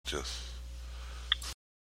just...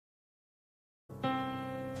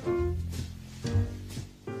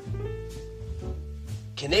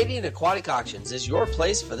 Canadian Aquatic Auctions is your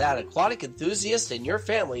place for that aquatic enthusiast in your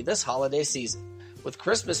family this holiday season. With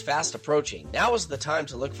Christmas fast approaching, now is the time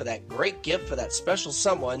to look for that great gift for that special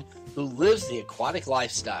someone who lives the aquatic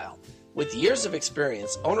lifestyle. With years of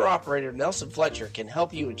experience, owner-operator Nelson Fletcher can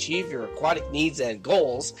help you achieve your aquatic needs and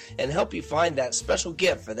goals and help you find that special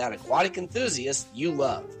gift for that aquatic enthusiast you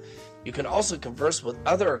love. You can also converse with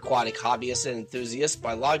other aquatic hobbyists and enthusiasts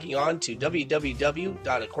by logging on to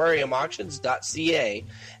www.aquariumauctions.ca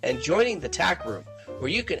and joining the TAC room, where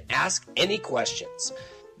you can ask any questions.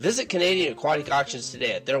 Visit Canadian Aquatic Auctions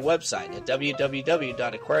today at their website at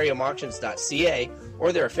www.aquariumauctions.ca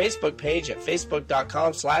or their Facebook page at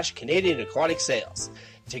facebook.com/Canadian Aquatic Sales.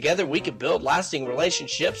 Together we can build lasting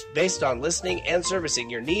relationships based on listening and servicing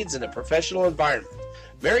your needs in a professional environment.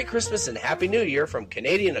 Merry Christmas and Happy New Year from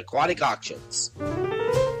Canadian Aquatic Auctions.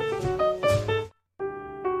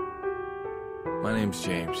 My name's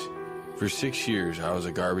James. For 6 years, I was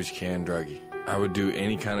a garbage can druggie. I would do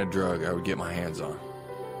any kind of drug I would get my hands on.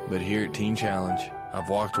 But here at Teen Challenge, I've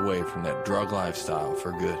walked away from that drug lifestyle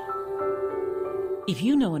for good. If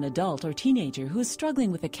you know an adult or teenager who is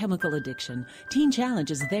struggling with a chemical addiction, Teen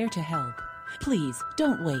Challenge is there to help. Please,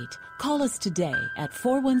 don't wait. Call us today at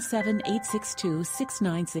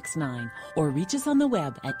 417-862-6969 or reach us on the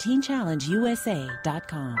web at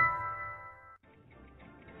teenchallengeusa.com.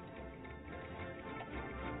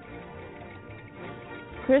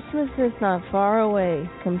 Christmas is not far away.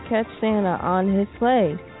 Come catch Santa on his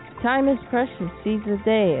sleigh. Time is precious, seize the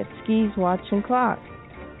day at Ski's Watch and Clock.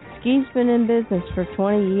 Ski's been in business for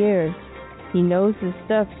 20 years. He knows his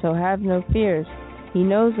stuff, so have no fears. He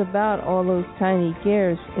knows about all those tiny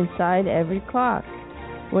gears inside every clock.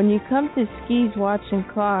 When you come to Ski's Watch and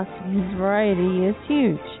Clock, his variety is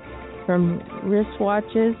huge. From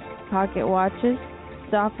wristwatches, pocket watches,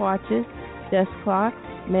 stopwatches, desk clocks,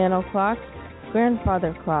 mantel clocks,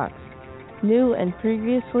 grandfather clocks, new and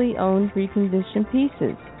previously owned reconditioned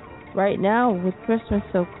pieces. Right now, with Christmas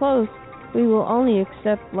so close, we will only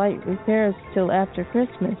accept light repairs till after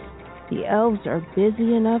Christmas. The elves are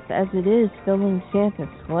busy enough as it is filling Santa's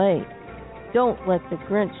sleigh. Don't let the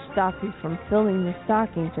Grinch stop you from filling the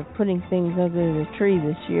stockings or putting things under the tree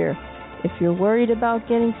this year. If you're worried about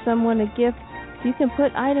getting someone a gift, you can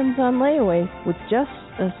put items on layaway with just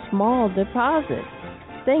a small deposit.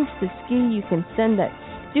 Thanks to Ski, you can send that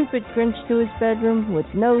stupid Grinch to his bedroom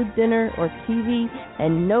with no dinner or TV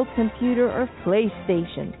and no computer or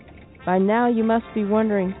PlayStation. By now you must be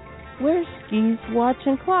wondering where Ski's Watch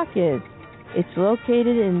and Clock is. It's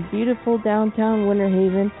located in beautiful downtown Winter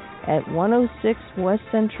Haven at 106 West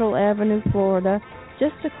Central Avenue, Florida,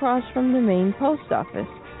 just across from the main post office.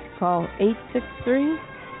 Call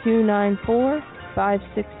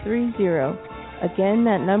 863-294-5630. Again,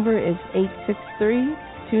 that number is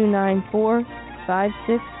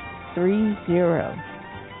 863-294-5630.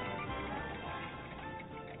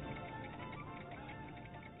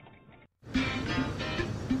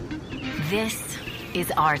 This is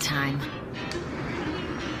our time.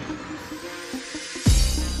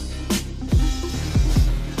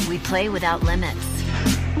 We play without limits.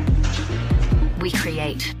 We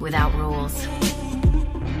create without rules.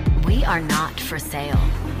 We are not for sale.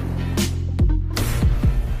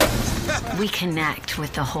 We connect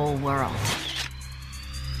with the whole world.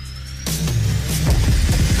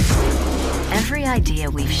 Every idea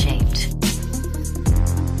we've shaped,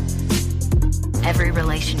 every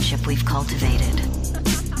relationship we've cultivated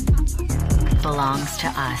belongs to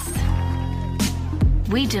us.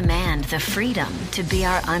 We demand the freedom to be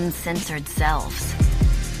our uncensored selves.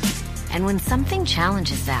 And when something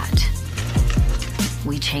challenges that,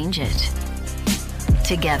 we change it.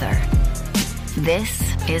 Together, this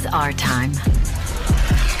is our time.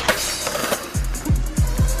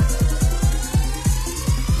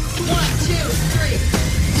 One, two, three.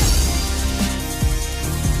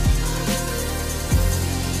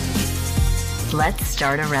 Let's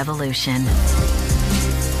start a revolution.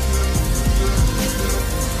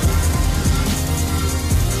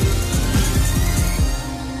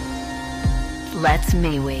 Let's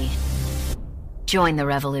MeWe. Join the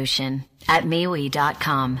revolution at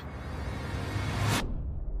MeWe.com.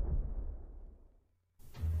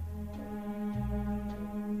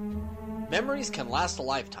 Memories can last a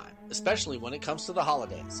lifetime, especially when it comes to the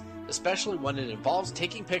holidays, especially when it involves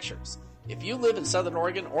taking pictures. If you live in Southern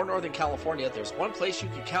Oregon or Northern California, there's one place you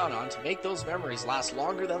can count on to make those memories last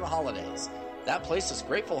longer than the holidays. That place is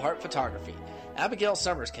Grateful Heart Photography. Abigail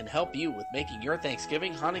Summers can help you with making your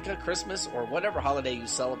Thanksgiving, Hanukkah, Christmas, or whatever holiday you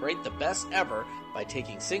celebrate the best ever by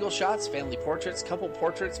taking single shots, family portraits, couple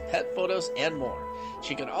portraits, pet photos, and more.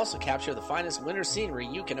 She can also capture the finest winter scenery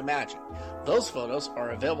you can imagine. Those photos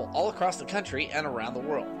are available all across the country and around the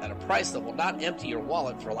world at a price that will not empty your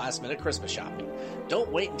wallet for last-minute Christmas shopping.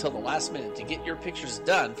 Don't wait until the last minute to get your pictures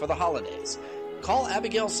done for the holidays. Call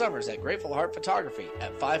Abigail Summers at Grateful Heart Photography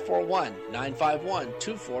at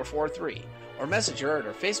 541-951-2443 or message her at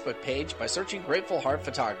her Facebook page by searching Grateful Heart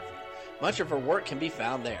Photography. Much of her work can be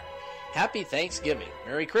found there. Happy Thanksgiving,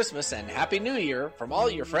 Merry Christmas, and Happy New Year from all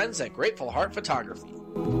your friends at Grateful Heart Photography.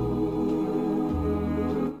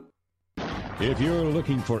 If you're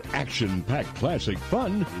looking for action-packed classic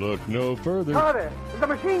fun, look no further. Carter, there's a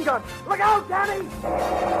machine gun. Look out, Danny!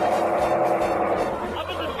 Up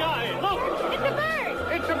in the sky, look! It's a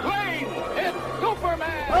bird! It's a plane! It's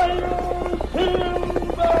Superman!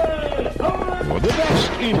 For the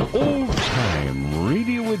best in old-time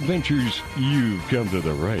radio adventures, you've come to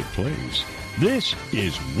the right place. This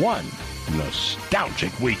is one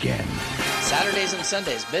nostalgic weekend. Saturdays and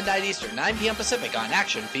Sundays, midnight Eastern, 9 p.m. Pacific on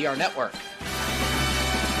Action VR Network.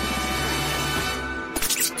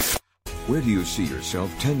 Where do you see yourself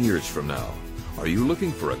 10 years from now? Are you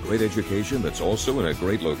looking for a great education that's also in a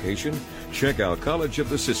great location? Check out College of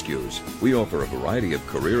the Siskiyous. We offer a variety of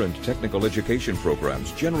career and technical education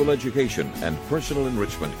programs, general education, and personal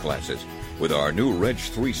enrichment classes. With our new Reg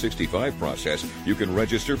 365 process, you can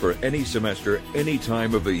register for any semester, any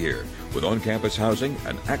time of the year. With on-campus housing,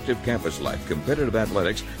 an active campus life, competitive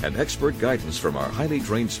athletics, and expert guidance from our highly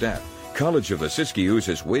trained staff, College of the Siskiyous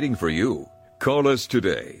is waiting for you. Call us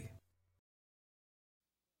today.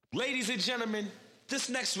 Ladies and gentlemen, this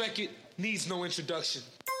next record needs no introduction.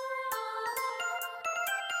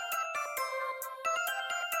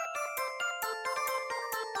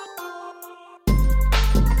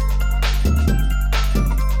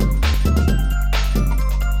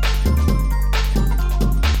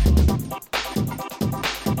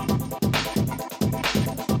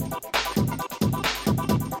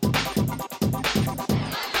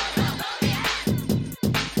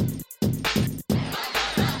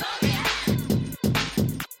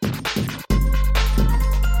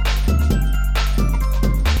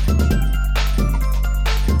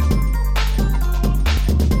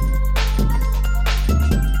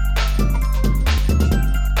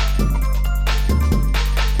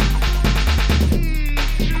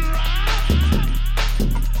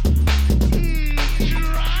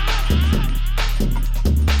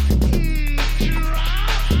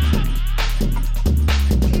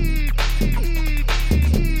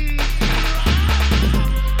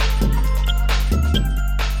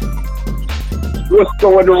 What's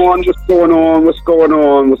going on? What's going on? What's going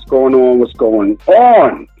on? What's going on? What's going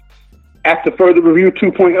on? After Further Review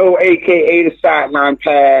 2.0, a.k.a. the Sideline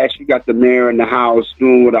Pass, we got the mayor in the house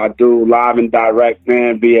doing what I do, live and direct,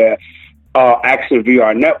 man, via Action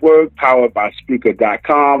VR Network, powered by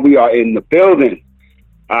Spreaker.com. We are in the building.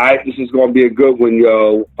 All right, this is going to be a good one,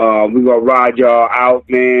 yo. We're going to ride y'all out,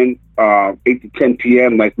 man, 8 to 10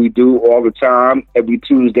 p.m. like we do all the time, every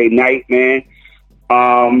Tuesday night, man.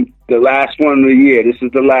 The last one of the year. This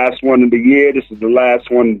is the last one of the year. This is the last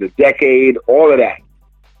one of the decade, all of that.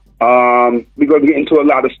 We're going to get into a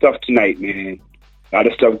lot of stuff tonight, man. A lot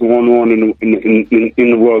of stuff going on in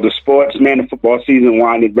the world of sports, man. The football season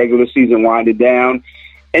regular season winded down.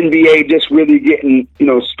 NBA just really getting,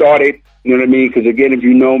 started. You know what I mean? Because, again, if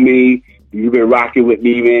you know me, you've been rocking with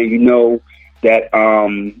me, man, you know that I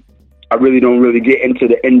really don't really get into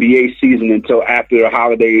the NBA season until after the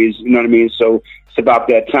holidays, you know what I mean? So it's about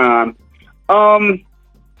that time. I'm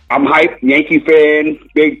hyped, Yankee fan,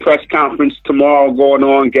 big press conference tomorrow going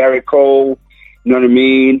on, Garrett Cole, you know what I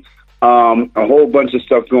mean? A whole bunch of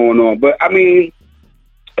stuff going on. But, I mean,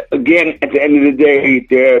 again, at the end of the day,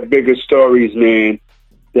 there are bigger stories, man,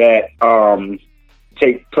 that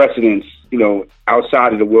take precedence,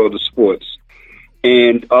 outside of the world of sports.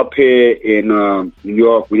 And up here in New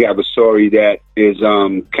York, we have a story that is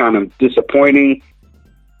kind of disappointing,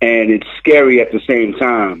 and it's scary at the same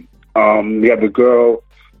time. We have a girl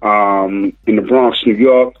in the Bronx, New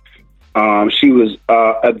York. She was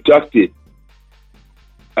abducted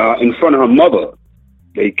in front of her mother.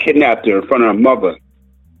 They kidnapped her in front of her mother.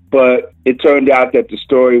 But it turned out that the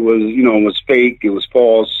story was fake. It was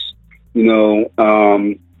false,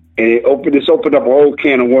 and this opened up a whole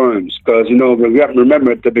can of worms because,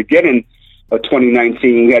 remember at the beginning of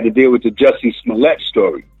 2019, we had to deal with the Jussie Smollett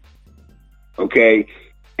story. Okay.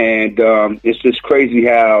 And it's just crazy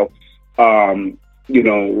how,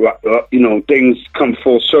 things come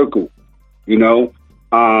full circle. you know.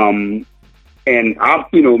 And I'm,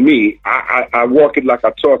 you know, me, I walk it like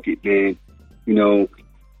I talk it, man. You know,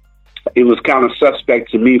 it was kind of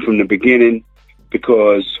suspect to me from the beginning,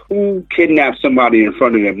 because who kidnapped somebody in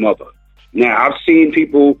front of their mother? Now, I've seen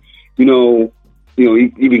people, you know,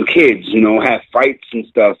 even kids, you know, have fights and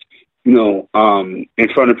stuff, you know,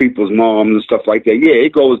 in front of people's moms and stuff like that. Yeah,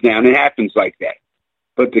 it goes down. It happens like that.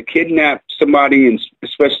 But to kidnap somebody, and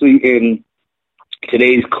especially in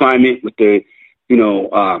today's climate with the,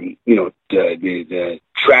 the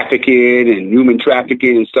trafficking and human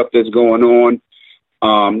trafficking and stuff that's going on,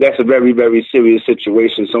 that's a very, very serious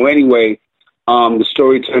situation. So anyway, the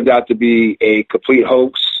story turned out to be a complete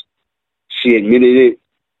hoax. She admitted it,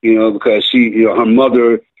 you know, because her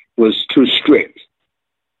mother was too strict.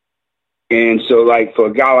 And so, like, for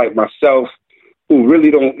a guy like myself, who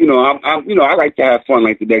really don't, you know, I like to have fun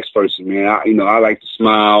like the next person, man. I like to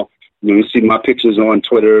smile. You know, you see my pictures on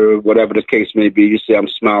Twitter, whatever the case may be. You see I'm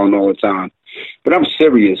smiling all the time. But I'm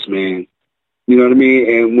serious, man. You know what I mean?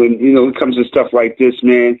 And when, you know, it comes to stuff like this,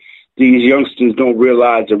 man, these youngsters don't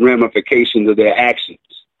realize the ramifications of their actions,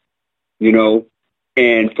 you know?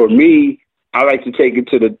 And for me, I like to take it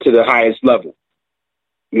to the highest level.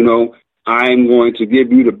 You know, I'm going to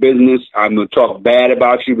give you the business. I'm going to talk bad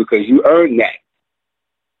about you because you earned that.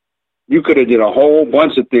 You could have did a whole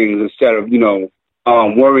bunch of things instead of, you know,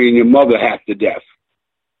 worrying your mother half to death.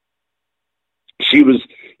 She was,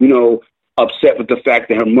 you know, upset with the fact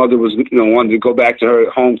that her mother was, you know, wanted to go back to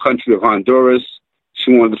her home country of Honduras.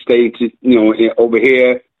 She wanted to stay, over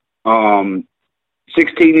here. 16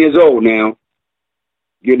 years old now,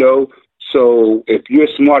 you know. So if you're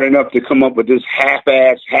smart enough to come up with this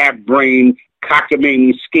half-ass, half-brain,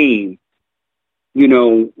 cockamamie scheme, you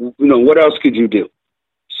know, what else could you do?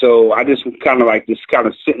 So I just kind of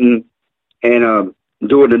sitting and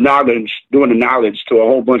doing the knowledge to a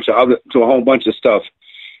whole bunch of stuff.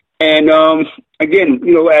 And again,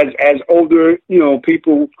 you know, as older, you know,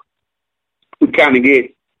 people, we kind of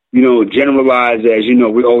get, you know, generalized as, you know,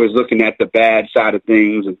 we're always looking at the bad side of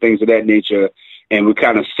things and things of that nature, and we're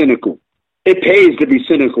kind of cynical. It pays to be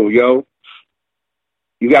cynical, yo.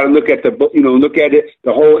 You got to look at the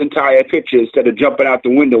whole entire picture instead of jumping out the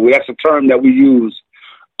window. That's a term that we use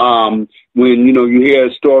when, you know, you hear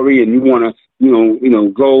a story and you want to, you know,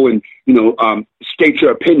 go and, you know, state your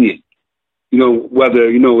opinion, you know, whether,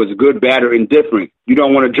 you know, it's good, bad, or indifferent. You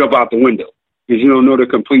don't want to jump out the window because you don't know the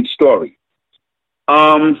complete story.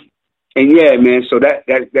 And yeah, man, so that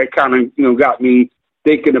kind of, you know, got me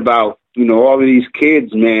thinking about, you know, all of these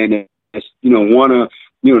kids, man, that, you know,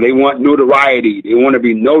 they want notoriety. They want to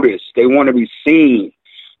be noticed. They want to be seen.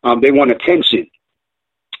 They want attention.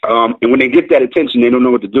 And when they get that attention, they don't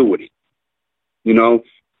know what to do with it, you know,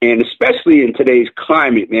 and especially in today's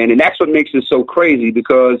climate, man. And that's what makes it so crazy,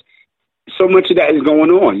 because so much of that is going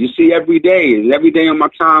on. You see every day on my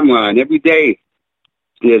timeline, every day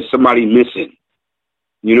there's somebody missing,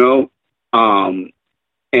 you know, and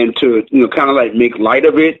to, you know, kind of like make light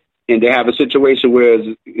of it and to have a situation where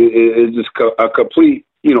it's just a complete,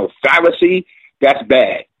 you know, fallacy, that's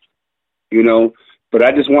bad, you know. But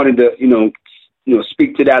I just wanted to, you know,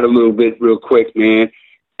 speak to that a little bit real quick, man.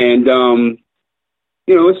 And,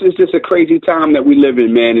 you know, it's just a crazy time that we live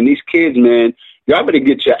in, man. And these kids, man, y'all better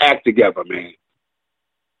get your act together, man.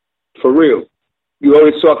 For real. You're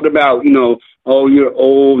always talking about, you know, oh, you're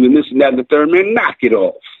old and this and that and the third. Man, knock it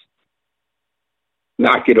off.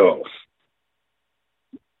 Knock it off.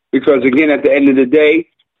 Because, again, at the end of the day,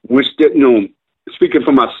 we're still, you know, speaking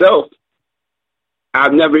for myself,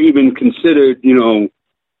 I've never even considered, you know,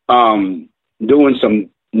 doing some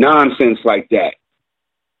nonsense like that.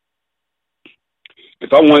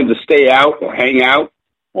 If I wanted to stay out or hang out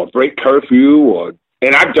or break curfew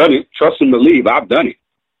and I've done it, trust and believe, I've done it.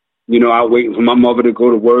 You know, I wait for my mother to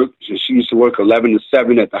go to work. She used to work 11 to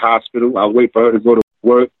 7 at the hospital. I wait for her to go to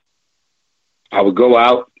work. I would go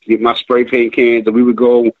out, get my spray paint cans, and we would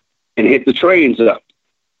go and hit the trains up.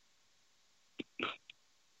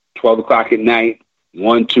 12 o'clock at night,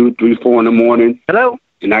 1, 2, 3, 4 in the morning. Hello?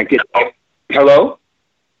 And I get, hello?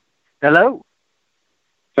 Hello?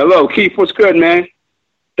 Hello, Keith, what's good, man?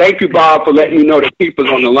 Thank you, Bob, for letting me know that Keith is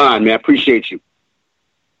on the line, man. I appreciate you.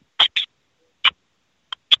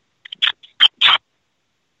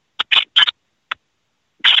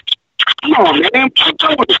 Come on, man.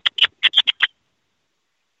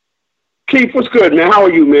 Keith, what's good, man? How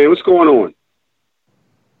are you, man? What's going on?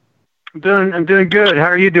 I'm doing good. How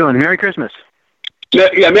are you doing? Merry Christmas.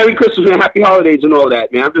 Yeah, Merry Christmas and Happy Holidays and all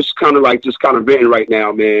that, man. I'm just kind of venting right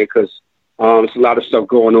now, man, because there's a lot of stuff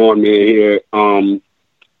going on, man, here.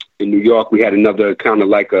 In New York, we had another kind of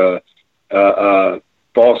like a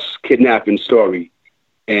false kidnapping story.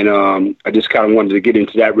 And I just kind of wanted to get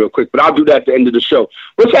into that real quick. But I'll do that at the end of the show.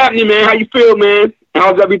 What's happening, man? How you feel, man?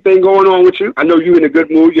 How's everything going on with you? I know you're in a good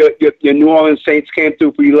mood. Your New Orleans Saints came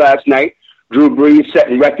through for you last night. Drew Brees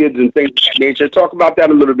setting records and things of that nature. Talk about that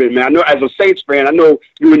a little bit, man. I know as a Saints fan, I know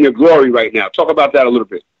you're in your glory right now. Talk about that a little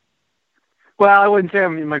bit. Well, I wouldn't say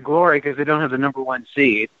I'm in my glory because they don't have the number 1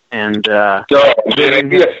 seed. And man,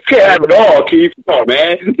 you can't have it all, Keith. Come on,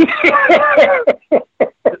 man.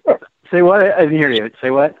 Say what? I didn't hear you.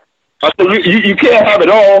 Say what? I said you can't have it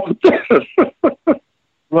all.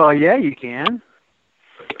 Well, yeah, you can.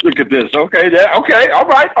 Look at this. Okay, okay. All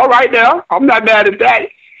right. Now I'm not mad at that.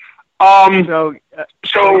 So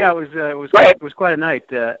yeah, it was quite a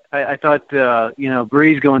night. I thought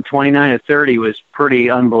Brees going 29-30 was pretty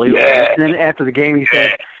unbelievable. Yeah. And then after the game, he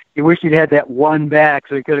said he wished he'd had that one back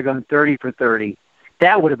so he could have gone 30 for 30.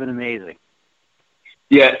 That would have been amazing.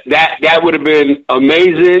 Yeah, that would have been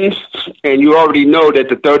amazing, and you already know that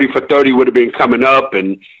the 30 for 30 would have been coming up,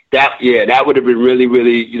 and that would have been really,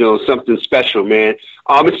 really, something special, man.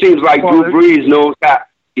 It seems like Drew Brees knows how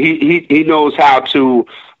he knows how to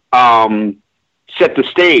set the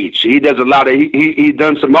stage. He does a lot of he's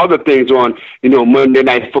done some other things on Monday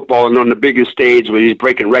Night Football and on the biggest stage where he's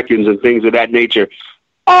breaking records and things of that nature.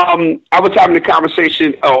 I was having a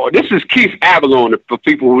conversation. Oh, this is Keith Avalon for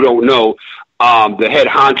people who don't know. The head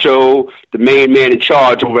honcho, the main man in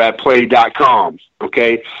charge over at Play.com.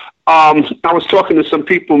 Okay. I was talking to some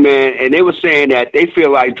people, man, and they were saying that they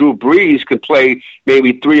feel like Drew Brees could play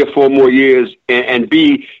maybe 3 or 4 more years and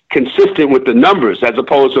be consistent with the numbers, as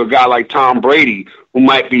opposed to a guy like Tom Brady who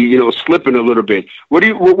might be, slipping a little bit. What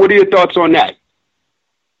are your thoughts on that?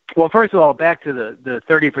 Well, first of all, back to the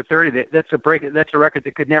 30 for 30. That's a record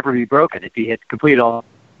that could never be broken. If he had completed all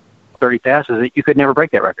 30 passes, you could never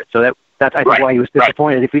break that record. So that's I think why he was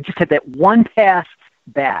disappointed. Right. If he just had that one pass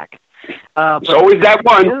back. It's always that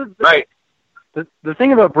one, right? The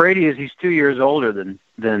thing about Brady is he's 2 years older than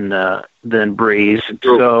Brees,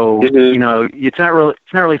 so it's not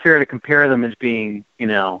really fair to compare them as being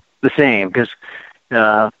the same because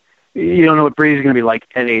you don't know what Brees is going to be like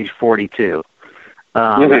at age 42.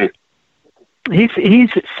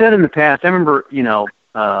 He's said in the past. I remember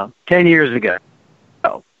 10 years ago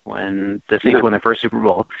when won their first Super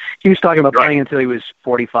Bowl, he was talking about playing until he was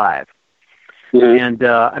 45. And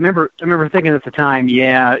I remember thinking at the time,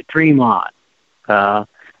 dream on. That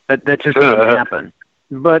just doesn't happen.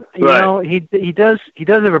 But you know, he does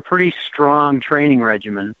have a pretty strong training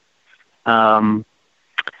regimen. And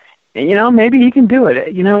maybe he can do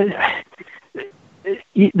it.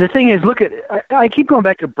 The thing is, I keep going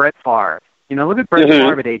back to Brett Favre. Look at Brett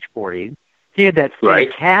Favre at age 40. He had that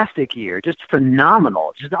fantastic year, just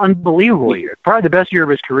phenomenal, just unbelievable year, probably the best year of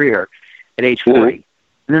his career at age 40.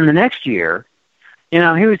 And then the next year,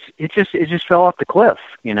 it just fell off the cliff,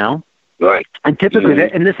 Right. And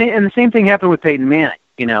typically, and the same thing happened with Peyton Manning.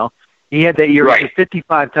 He had that year with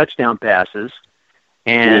 55 touchdown passes,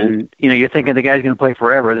 and you're thinking the guy's going to play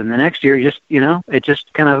forever. Then the next year, it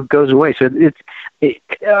just kind of goes away. So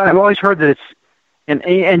I've always heard that it's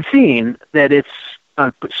and seen that it's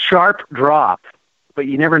a sharp drop, but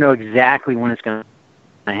you never know exactly when it's going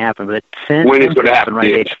to happen. But when it's going to happen,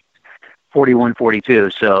 right? Age 41,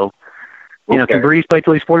 42. So. Can Brees play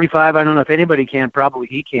till he's 45? I don't know if anybody can. Probably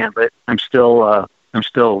he can, but I'm still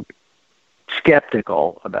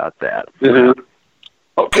skeptical about that.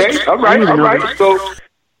 Okay, all right. So,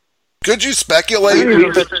 could you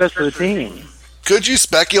speculate? That's for the team. Could you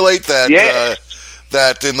speculate that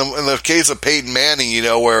that in the case of Peyton Manning,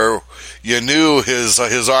 where you knew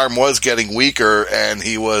his arm was getting weaker and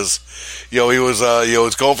he was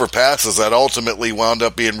going for passes that ultimately wound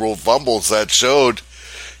up being ruled fumbles that showed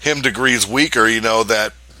him degrees weaker,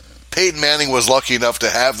 that Peyton Manning was lucky enough to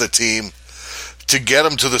have the team to get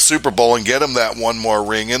him to the Super Bowl and get him that one more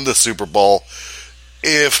ring in the Super Bowl.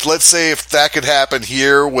 Let's say if that could happen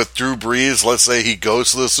here with Drew Brees, let's say he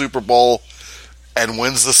goes to the Super Bowl and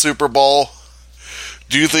wins the Super Bowl,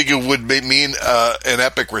 do you think it would mean an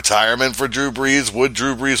epic retirement for Drew Brees? Would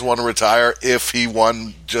Drew Brees want to retire if he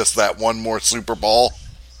won just that one more Super Bowl?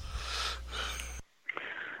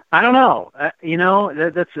 I don't know.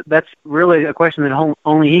 That's really a question that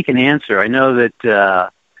only he can answer. I know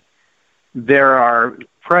that there are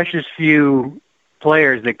precious few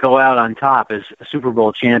players that go out on top as a Super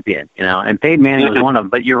Bowl champion. And Peyton Manning was one of them.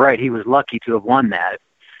 But you're right; he was lucky to have won that.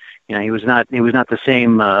 He was not the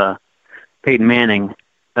same Peyton Manning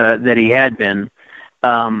that he had been.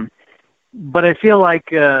 But I feel like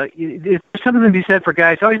there's something to be said for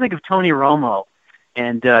guys. I always think of Tony Romo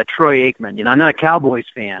and Troy Aikman. I'm not a Cowboys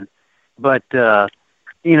fan, but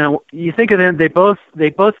you think of them, they both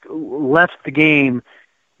left the game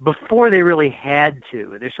before they really had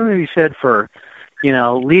to. There's something to be said for,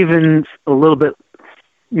 leaving a little bit,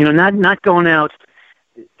 not going out,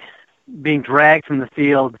 being dragged from the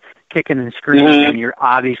field, kicking and screaming, and you're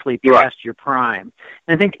obviously past your prime.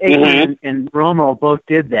 And I think Aikman and Romo both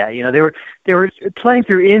did that. They were playing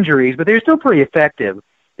through injuries, but they were still pretty effective.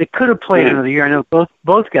 They could have played another year. I know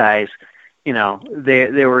both guys, they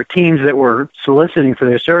were teams that were soliciting for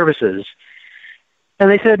their services, and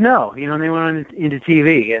they said no. And they went on into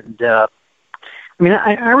TV. And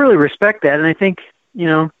I really respect that, and I think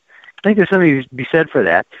there's something to be said for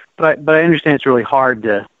that. But I understand it's really hard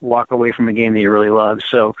to walk away from a game that you really love.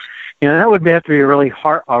 So, that would have to be a real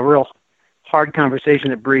hard conversation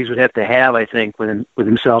that Brees would have to have, I think, with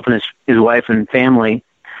himself and his wife and family.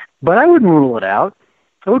 But I wouldn't rule it out.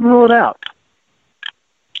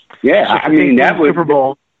 Yeah, that would Super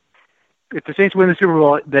Bowl. If the Saints win the Super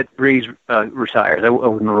Bowl, that Brees retires. I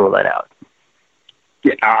wouldn't rule that out.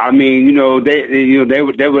 Yeah,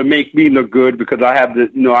 they would make me look good because I have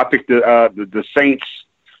I picked the Saints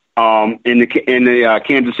in the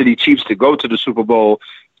Kansas City Chiefs to go to the Super Bowl,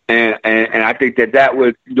 and I think that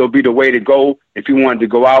would be the way to go if he wanted to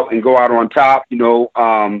go out on top.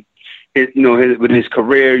 With his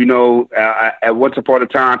career, at once upon a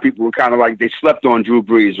time, people were kind of like they slept on Drew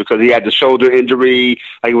Brees because he had the shoulder injury.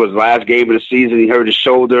 Like it was the last game of the season, he hurt his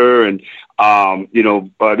shoulder, and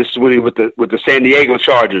this is when he with the San Diego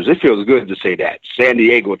Chargers. It feels good to say that, San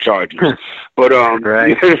Diego Chargers. But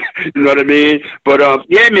right. You know what I mean? But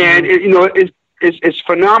yeah, man, it's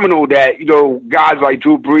phenomenal that guys like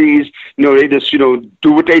Drew Brees, they just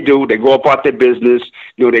do what they do. They go about their business.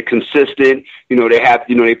 They're consistent. They have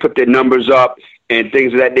they put their numbers up and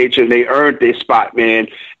things of that nature. And they earned their spot, man.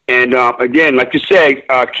 And again, like you said,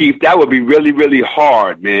 Keith, that would be really, really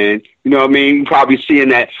hard, man. You know what I mean? Probably seeing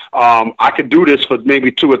that I could do this for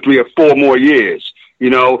maybe 2 or 3 or 4 more years.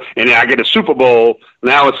 And then I get a Super Bowl.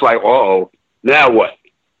 Now it's like, now what?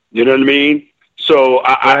 You know what I mean? So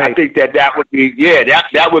I think that would be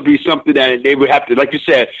that would be something that they would have to, like you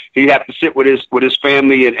said, he'd have to sit with his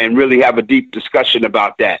family and really have a deep discussion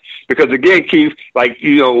about that. Because again, Keith, like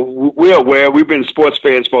we're aware, we've been sports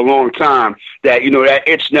fans for a long time, that that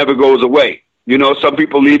itch never goes away. Some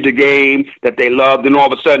people leave the game that they loved, and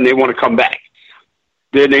all of a sudden they want to come back.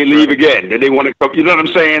 Then they leave again. Then they want to come. You know what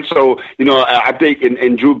I'm saying? So I think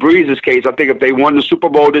in Drew Brees' case, I think if they won the Super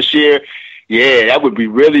Bowl this year. Yeah, that would be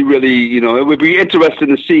really, really, it would be interesting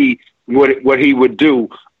to see what he would do,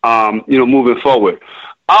 moving forward.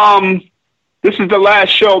 This is the last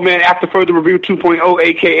show, man, After Further Review 2.0,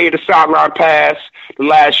 a.k.a. the Sideline Pass, the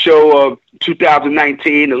last show of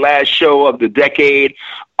 2019, the last show of the decade.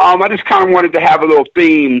 I just kind of wanted to have a little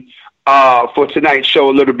theme for tonight's show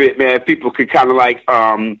a little bit, man. People could kind of like,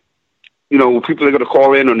 people are going to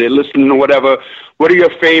call in or they're listening or whatever. What are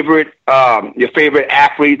your favorite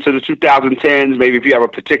athletes of the 2010s? Maybe if you have a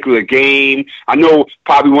particular game. I know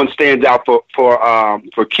probably one stands out for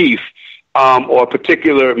Keith, or a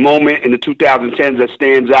particular moment in the 2010s that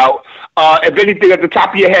stands out. If anything at the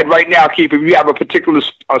top of your head right now, Keith, if you have a particular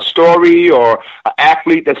story or an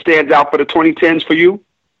athlete that stands out for the 2010s for you?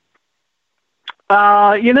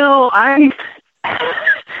 I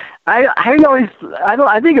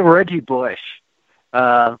think of Reggie Bush.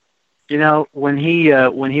 When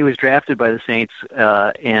he was drafted by the Saints,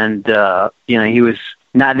 he was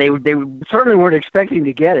not. They certainly weren't expecting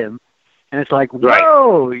to get him, and it's like,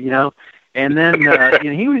 whoa, And then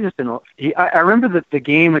he was just I remember the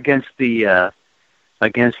game against the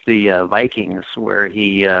Vikings where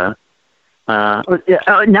he. Now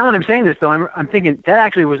that I'm saying this, though, I'm thinking that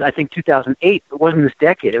actually was, I think, 2008. It wasn't this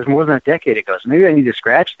decade. It was more than a decade ago. So maybe I need to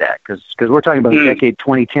scratch that because we're talking about the decade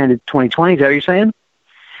 2010 to 2020. Is that what you're saying?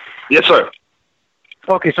 Yes, sir.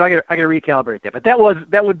 Okay, so I got to recalibrate that. But that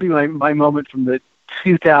would be my moment from the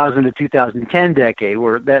 2000 to 2010 decade,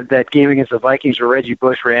 where that game against the Vikings where Reggie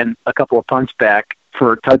Bush ran a couple of punts back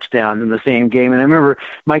for touchdowns in the same game. And I remember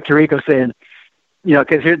Mike Tirico saying,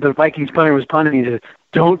 because the Vikings punter was punting, he said,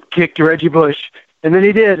 "Don't kick to Reggie Bush." And then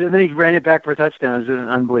he did, and then he ran it back for a touchdown. It was an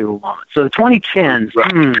unbelievable moment. So the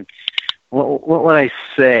 2010s, what would I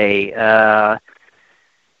say?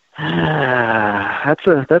 That's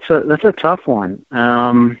a tough one.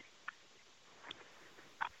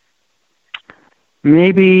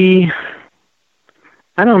 Maybe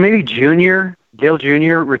I don't know. Maybe Dale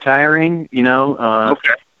Jr. retiring.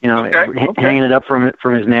 Hanging it up from his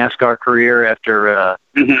NASCAR career after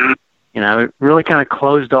it really kind of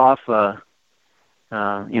closed off a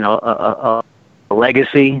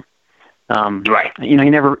legacy. He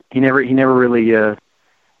never really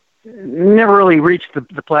never really reached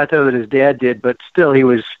the plateau that his dad did, but still he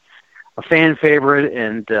was a fan favorite,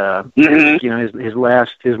 and you know, his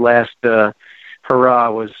last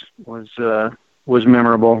hurrah was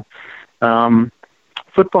memorable.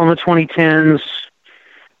 Football in the 2010s,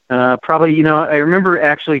 probably, you know, I remember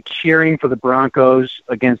actually cheering for the Broncos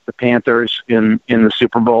against the Panthers in the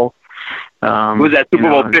Super Bowl. Was that Super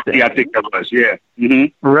Bowl 50? I think that was, yeah.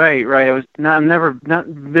 Mm-hmm. Right. I've never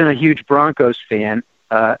been a huge Broncos fan,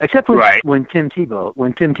 except when Tim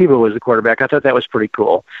Tebow was the quarterback. I thought that was pretty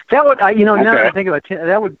cool. That would, now that I think about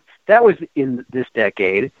it, that was in this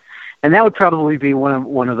decade, and that would probably be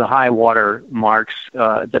one of the high water marks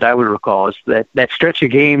that I would recall, is that stretch of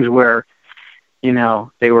games where, you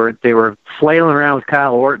know, they were flailing around with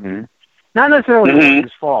Kyle Orton. Not necessarily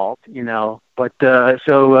his fault, you know, but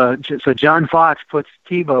so John Fox puts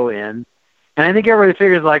Tebow in, and I think everybody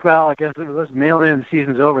figures like, well, I guess let's mail it in, the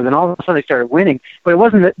season's over. Then all of a sudden they started winning, but it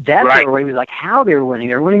wasn't that they were winning. It was like how they were winning.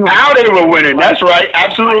 They were winning. How they were winning. That's right.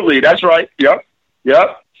 Absolutely. That's right. Yep.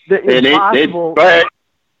 The impossible. Go ahead.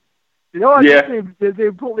 You know,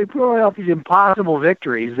 they pull out these impossible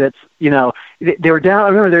victories. That's, you know, they were down. I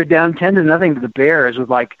remember they were down 10-0 to the Bears with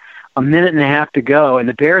like a minute and a half to go, and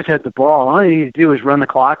the Bears had the ball. All they needed to do was run the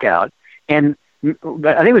clock out. And I think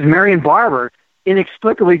it was Marion Barber,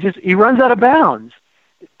 inexplicably, he runs out of bounds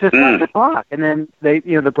to start the clock. And then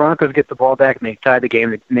the Broncos get the ball back and they tie the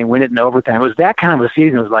game and they win it in overtime. It was that kind of a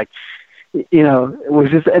season. It was like, you know, it was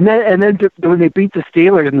just, and then when they beat the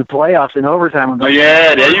Steelers in the playoffs in overtime. There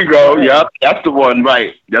you go. Yep, that's the one.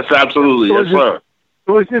 Right. That's absolutely. Yes, sir.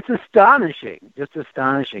 It was just astonishing.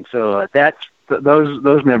 So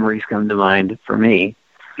those memories come to mind for me.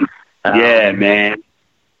 Yeah, man.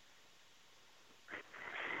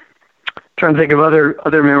 Trying to think of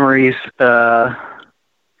other memories. What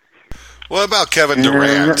about Kevin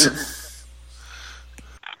Durant?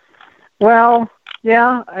 Well,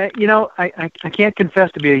 yeah, I can't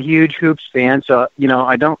confess to be a huge hoops fan, so you know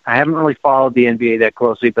I haven't really followed the NBA that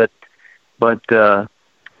closely, but I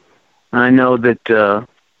know that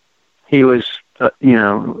he was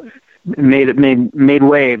made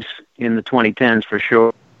waves in the 2010s for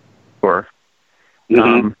sure. When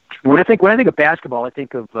I think of basketball, I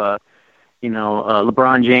think of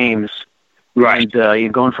LeBron James, right?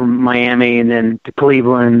 And, going from Miami and then to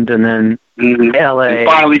Cleveland and then LA, and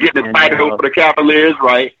finally getting the title for the Cavaliers,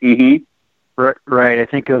 right? Right. I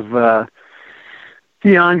think of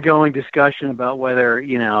the ongoing discussion about whether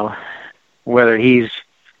he's the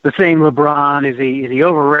same LeBron. Is he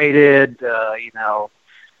overrated?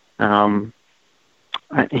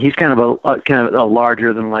 He's kind of a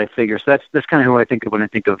larger than life figure. So that's kind of who I think of when I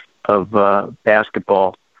think of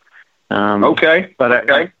basketball.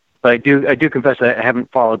 But I do confess I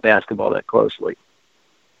haven't followed basketball that closely.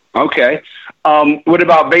 Okay. What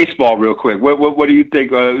about baseball, real quick? What do you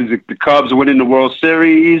think? Is it the Cubs winning the World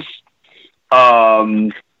Series?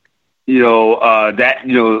 That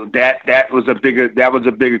was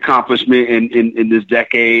a big accomplishment in this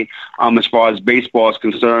decade. As far as baseball is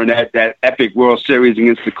concerned, that epic World Series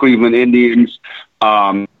against the Cleveland Indians.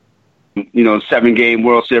 7-game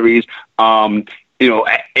World Series.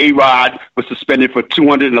 A-Rod was suspended for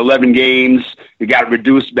 211 games. It got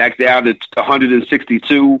reduced back down to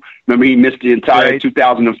 162. Remember, he missed the entire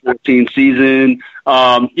 2014 season.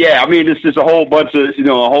 It's just a whole bunch of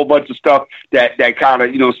stuff that kind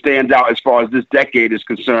of, stands out as far as this decade is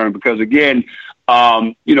concerned. Because again,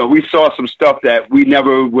 we saw some stuff that we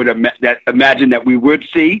never would imagine that we would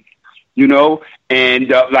see, the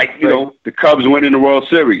Cubs winning the World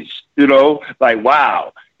Series,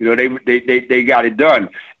 wow. They got it done.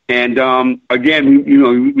 And again,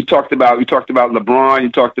 we talked about LeBron. You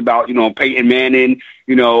talked about Peyton Manning.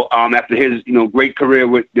 After his great career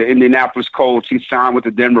with the Indianapolis Colts, he signed with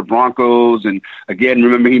the Denver Broncos. And again,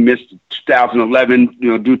 remember he missed 2011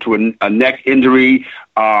 due to a neck injury.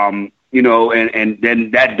 And then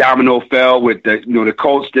that domino fell with the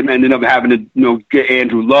Colts. Them ended up having to get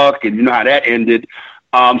Andrew Luck, and you know how that ended.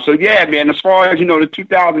 So yeah, man, as far as, the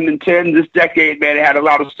 2010, this decade, man, it had a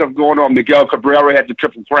lot of stuff going on. Miguel Cabrera had the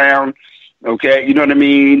Triple Crown. Okay. You know what I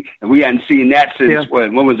mean? And we hadn't seen that since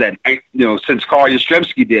when was that? Since Carl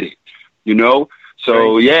Yastrzemski did it,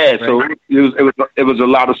 So right. So it was a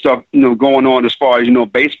lot of stuff, going on as far as,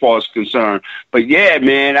 baseball is concerned. But yeah,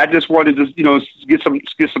 man, I just wanted to, get some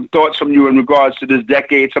thoughts from you in regards to this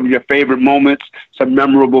decade, some of your favorite moments, some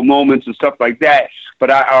memorable moments and stuff like that.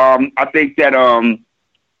 But I think that,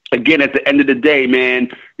 again, at the end of the day, man,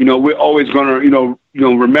 we're always going to,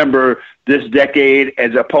 remember this decade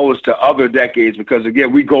as opposed to other decades because,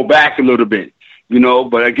 again, we go back a little bit,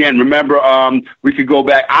 But, again, remember, we could go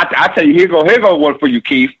back. I tell you, here go one for you,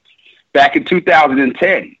 Keith. back in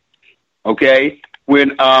 2010, okay,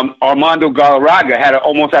 when Armando Galarraga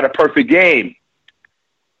almost had a perfect game,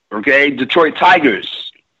 okay, Detroit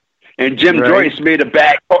Tigers, and Jim Joyce made a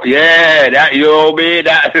bad call. Yeah, that, you know what I mean?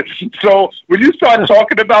 That, so when you start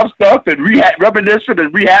talking about stuff and reminiscing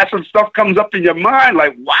and rehashing stuff comes up in your mind,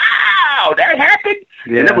 like, wow, that happened?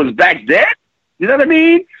 Yeah. And it was back then? You know what I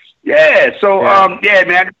mean? Yeah, so, yeah,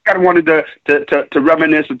 man, I kind of wanted to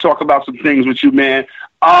reminisce and talk about some things with you, man.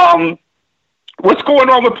 What's going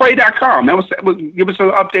on with Play.com? Give us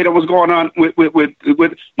an update on what's going on with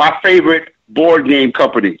my favorite board game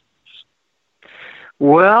company.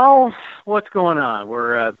 Well, what's going on?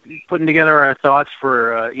 We're putting together our thoughts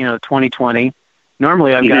for 2020.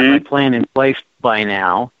 Normally, I've got my plan in place by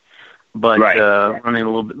now, but running a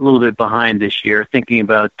little bit behind this year. Thinking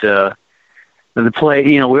about the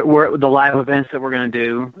play, where the live events that we're going to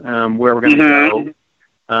do, where we're going to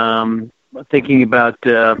go. Thinking about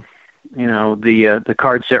the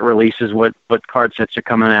card set releases, what card sets are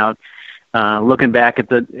coming out. Looking back at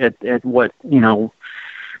what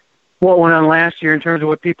went on last year in terms of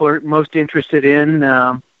what people are most interested in.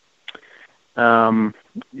 I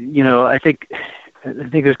think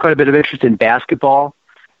there's quite a bit of interest in basketball.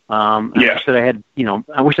 I wish that I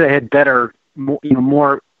had better,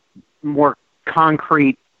 more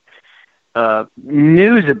concrete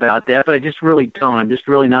news about that, but I just really don't. I'm just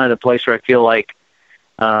really not at a place where I feel like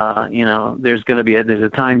there's going to be there's a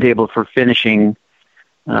timetable for finishing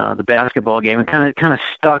the basketball game. I'm kind of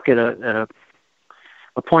stuck at a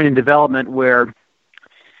point in development where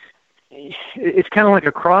it's kind of like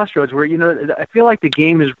a crossroads where, I feel like the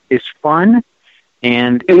game is fun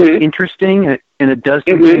and interesting, and it does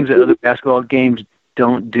some things that other basketball games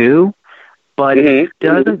don't do, but it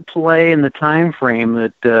doesn't play in the time frame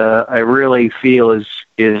that I really feel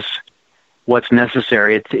is what's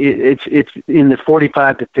necessary. It's in the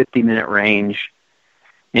 45 to 50 minute range,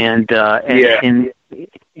 and I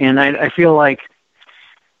feel like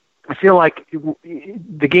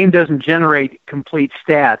the game doesn't generate complete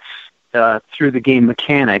stats through the game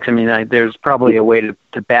mechanics. I mean, there's probably a way to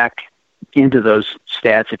back into those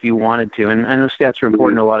stats if you wanted to, and I know stats are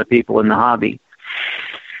important to a lot of people in the hobby.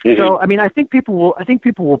 So, I mean, I think people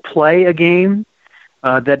will play a game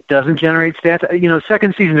that doesn't generate stats.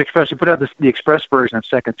 Second Season Express, we put out the Express version of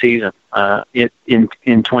Second Season in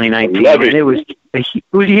 2019, and it was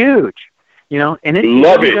huge. And it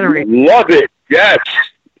love it. Yes.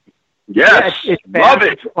 It's fast,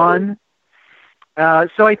 it's fun.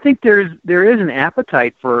 So I think there is an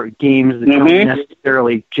appetite for games that don't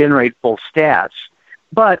necessarily generate full stats.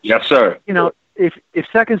 But yes, sir. If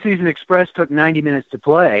Second Season Express took 90 minutes to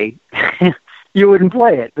play, you wouldn't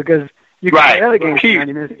play it because you can play other games in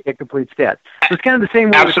 90 minutes to get complete stats. So it's kind of the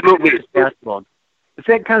same way with basketball. It's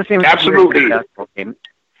that kind of same way with the basketball game.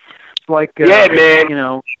 It's like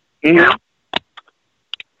man.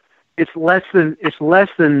 It's less than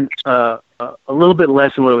a little bit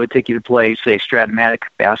less than what it would take you to play, say, Stratomatic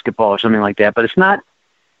basketball or something like that. But it's not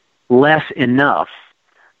less enough,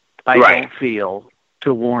 I don't feel,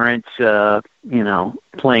 to warrant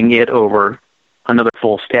playing it over another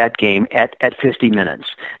full stat game at 50 minutes.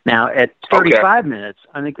 Now at 35 minutes,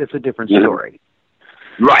 I think that's a different story.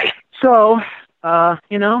 Right. So that's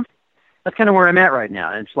kind of where I'm at right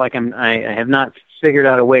now. It's like I have not figured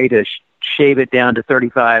out a way to shave it down to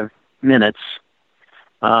 35 minutes.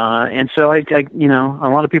 And so a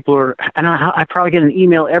lot of people are, I probably get an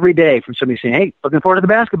email every day from somebody saying, hey, looking forward to the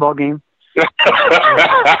basketball game. They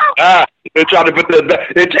try to put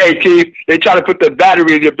the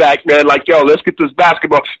battery in your back, man. Like, yo, let's get this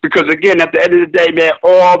basketball. Because again, at the end of the day, man,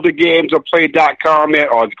 all the games on Play.com, man,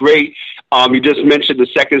 are great. You just mentioned the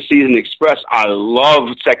Second Season Express. I love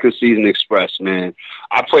Second Season Express, man.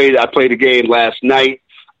 I played the game last night.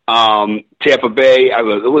 Tampa Bay.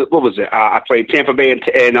 What was it? I played Tampa Bay and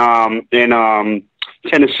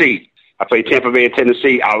Tennessee. I played Tampa Bay and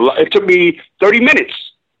Tennessee. It took me 30 minutes.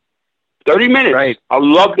 30 minutes. Right. I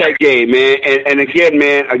love that game, man. And again,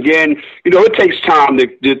 man, it takes time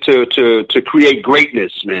to create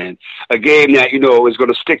greatness, man. A game that, is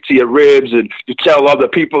going to stick to your ribs and you tell other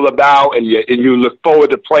people about and you look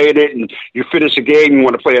forward to playing it, and you finish a game, you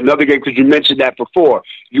want to play another game because you mentioned that before.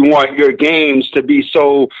 You want your games to be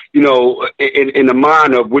so, in the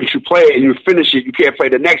mind of once you play it and you finish it, you can't play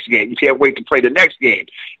the next game. You can't wait to play the next game.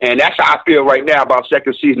 And that's how I feel right now about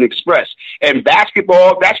Second Season Express. And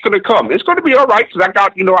basketball, that's going to come. It's going to be all right because I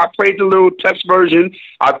got, I played the little test version.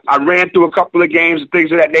 I ran through a couple of games and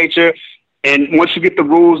things of that nature. And once you get the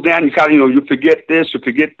rules down, you kind of, you forget this, you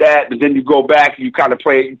forget that, and then you go back and you kind of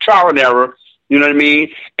play trial and error. You know what I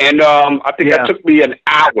mean? And I think that took me an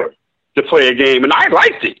hour to play a game, and I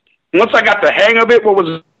liked it. once I got the hang of it, what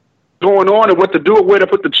was going on and what to do, where to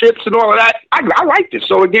put the chips and all of that, I liked it.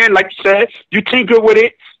 So again, like you said, you tinker with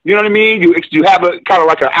it. You know what I mean? You have a kind of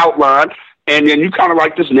like an outline, and then you kind of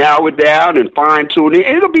like just narrow it down and fine tune it.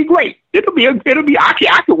 And it'll be great. I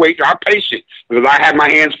can wait. I'm patient because I have my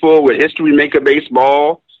hands full with History Maker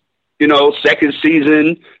Baseball. You know, second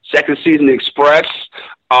season Express.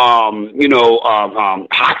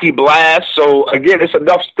 Hockey Blast. So again, it's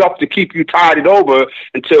enough stuff to keep you tided over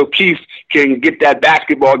until Keith can get that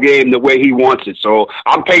basketball game the way he wants it. So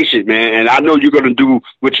I'm patient, man, and I know you're going to do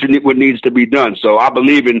what needs to be done. So I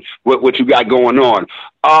believe in what you got going on.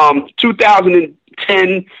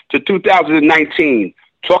 2010 to 2019.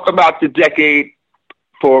 Talk about the decade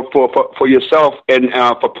for yourself and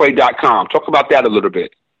for Play.com. Talk about that a little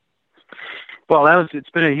bit. Well, it's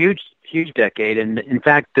been a huge decade, and in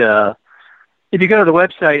fact, if you go to the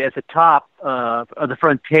website at the top of the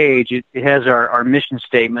front page, it has our mission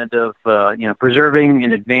statement of preserving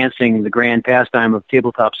and advancing the grand pastime of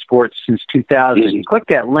tabletop sports since 2000. You click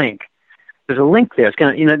that link. There's a link there.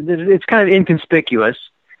 It's kind of inconspicuous.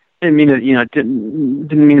 Didn't mean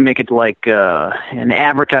to make it like an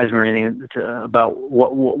advertisement or anything about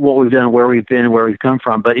what we've done, where we've been, where we've come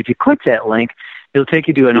from. But if you click that link, it'll take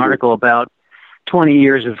you to an article about 20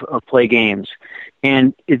 years of play games,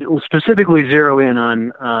 and it will specifically zero in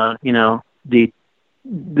on the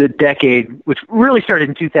decade, which really started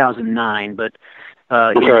in 2009, but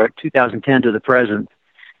 2010 to the present,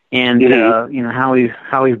 and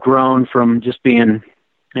how we've grown from just being,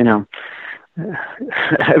 I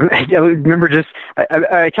remember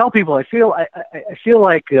I tell people I feel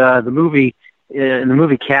like the movie in the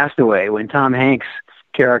movie Castaway when Tom Hanks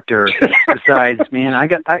character decides, man, I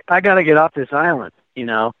got to get off this island,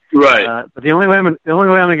 Right. But the only way I'm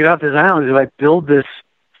gonna get off this island is if I build this,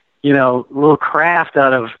 little craft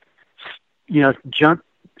out of, junk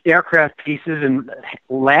aircraft pieces and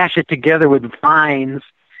lash it together with vines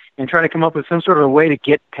and try to come up with some sort of a way to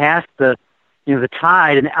get past the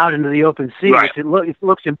tide and out into the open sea. Right. It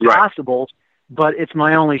looks impossible, but it's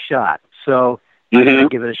my only shot. So I'm gonna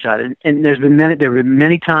give it a shot. And there were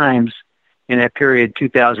many times in that period,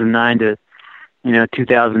 2009 to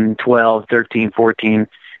 2012, 13, 14,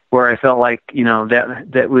 where I felt like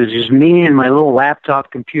that was just me and my little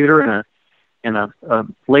laptop computer and a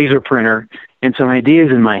laser printer and some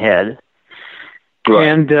ideas in my head. Right.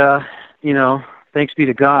 And thanks be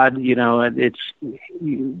to God, it's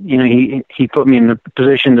he put me in a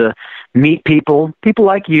position to meet people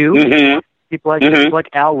like you, people like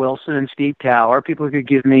Al Wilson and Steve Tower, people who could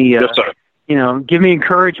give me give me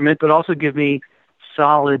encouragement, but also give me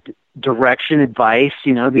solid direction, advice.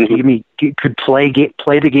 Could play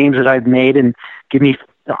the games that I've made and give me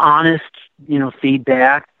honest,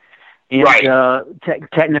 feedback and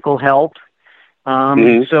technical help.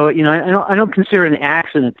 So I don't consider it an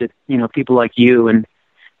accident that people like you and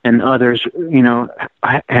others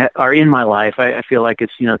are in my life. I feel like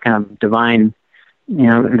it's kind of divine,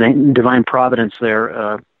 divine providence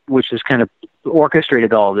there, which has kind of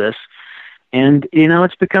orchestrated all this. And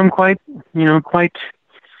it's become quite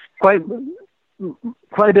a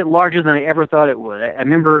bit larger than I ever thought it would. I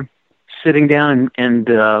remember sitting down and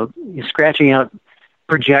scratching out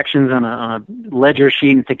projections on a ledger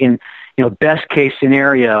sheet and thinking, best case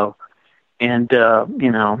scenario, and it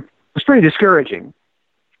was pretty discouraging.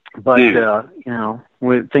 But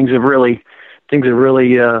things have really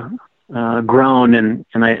grown, and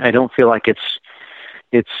I don't feel like it's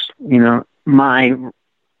my.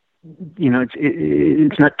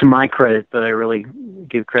 It's not to my credit, but I really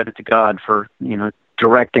give credit to God for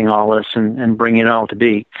directing all this and bringing it all to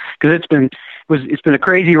be. Because it's been a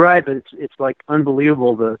crazy ride, but it's like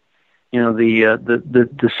unbelievable the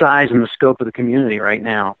size and the scope of the community right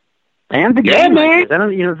now. And the game ideas. I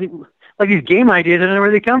don't like these game ideas. I don't know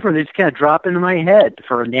where they come from. They just kind of drop into my head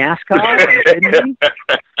for NASCAR.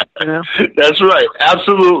 That's right.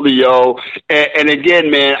 Absolutely, yo. And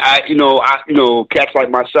again, man, I cats like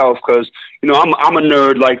myself, because I'm a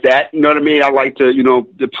nerd like that. You know what I mean? I like to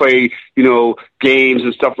to play games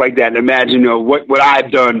and stuff like that. And imagine what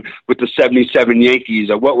I've done with the '77 Yankees,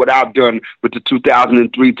 or what I've done with the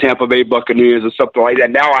 2003 Tampa Bay Buccaneers, or something like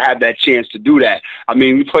that. Now I have that chance to do that. I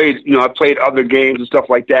mean, we played. I played other games and stuff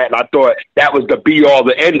like that, and I thought that was the be all,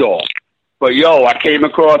 the end all. But I came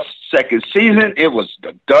across second season. It was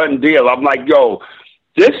the done deal. I'm like,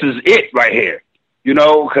 this is it right here.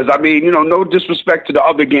 Because no disrespect to the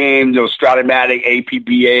other games, Stratomatic,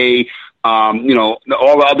 APBA, all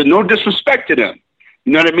the other, no disrespect to them.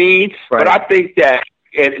 You know what I mean? Right. But I think that,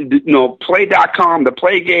 Play.com, the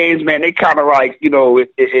play games, man, they kind of like,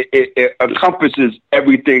 it encompasses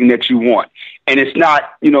everything that you want. and it's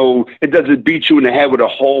not, it doesn't beat you in the head with a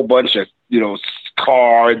whole bunch of,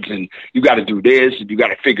 cards, and you got to do this, and you got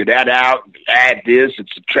to figure that out, and add this, and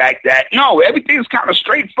subtract that. No, everything's kind of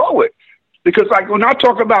straightforward. Because like when I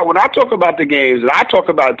talk about the games, and I talk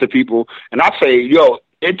about it to people, and I say,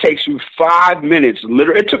 it takes you 5 minutes.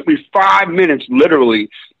 It took me 5 minutes literally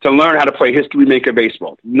to learn how to play History Maker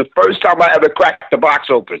baseball. And the first time I ever cracked the box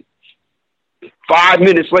open, 5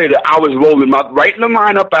 minutes later, I was writing the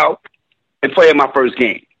lineup out and playing my first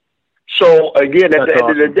game. So again, at the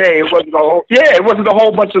end of the day, it wasn't a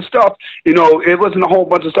whole bunch of stuff. It wasn't a whole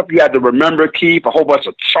bunch of stuff you had to remember, keep a whole bunch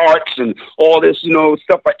of charts and all this,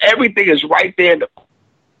 stuff. But everything is right there in the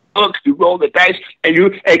book. You roll the dice, and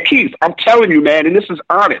Keith, I'm telling you, man, and this is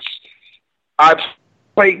honest. I've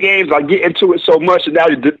played games. I get into it so much, and now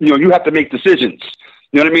you have to make decisions.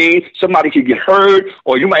 You know what I mean? Somebody could get hurt,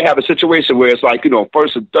 or you might have a situation where it's like,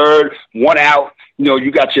 first and third, one out.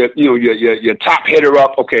 You got your top hitter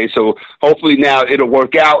up. Okay, so hopefully now it'll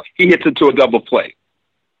work out. He hits into a double play.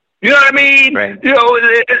 You know what I mean? Right.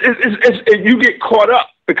 You get caught up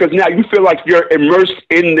because now you feel like you're immersed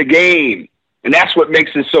in the game, and that's what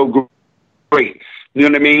makes it so great. You know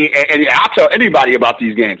what I mean? And I'll tell anybody about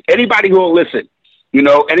these games. Anybody who will listen.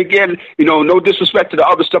 And again, no disrespect to the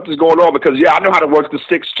other stuff that's going on because, I know how to work the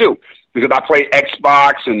sticks too because I play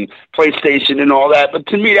Xbox and PlayStation and all that. But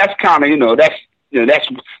to me, that's kind of, that's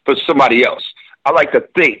for somebody else. I like to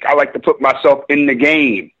think. I like to put myself in the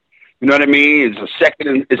game. You know what I mean? It's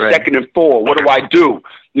second and four. What do I do?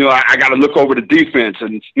 I got to look over the defense,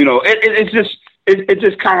 and it's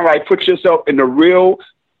just kind of like put yourself in the real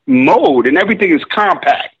mode, and everything is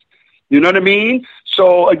compact. You know what I mean?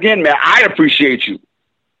 So again, man, I appreciate you.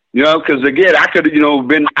 Because again, I could have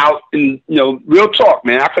been out in real talk,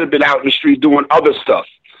 man. I could have been out in the street doing other stuff.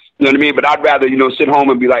 You know what I mean? But I'd rather, sit home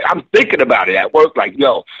and be like, I'm thinking about it at work. Like,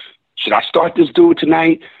 should I start this dude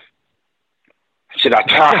tonight?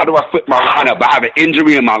 How do I flip my lineup? I have an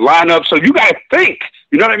injury in my lineup. So you got to think.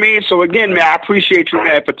 You know what I mean? So again, man, I appreciate you,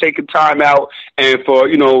 man, for taking time out and for,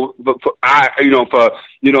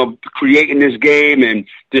 creating this game and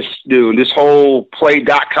this whole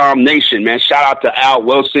Play.com nation, man. Shout out to Al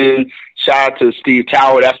Wilson. Shout out to Steve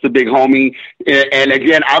Tower. That's the big homie. And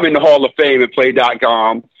again, I'm in the Hall of Fame at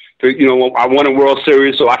Play.com. I won a World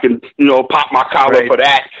Series, so I can, pop my collar for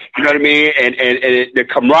that. You know what I mean? And the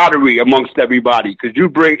camaraderie amongst everybody, because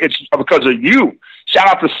it's because of you. Shout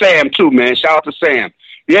out to Sam too, man. Shout out to Sam.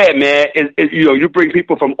 Yeah, man. You bring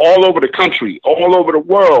people from all over the country, all over the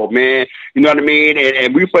world, man. You know what I mean?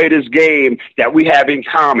 And we play this game that we have in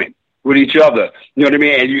common with each other. You know what I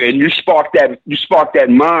mean? And you spark that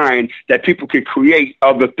mind that people can create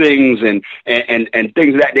other things and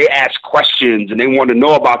things that they ask questions and they want to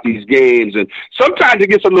know about these games. And sometimes it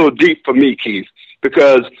gets a little deep for me, Keith,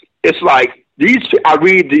 because it's like I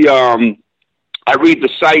read the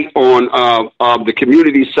site on the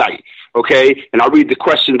community site, okay? And I read the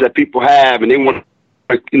questions that people have and they want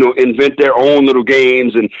to invent their own little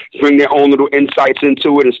games and bring their own little insights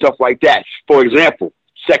into it and stuff like that. For example,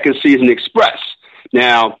 Second Season Express.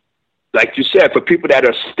 Now, like you said, for people that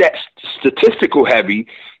are statistical heavy,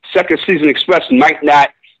 Second Season Express might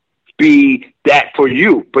not be that for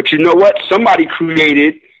you. But you know what? Somebody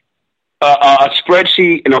created a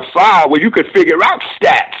spreadsheet and a file where you could figure out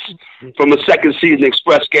stats from a Second Season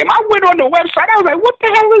Express game. I went on the website. I was like, what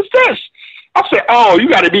the hell is this? I said, oh, you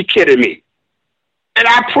got to be kidding me. And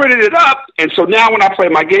I printed it up. And so now when I play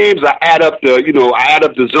my games, I add up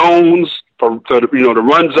the zones, for the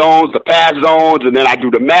run zones, the pass zones, and then I do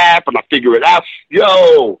the math and I figure it out.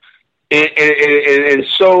 And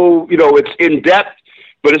so, it's in depth,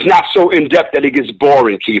 but it's not so in depth that it gets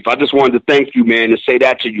boring, Keith. I just wanted to thank you, man, and say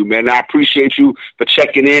that to you, man. And I appreciate you for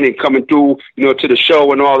checking in and coming through, to the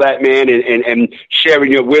show and all that, man, and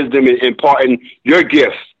sharing your wisdom and imparting your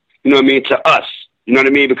gift, to us. You know what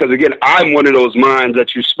I mean? Because again, I'm one of those minds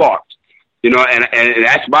that you sparked, and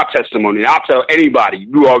that's my testimony. I'll tell anybody,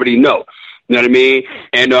 you already know. You know what I mean?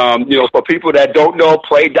 And, for people that don't know,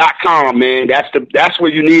 Play.com, man, that's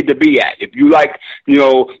where you need to be at. If you like,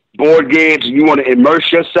 board games and you want to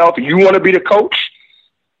immerse yourself and you want to be the coach,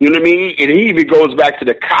 you know what I mean? And it even goes back to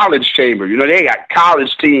the college chamber. They got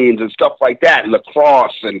college teams and stuff like that,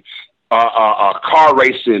 lacrosse and car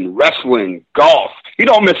racing, wrestling, golf. You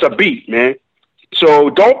don't miss a beat, man. So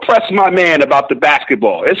don't press my man about the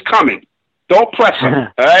basketball. It's coming. Don't press him,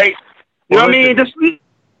 all right? You know what I mean? Just...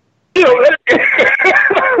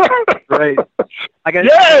 right. I got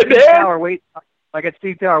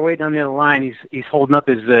Steve Tower waiting on the other line. He's holding up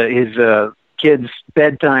his kid's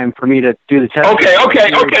bedtime for me to do the test. Okay,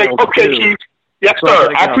 Keith. Yes,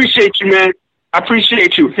 sir. I appreciate you, man. I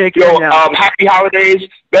appreciate you. Take care now. Happy holidays.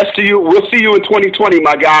 Best to you. We'll see you in 2020,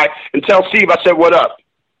 my guy. And tell Steve I said what up.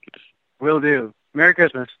 Will do. Merry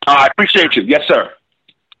Christmas. I appreciate you. Yes, sir.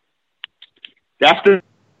 That's the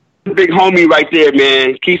big homie right there,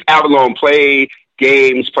 man. Keith Avalon,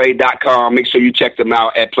 play.com. Make sure you check them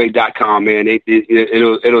out at play.com, man.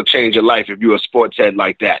 It'll change your life if you're a sports head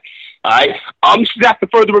like that. All right. This is After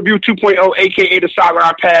Further Review 2.0, a.k.a. the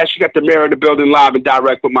Sideline Pass. You got the mayor in the building live and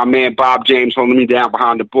direct with my man Bob James holding me down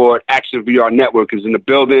behind the board. Action VR Network is in the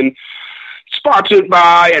building. Sponsored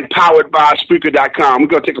by and powered by Spreaker.com. We're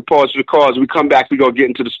going to take a pause for the calls. When we come back, we're going to get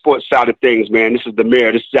into the sports side of things, man. This is the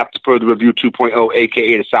mayor. This is After Further Review 2.0,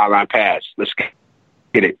 a.k.a. the Sideline Pass. Let's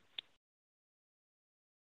get it.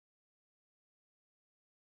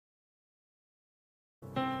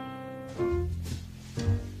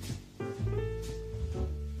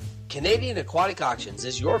 Canadian Aquatic Auctions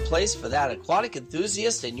is your place for that aquatic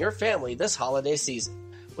enthusiast in your family this holiday season.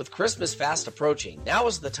 With Christmas fast approaching, now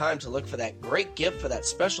is the time to look for that great gift for that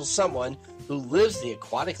special someone who lives the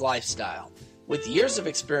aquatic lifestyle. With years of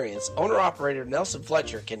experience, owner-operator Nelson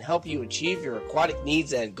Fletcher can help you achieve your aquatic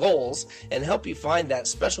needs and goals and help you find that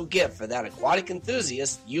special gift for that aquatic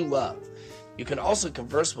enthusiast you love. You can also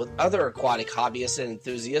converse with other aquatic hobbyists and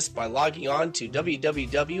enthusiasts by logging on to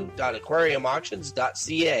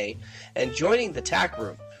www.aquariumauctions.ca and joining the TAC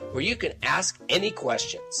room, where you can ask any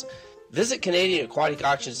questions. Visit Canadian Aquatic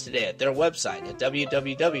Auctions today at their website at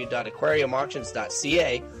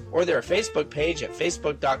www.aquariumauctions.ca or their Facebook page at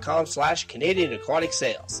facebook.com/Canadian Aquatic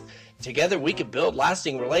Sales. Together we can build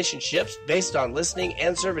lasting relationships based on listening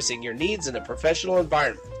and servicing your needs in a professional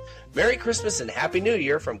environment. Merry Christmas and Happy New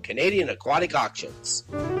Year from Canadian Aquatic Auctions.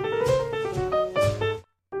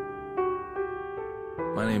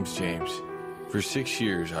 My name's James. For 6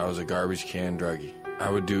 years, I was a garbage can druggie. I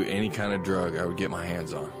would do any kind of drug I would get my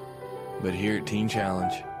hands on. But here at Teen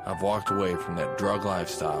Challenge, I've walked away from that drug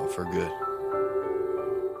lifestyle for good.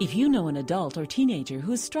 If you know an adult or teenager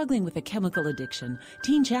who is struggling with a chemical addiction,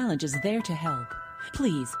 Teen Challenge is there to help.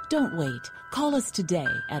 Please, don't wait. Call us today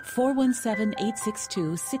at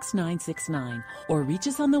 417-862-6969 or reach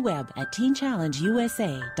us on the web at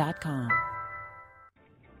teenchallengeusa.com.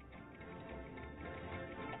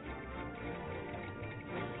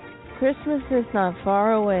 Christmas is not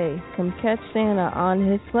far away. Come catch Santa on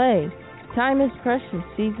his sleigh. Time is precious,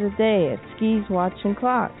 seize the day at Ski's Watch and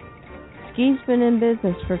Clock. Ski's been in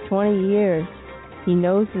business for 20 years. He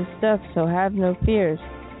knows his stuff, so have no fears.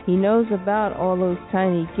 He knows about all those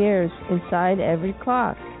tiny gears inside every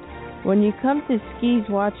clock. When you come to Ski's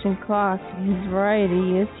Watch and Clock, his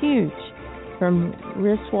variety is huge. From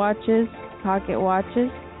wristwatches, pocket watches,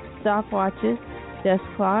 stopwatches, desk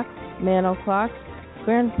clocks, mantle clocks,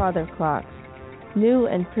 grandfather clocks, new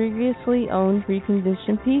and previously owned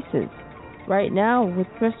reconditioned pieces. Right now, with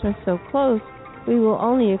Christmas so close, we will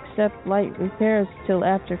only accept light repairs till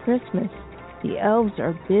after Christmas. The elves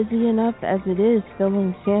are busy enough as it is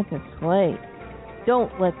filling Santa's sleigh.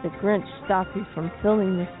 Don't let the Grinch stop you from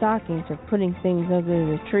filling the stockings or putting things under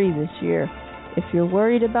the tree this year. If you're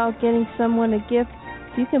worried about getting someone a gift,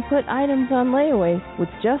 you can put items on layaway with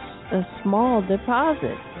just a small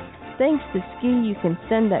deposit. Thanks to Ski, you can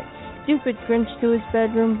send that stupid Grinch to his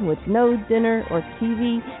bedroom with no dinner or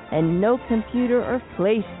TV and no computer or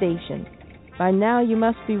PlayStation. By now you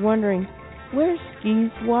must be wondering where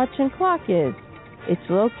Ski's Watch and Clock is. It's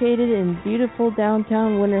located in beautiful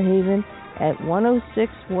downtown Winter Haven at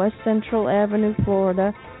 106 West Central Avenue,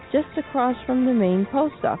 Florida, just across from the main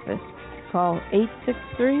post office. Call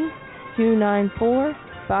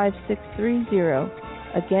 863-294-5630.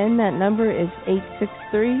 Again, that number is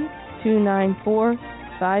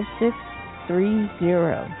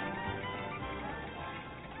 863-294-5630.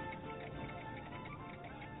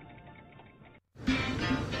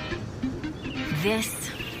 This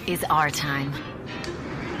is our time.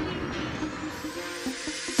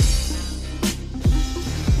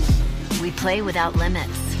 We play without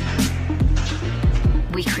limits.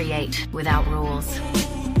 We create without rules.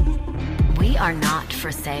 We are not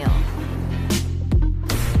for sale.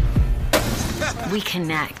 We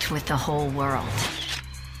connect with the whole world.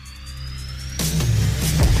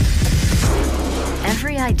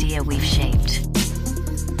 Every idea we've shaped,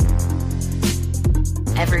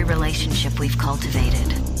 every relationship we've cultivated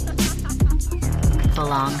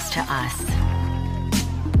belongs to us.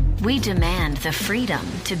 We demand the freedom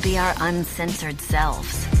to be our uncensored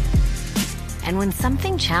selves. And when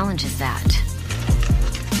something challenges that,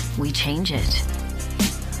 we change it.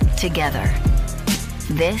 Together.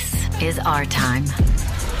 This is our time.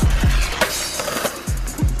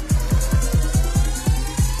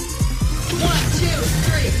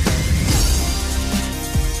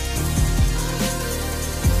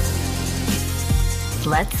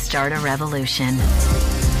 Let's start a revolution.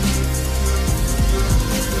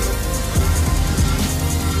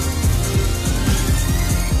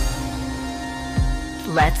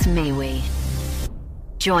 Let's MeWe.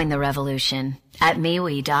 Join the revolution at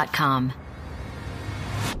MeWe.com.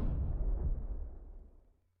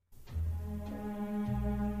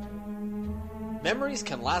 Memories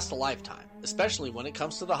can last a lifetime, especially when it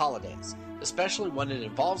comes to the holidays, especially when it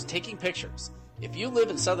involves taking pictures. If you live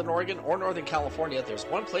in Southern Oregon or Northern California, there's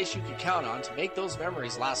one place you can count on to make those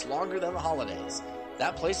memories last longer than the holidays.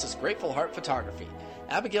 That place is Grateful Heart Photography.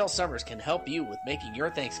 Abigail Summers can help you with making your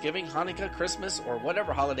Thanksgiving, Hanukkah, Christmas, or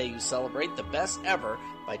whatever holiday you celebrate the best ever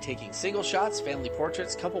by taking single shots, family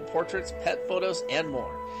portraits, couple portraits, pet photos, and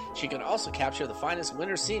more. She can also capture the finest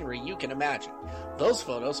winter scenery you can imagine. Those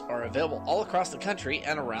photos are available all across the country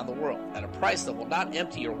and around the world at a price that will not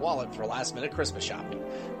empty your wallet for last-minute Christmas shopping.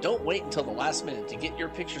 Don't wait until the last minute to get your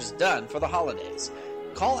pictures done for the holidays.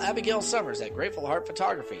 Call Abigail Summers at Grateful Heart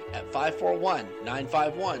Photography at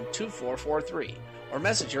 541-951-2443 or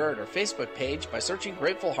message her at her Facebook page by searching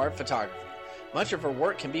Grateful Heart Photography. Much of her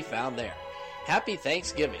work can be found there. Happy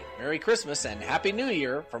Thanksgiving, Merry Christmas, and Happy New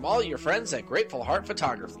Year from all your friends at Grateful Heart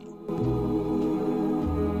Photography.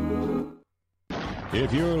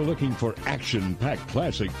 If you're looking for action-packed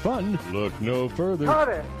classic fun, look no further.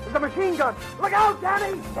 Carter, it's a machine gun. Look out,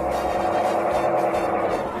 Danny! Up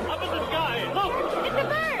in the sky, look! It's a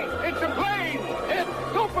bird! It's a plane! It's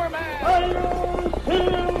Superman!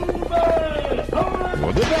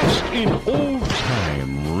 For the best in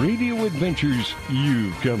old-time radio adventures,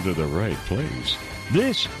 you've come to the right place.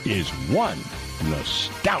 This is one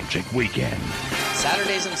nostalgic weekend.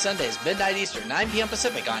 Saturdays and Sundays, midnight Eastern, 9 p.m.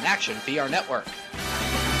 Pacific on Action VR Network.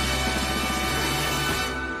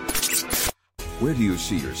 Where do you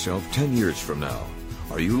see yourself 10 years from now?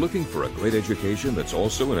 Are you looking for a great education that's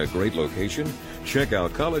also in a great location? Check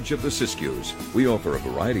out College of the Siskiyous. We offer a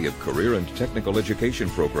variety of career and technical education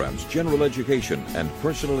programs, general education, and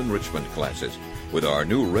personal enrichment classes. With our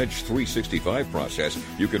new Reg 365 process,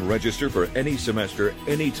 you can register for any semester,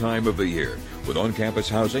 any time of the year. With on-campus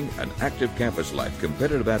housing, an active campus life,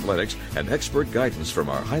 competitive athletics, and expert guidance from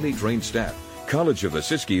our highly trained staff, College of the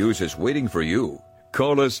Siskiyous is waiting for you.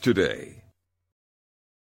 Call us today.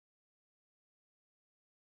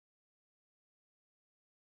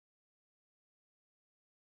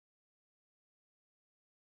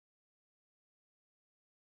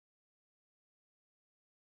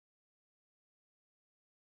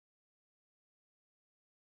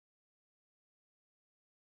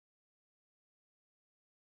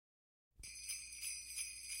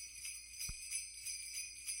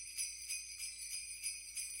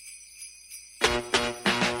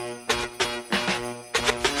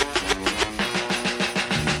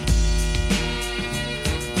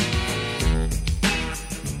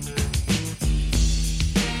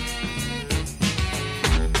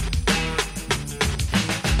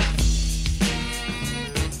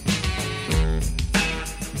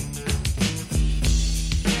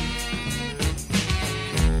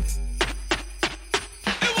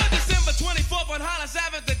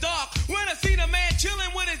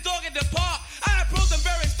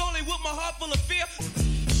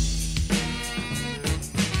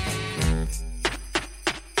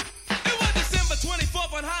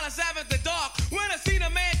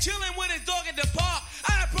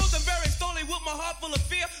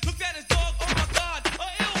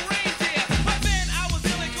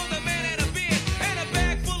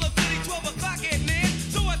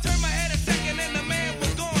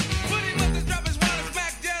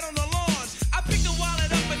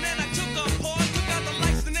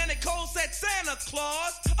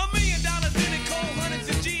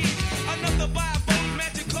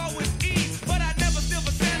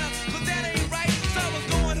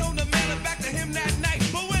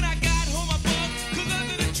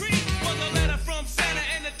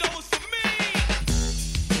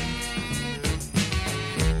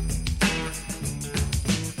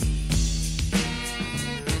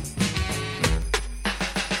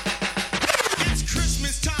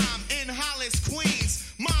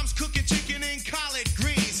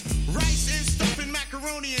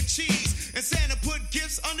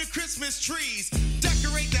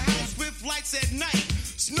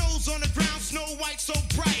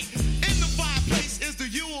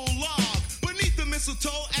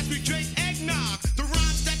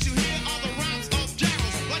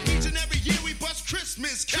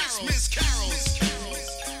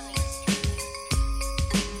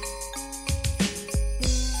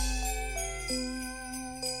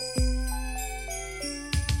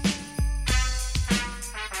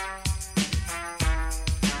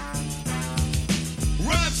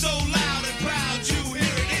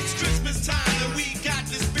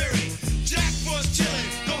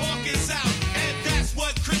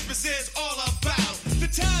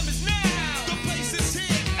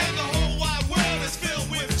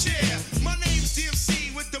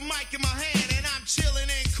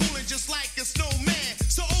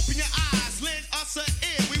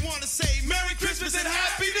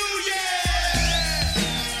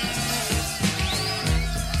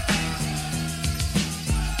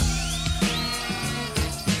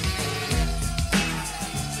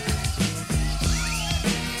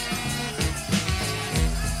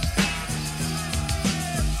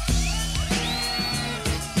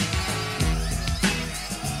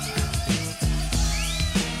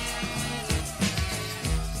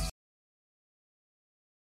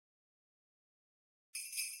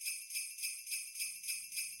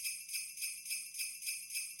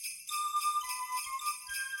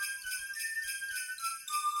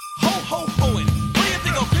 ho-hoing. What do you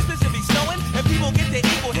think on Christmas should be snowing? And people get their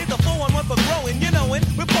equal, here's a 4-on-1 for growing. You knowin',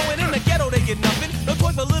 we're blowing in the ghetto, they get nothing. No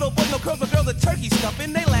toys for little boys, no curls for girls, a turkey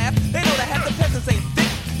stuffing. They laugh, they know that half the peasants ain't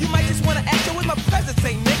thick. You might just wanna act with my presence,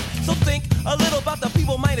 ain't Nick. So think a little about the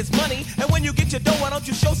people minus money. And when you get your dough, why don't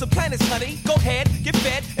you show some kindness, honey? Go ahead, get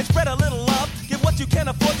fed, and spread a little love. Give what you can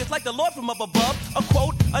afford, just like the Lord from up above. A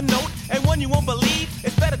quote, a note, and one you won't believe.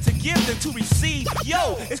 It's better to give than to receive.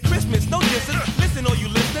 Yo, it's Christmas, no distance. Listen, all you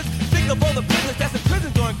listeners, think of all the business that's in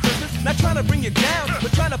prison during Christmas. Not trying to bring you down,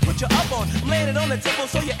 but trying to put you up on. I'm laying it on the table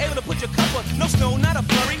so you're able to put your cup on. No snow, not a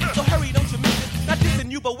flurry, so hurry, don't you miss it. Not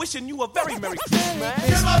dissing you, but wishing you a very Merry Christmas.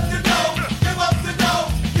 Give up the dough, give up the dough,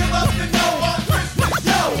 give up the dough on Christmas,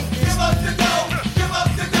 yo. Give up the dough, give up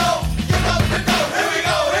the dough, give up the dough. Here we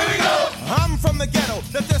go, here we go. I'm from the ghetto.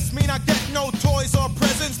 Does this mean I get no toys or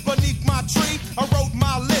presents beneath my tree? I wrote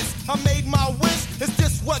my list, I made my wish. Is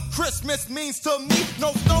this what Christmas means to me?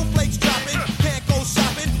 No snowflakes dropping, can't go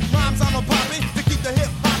shopping. Rhymes I'm a popping to keep the hip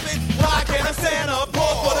hopping. Why can't a Santa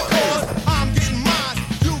pour for the cause? I'm getting mine,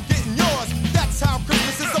 you getting yours. That's how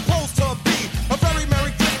Christmas is supposed to be. A very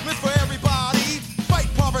Merry Christmas for everybody. Fight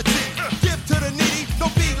poverty, give to the needy.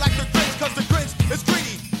 Don't be like the Grinch, cause the Grinch is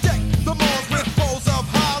greedy. Deck the malls with bowls of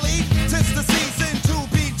holly. 'Tis the season to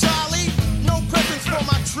be jolly. No presents for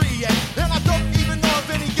my tree yet, and I don't even know if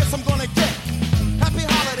any gifts I'm gonna get. Happy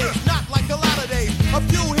holidays, not like a lot of days. A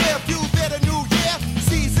few here, a few there, the new year.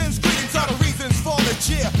 Seasons, greetings are the reasons for the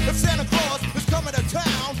cheer. If Santa Claus is coming to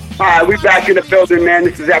town. All right, we back in the building, man.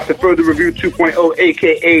 This is After Further Review 2.0,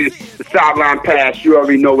 a.k.a. the Sideline Pass. You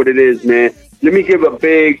already know what it is, man. Let me give a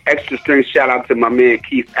big extra string shout out to my man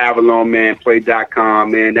Keith Avalon, man,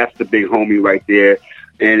 Play.com, man. That's the big homie right there.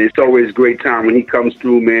 And it's always a great time when he comes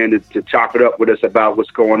through, man, to chop it up with us about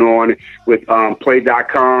what's going on with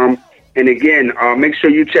Play.com. And again, make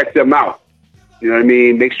sure you check them out. You know what I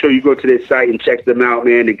mean? Make sure you go to their site and check them out,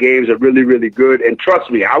 man. The games are really, really good. And trust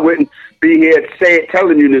me, I wouldn't be here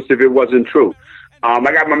telling you this if it wasn't true. I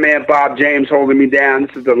got my man Bob James holding me down.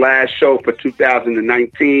 This is the last show for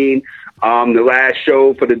 2019, the last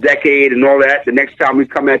show for the decade and all that. The next time we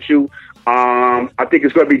come at you, I think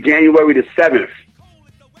it's going to be January the 7th,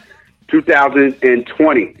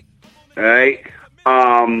 2020. All right?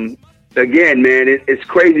 Again, man, it's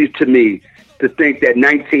crazy to me to think that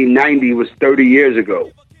 1990 was 30 years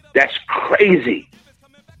ago. That's crazy.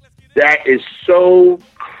 That is so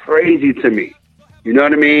crazy to me. You know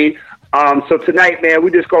what I mean? So tonight, man,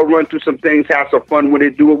 we just going to run through some things, have some fun with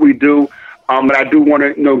it, do what we do. But I do want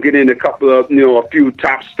to, get in a couple of, a few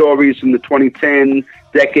top stories from the 2010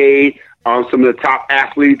 decade, some of the top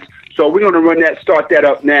athletes. So we're going to start that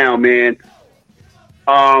up now, man.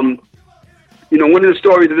 One of the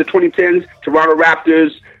stories of the 2010s, Toronto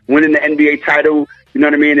Raptors winning the NBA title, you know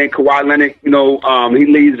what I mean? And Kawhi Leonard, he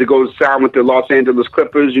leaves to go sign with the Los Angeles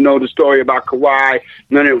Clippers. You know the story about Kawhi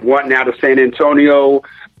Leonard wanting out of San Antonio.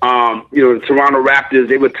 The Toronto Raptors,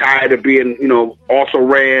 they were tired of being,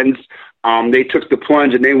 also-rans. They took the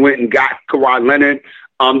plunge and they went and got Kawhi Leonard.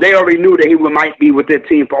 They already knew that he might be with their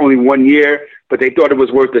team for only 1 year, but they thought it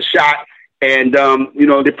was worth a shot. And,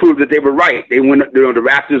 they proved that they were right. They went, the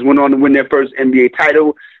Raptors went on to win their first NBA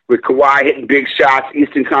title with Kawhi hitting big shots,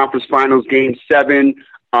 Eastern Conference Finals, Game 7,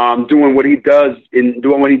 doing what he does and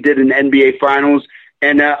doing what he did in the NBA Finals.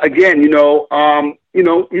 And, again, you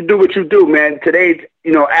do what you do, man. Today's,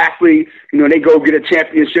 athlete, they go get a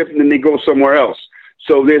championship and then they go somewhere else.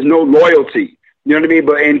 So there's no loyalty. You know what I mean?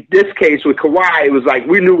 But in this case with Kawhi, it was like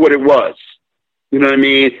we knew what it was. You know what I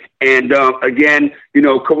mean? And, again,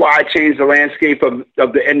 Kawhi changed the landscape of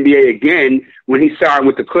the NBA again when he signed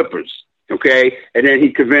with the Clippers, okay? And then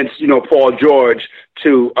he convinced, Paul George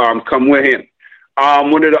to come with him.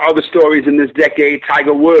 One of the other stories in this decade,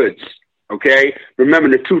 Tiger Woods, okay? Remember,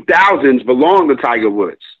 the 2000s belonged to Tiger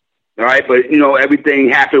Woods, all right? But, everything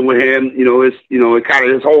happened with him.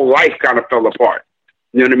 His whole life kind of fell apart.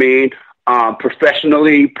 You know what I mean?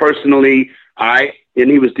 Professionally, personally, all right? And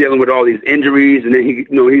he was dealing with all these injuries, and then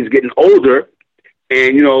he's getting older,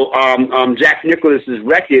 and Jack Nicklaus's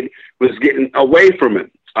record was getting away from him.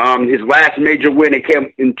 His last major win, it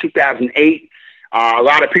came in 2008. A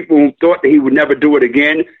lot of people thought that he would never do it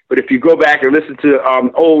again, but if you go back and listen to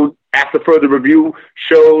old After Further Review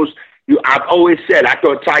shows, I've always said I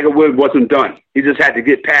thought Tiger Woods wasn't done. He just had to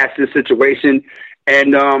get past this situation,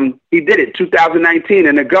 and he did it. 2019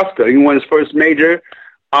 in Augusta, he won his first major.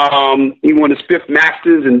 He won his 5th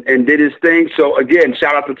Masters and did his thing. So, again,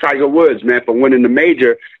 shout out to Tiger Woods, man, for winning the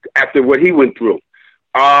major after what he went through.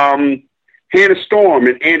 Hannah Storm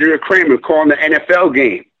and Andrea Kramer calling the NFL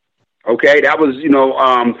game. Okay, that was,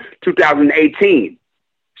 2018.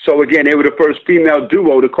 So again, they were the first female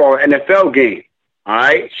duo to call an NFL game. All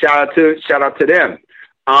right, shout out to them.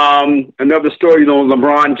 Another story,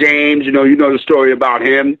 LeBron James. You know the story about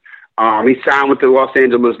him. He signed with the Los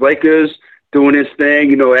Angeles Lakers, doing his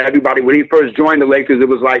thing. Everybody, when he first joined the Lakers, it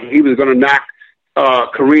was like he was going to knock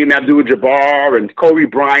Kareem Abdul-Jabbar and Kobe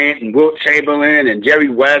Bryant and Wilt Chamberlain and Jerry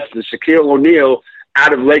West and Shaquille O'Neal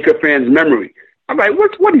out of Laker fans' memory. I'm like,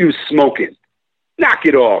 what are you smoking? Knock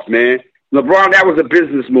it off, man. LeBron, that was a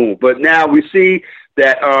business move. But now we see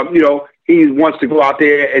that, he wants to go out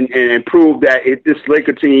there and prove that this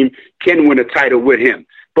Laker team can win a title with him.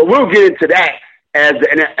 But we'll get into that as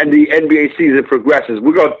the NBA season progresses.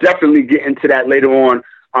 We're going to definitely get into that later on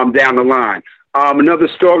down the line. Another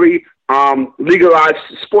story, legalized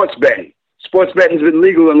sports betting. Sports betting has been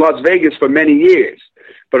legal in Las Vegas for many years,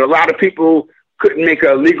 but a lot of people couldn't make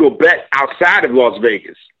a legal bet outside of Las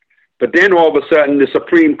Vegas. But then all of a sudden, the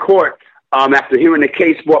Supreme Court, after hearing a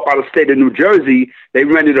case brought by the state of New Jersey, they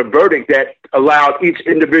rendered a verdict that allowed each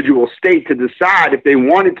individual state to decide if they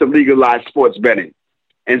wanted to legalize sports betting.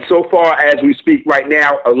 And so far as we speak right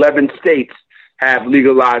now, 11 states have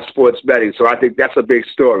legalized sports betting. So I think that's a big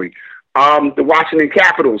story. The Washington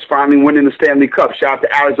Capitals finally winning the Stanley Cup. Shout out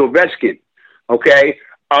to Alex Ovechkin. Okay.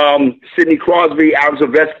 Sidney Crosby, Alex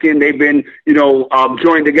Ovechkin, they've been,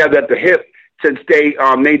 joined together at the hip since they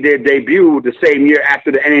made their debut the same year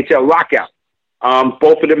after the NHL lockout.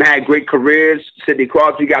 Both of them had great careers. Sidney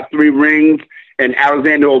Crosby got 3 rings, and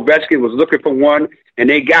Alexander Ovechkin was looking for one, and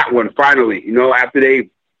they got one finally, after they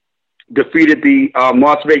defeated the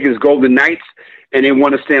Las Vegas Golden Knights, and they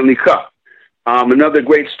won a Stanley Cup. Another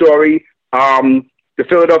great story, the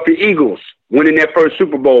Philadelphia Eagles winning their first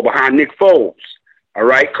Super Bowl behind Nick Foles. All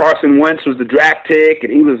right, Carson Wentz was the draft pick,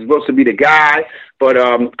 and he was supposed to be the guy, but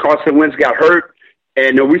Carson Wentz got hurt,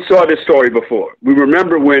 and we saw this story before. We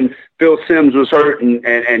remember when Phil Simms was hurt,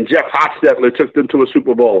 and Jeff Hostetler took them to a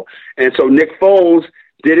Super Bowl. And so Nick Foles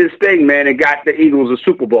did his thing, man, and got the Eagles a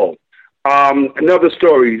Super Bowl. Another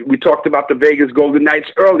story, we talked about the Vegas Golden Knights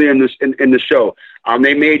earlier in the show.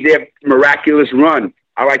 They made their miraculous run.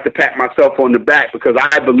 I like to pat myself on the back because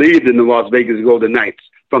I believed in the Las Vegas Golden Knights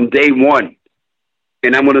from day one.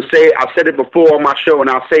 And I'm going to say, I've said it before on my show, and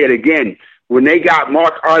I'll say it again. When they got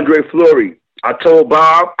Marc-Andre Fleury, I told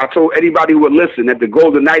anybody who would listen that the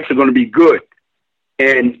Golden Knights are going to be good.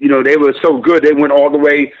 And, they were so good, they went all the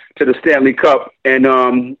way to the Stanley Cup, and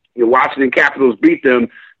the Washington Capitals beat them.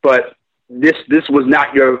 But this was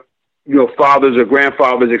not your father's or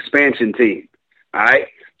grandfather's expansion team. All right?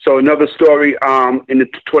 So another story in the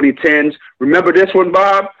 2010s. Remember this one,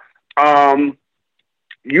 Bob?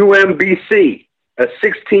 UMBC. A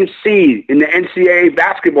 16th seed in the NCAA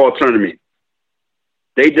basketball tournament.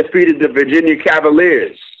 They defeated the Virginia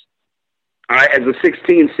Cavaliers, all right, as a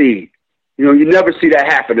 16th seed. You never see that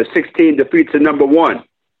happen. A 16 defeats a number 1. All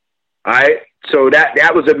right, so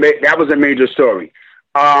that was a major story.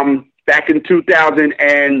 Back in 2000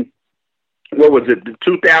 and what was it? The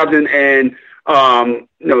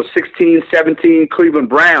 16, 17 Cleveland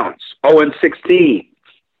Browns, 0-16.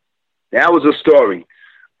 That was a story.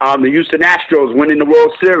 The Houston Astros winning the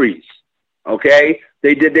World Series. Okay?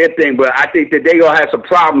 They did their thing, but I think that they're going to have some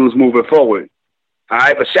problems moving forward. All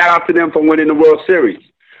right? But shout out to them for winning the World Series.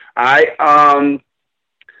 All right?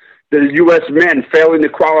 The U.S. men failing to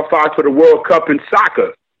qualify for the World Cup in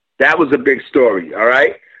soccer. That was a big story. All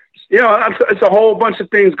right? It's a whole bunch of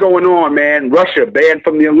things going on, man. Russia banned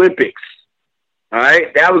from the Olympics. All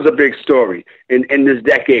right? That was a big story in this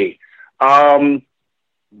decade.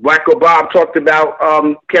 Wacko Bob talked about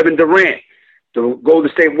Kevin Durant. The Golden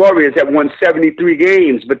State Warriors have won 73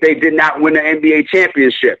 games, but they did not win the NBA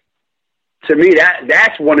championship. To me,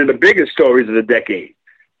 that's one of the biggest stories of the decade.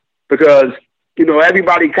 Because,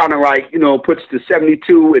 everybody kind of puts the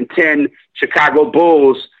 72-10 Chicago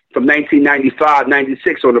Bulls from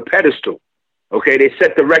 1995-96 on a pedestal. Okay, they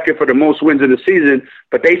set the record for the most wins in the season,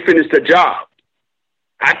 but they finished the job.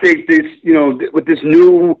 I think this, with this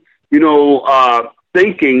new,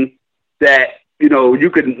 thinking that, you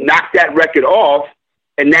could knock that record off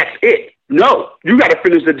and that's it. No, you got to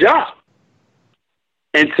finish the job.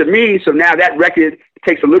 And to me, so now that record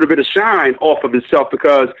takes a little bit of shine off of itself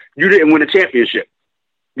because you didn't win a championship.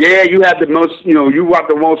 Yeah, you have the most, you got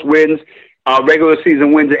the most wins, regular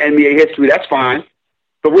season wins in NBA history. That's fine.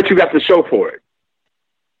 But what you got to show for it?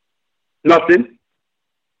 Nothing.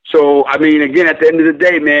 So, again, at the end of the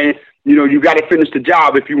day, man, you got to finish the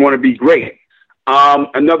job if you want to be great.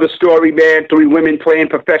 Another story, man, 3 women playing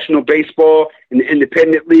professional baseball in the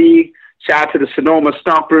independent league. Shout out to the Sonoma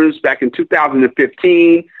Stompers back in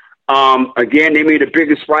 2015. Again, they made a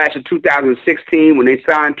bigger splash in 2016 when they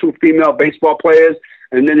signed 2 female baseball players.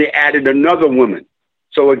 and then they added another woman.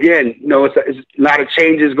 So again, it's a lot of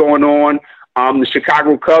changes going on. The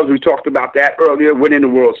Chicago Cubs, we talked about that earlier, winning the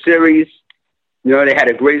World Series. They had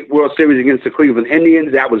a great World Series against the Cleveland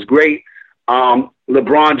Indians. That was great.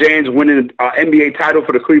 LeBron James winning an NBA title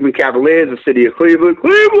for the Cleveland Cavaliers, the city of Cleveland.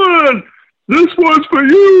 Cleveland, this one's for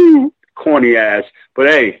you. Corny ass. But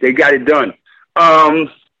hey, they got it done. Colin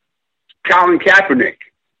Kaepernick.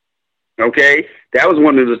 Okay, that was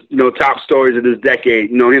one of the top stories of this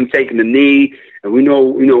decade. Him taking the knee, and we know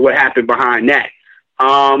what happened behind that.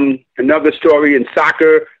 Another story in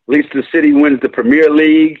soccer, at least the city wins the Premier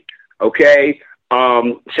League. Okay,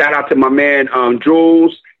 shout out to my man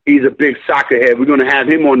Jules. He's a big soccer head. We're going to have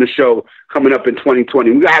him on the show coming up in 2020.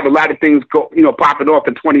 We're going to have a lot of things popping off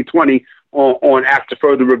in 2020 on After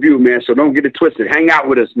Further Review, man. So don't get it twisted. Hang out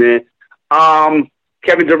with us, man.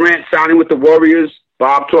 Kevin Durant signing with the Warriors.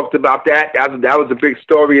 Bob talked about that. That was a big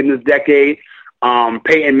story in this decade.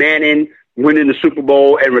 Peyton Manning winning the Super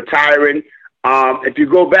Bowl and retiring. If you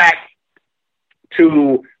go back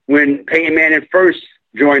to when Peyton Manning first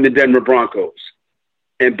joined the Denver Broncos,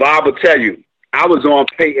 and Bob will tell you, I was on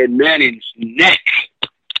Peyton Manning's neck.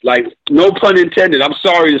 Like, no pun intended. I'm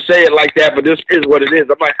sorry to say it like that, but this is what it is.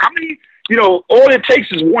 I'm like, how many, all it takes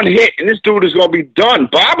is one hit, and this dude is going to be done.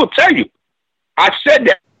 Bob will tell you. I said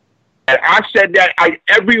that.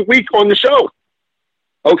 Every week on the show.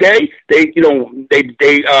 Okay? They got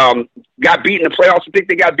beat in the playoffs. I think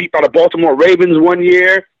they got beat by the Baltimore Ravens one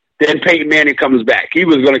year. Then Peyton Manning comes back. He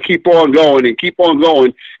was going to keep on going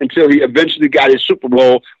until he eventually got his Super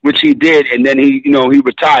Bowl, which he did, and then he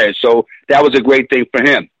retired. So that was a great thing for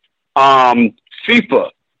him.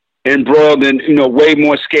 FIFA embroiled in way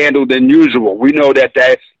more scandal than usual. We know that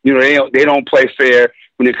they don't play fair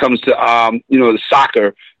when it comes to the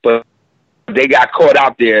soccer, but they got caught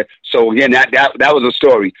out there. So again, that was a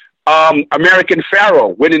story. American Pharoah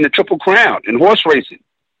winning the Triple Crown in horse racing.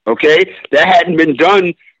 Okay, that hadn't been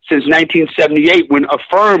done since 1978 when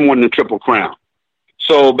Affirm won the Triple Crown.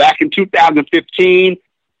 So back in 2015,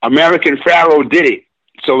 American Pharoah did it.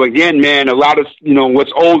 So again, man, a lot of,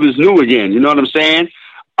 what's old is new again. You know what I'm saying?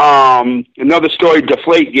 Another story,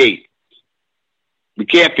 Deflategate. We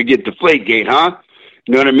can't forget Deflategate, huh?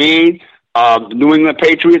 You know what I mean? The New England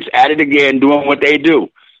Patriots at it again, doing what they do.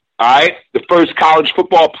 All right? The first college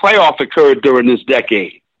football playoff occurred during this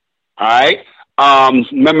decade. All right?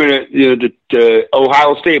 Remember the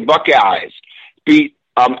Ohio State Buckeyes beat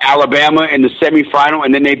Alabama in the semifinal,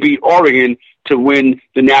 and then they beat Oregon to win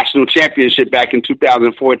the national championship back in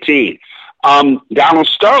 2014. Donald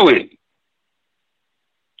Sterling.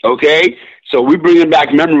 Okay, so we're bringing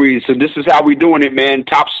back memories. So this is how we're doing it, man.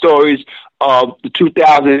 Top stories of the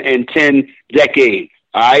 2010 decade.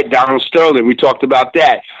 All right, Donald Sterling. We talked about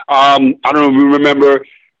that. I don't know if you remember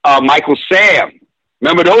Michael Sam.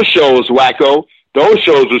 Remember those shows, Wacko? Those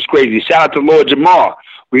shows was crazy. Shout out to Lord Jamar.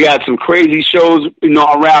 We had some crazy shows,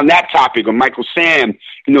 around that topic of Michael Sam,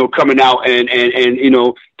 coming out and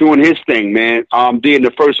doing his thing, man. Being the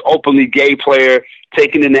first openly gay player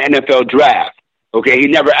taken in the NFL draft. Okay, he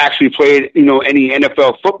never actually played, any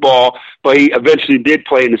NFL football, but he eventually did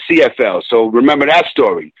play in the CFL. So remember that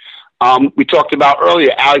story. We talked about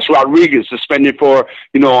earlier, Alex Rodriguez suspended for,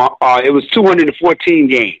 it was 214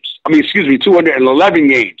 games. 211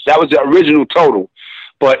 games. That was the original total,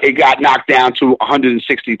 but it got knocked down to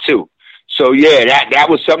 162. So yeah, that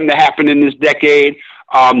was something that happened in this decade.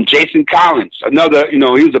 Jason Collins, another, he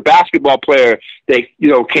was a basketball player that,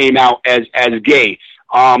 came out as gay.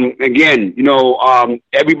 Again,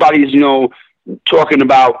 everybody's, talking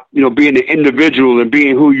about, being an individual and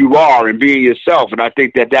being who you are and being yourself. And I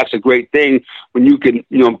think that that's a great thing when you can,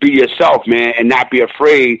 be yourself, man, and not be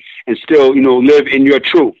afraid and still, live in your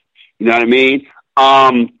truth. You know what I mean?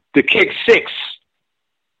 The Kick Six.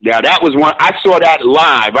 Now, that was one, I saw that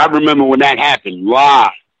live. I remember when that happened, live.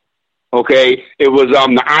 Okay? It was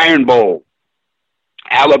the Iron Bowl.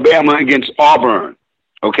 Alabama against Auburn.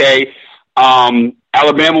 Okay?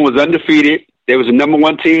 Alabama was undefeated. They was the number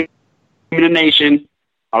one team in the nation.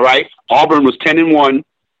 All right? Auburn was 10-1.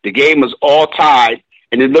 The game was all tied,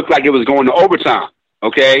 and it looked like it was going to overtime.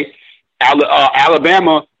 Okay?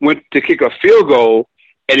 Alabama went to kick a field goal,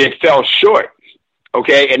 and it fell short,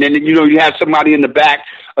 okay? And then, you have somebody in the back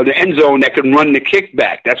of the end zone that can run the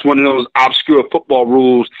kickback. That's one of those obscure football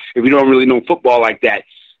rules if you don't really know football like that.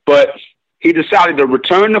 But he decided to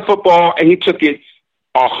return the football, and he took it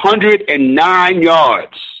 109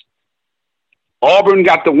 yards. Auburn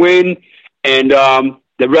got the win, and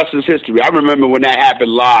the rest is history. I remember when that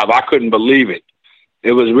happened live. I couldn't believe it.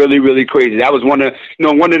 It was really, really crazy. That was one of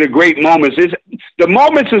the great moments. The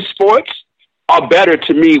moments in sports are better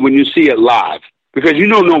to me when you see it live. because you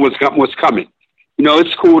don't know what's coming. You know,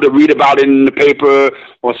 it's cool to read about it in the paper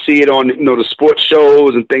or see it on, you know, the sports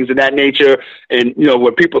shows and things of that nature. And, you know,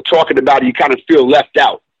 when people talking about it, you kind of feel left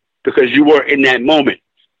out because you weren't in that moment.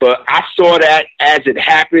 But I saw that as it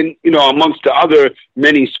happened, you know, amongst the other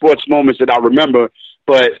many sports moments that I remember.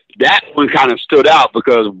 But that one kind of stood out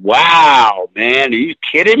because, wow, man, are you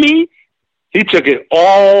kidding me? He took it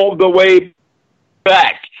all the way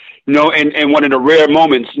back, you know, and one of the rare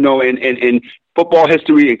moments, you know, in football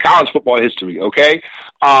history and college football history, okay?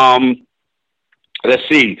 Let's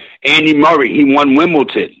see. Andy Murray, he won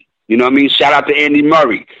Wimbledon. You know what I mean? Shout out to Andy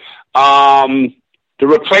Murray. The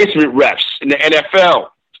replacement refs in the NFL,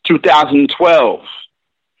 2012. All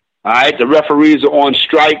right, the referees are on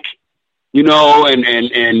strike, you know, and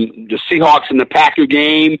the Seahawks in the Packer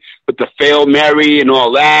game with the failed Mary and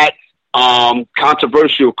all that.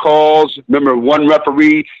 Controversial calls. Remember, one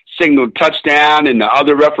referee signaled touchdown and the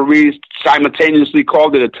other referees simultaneously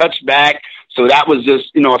called it a touchback. So that was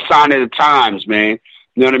just, you know, a sign of the times, man.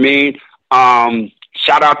 You know what I mean?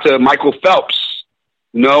 Shout out to Michael Phelps,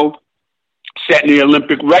 you know, setting the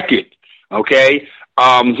Olympic record. Okay.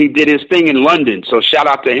 He did his thing in London. So shout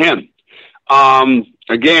out to him.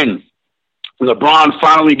 Again, LeBron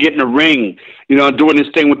finally getting a ring, you know, doing his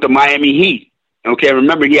thing with the Miami Heat. Okay.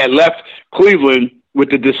 Remember, he had left Cleveland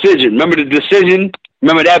with the decision. Remember the decision?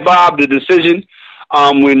 Remember that, Bob? The decision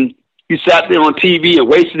when he sat there on TV and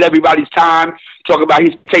wasted everybody's time, talking about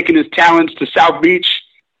he's taking his talents to South Beach.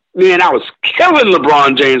 Man, I was killing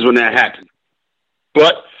LeBron James when that happened.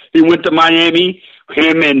 But he went to Miami,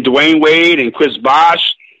 him and Dwayne Wade and Chris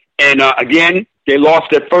Bosh. And again, they lost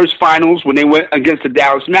their first finals when they went against the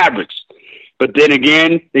Dallas Mavericks. But then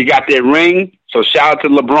again, they got their ring. So shout out to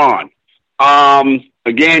LeBron.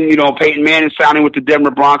 Again, you know, Peyton Manning signing with the Denver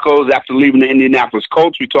Broncos after leaving the Indianapolis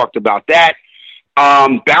Colts. We talked about that.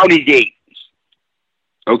 Bountygate.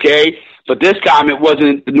 Okay. But this time it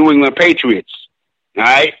wasn't the New England Patriots. All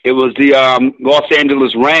right. It was the Los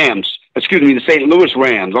Angeles Rams. Excuse me, the St. Louis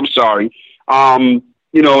Rams. I'm sorry.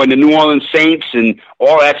 You know, and the New Orleans Saints and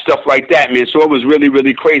all that stuff like that, man. So it was really,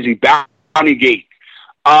 really crazy. Bountygate.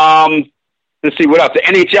 Let's see what else. The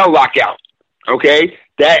NHL lockout. Okay.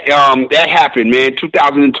 That happened, man,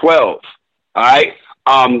 2012. All right.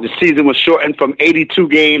 The season was shortened from 82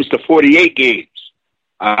 games to 48 games.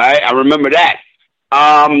 All right. I remember that.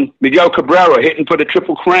 Miguel Cabrera hitting for the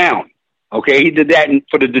Triple Crown. Okay. He did that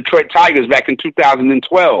for the Detroit Tigers back in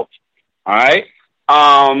 2012. All right.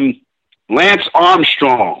 Lance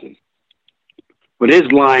Armstrong with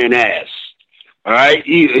his lion ass. All right.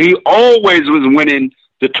 He always was winning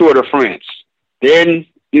the Tour de France. Then,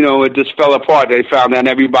 you know, it just fell apart. They found out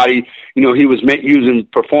everybody, you know, he was using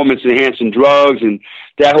performance-enhancing drugs, and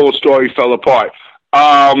that whole story fell apart.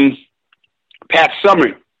 Pat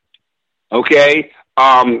Summitt, okay?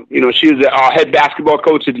 You know, she was our head basketball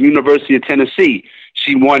coach at the University of Tennessee.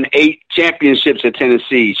 She won 8 championships at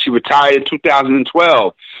Tennessee. She retired in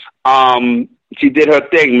 2012. She did her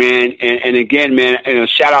thing, man. And again, man, you know,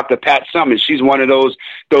 shout out to Pat Summitt. She's one of those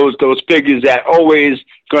figures that always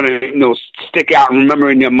gonna, you know, stick out and remember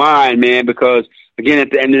in your mind, man, because again, at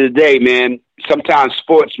the end of the day, man, sometimes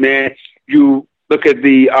sports, man, you look at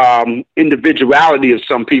the individuality of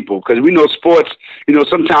some people, because we know sports, you know,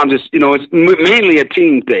 sometimes it's, you know, it's mainly a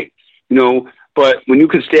team thing, you know, but when you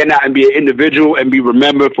can stand out and be an individual and be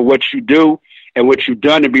remembered for what you do and what you've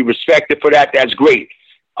done and be respected for that, that's great.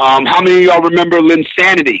 How many of y'all remember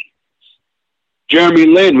Linsanity? Jeremy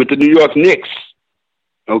Lin with the New York Knicks.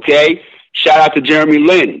 Okay. Shout out to Jeremy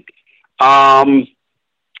Lin.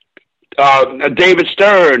 David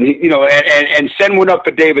Stern, you know, and send one up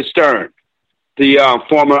for David Stern, the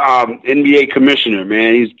former NBA commissioner,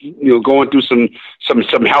 man. He's, you know, going through some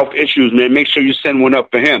health issues, man. Make sure you send one up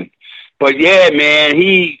for him. But yeah, man,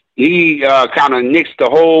 he kind of nixed the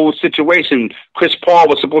whole situation. Chris Paul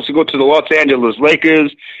was supposed to go to the Los Angeles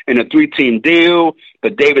Lakers in a 3-team deal,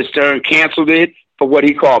 but David Stern canceled it for what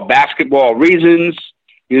he called basketball reasons,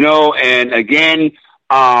 you know. And again,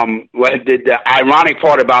 the ironic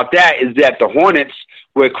part about that is that the Hornets,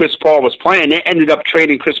 where Chris Paul was playing, they ended up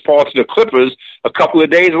trading Chris Paul to the Clippers a couple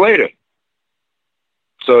of days later.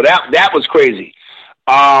 So that was crazy.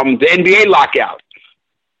 The NBA lockout.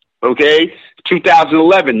 Okay,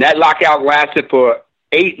 2011, that lockout lasted for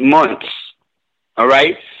 8 months, all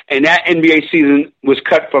right? And that NBA season was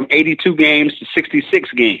cut from 82 games to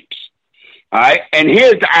 66 games, all right? And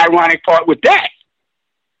here's the ironic part with that.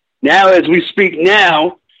 Now, as we speak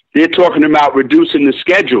now, they're talking about reducing the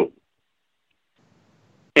schedule.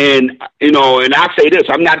 And, you know, and I say this,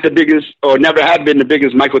 I'm not the biggest, or never have been the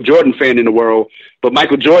biggest Michael Jordan fan in the world, but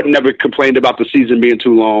Michael Jordan never complained about the season being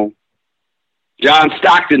too long. John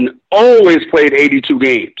Stockton always played 82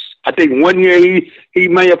 games. I think one year he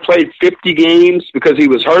may have played 50 games because he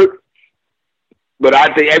was hurt. But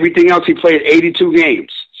I think everything else he played 82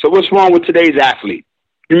 games. So what's wrong with today's athlete?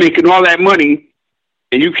 You're making all that money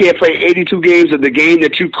and you can't play 82 games of the game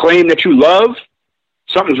that you claim that you love?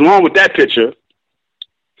 Something's wrong with that picture.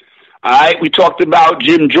 All right, we talked about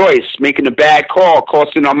Jim Joyce making a bad call,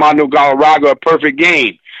 costing Armando Galarraga a perfect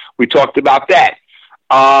game. We talked about that.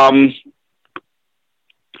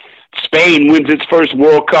 Spain wins its first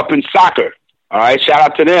World Cup in soccer. All right, shout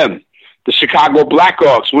out to them. The Chicago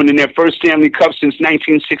Blackhawks winning their first Stanley Cup since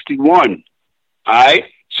 1961. All right,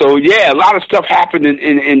 so yeah, a lot of stuff happened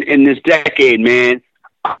in this decade, man.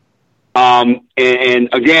 And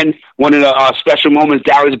again, one of the special moments,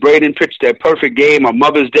 Darius Braden pitched their perfect game on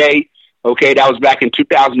Mother's Day. Okay, that was back in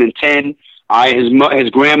 2010. His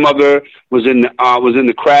grandmother was in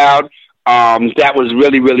the crowd. That was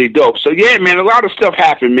really, really dope. So yeah, man, a lot of stuff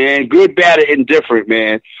happened, man. Good, bad, and indifferent,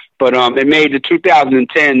 man. But it made the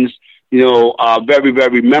 2010s, very,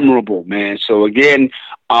 very memorable, man. So again,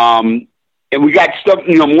 and we got stuff,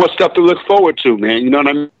 more stuff to look forward to, man. You know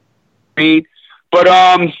what I mean? But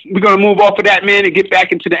we're gonna move off of that, man, and get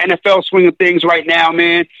back into the NFL swing of things right now,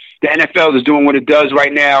 man. The NFL is doing what it does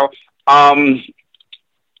right now.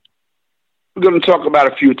 We're going to talk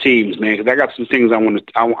about a few teams, man, because I got some things I want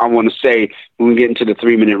to say when we get into the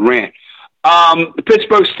 3-minute rant. The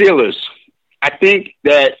Pittsburgh Steelers. I think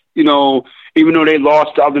that, even though they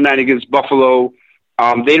lost the other night against Buffalo,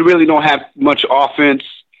 they really don't have much offense,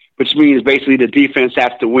 which means basically the defense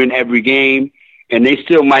has to win every game, and they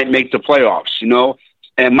still might make the playoffs,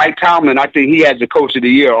 And Mike Tomlin, I think he has the coach of the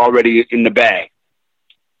year already in the bag.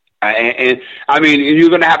 And I mean, you're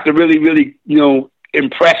going to have to really, really,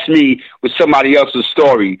 impress me with somebody else's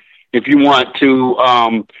story if you want to,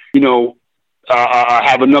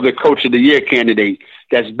 have another coach of the year candidate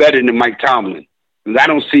that's better than Mike Tomlin. Because I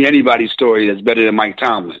don't see anybody's story that's better than Mike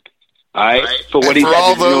Tomlin. All right. And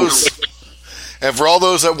for all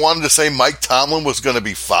those that wanted to say Mike Tomlin was going to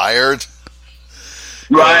be fired,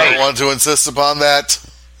 right? I want to insist upon that.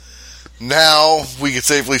 Now we can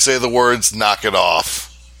safely say the words "knock it off."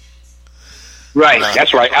 Right,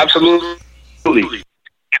 that's right, absolutely, and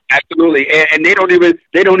they don't even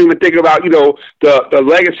think about the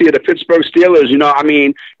legacy of the Pittsburgh Steelers. I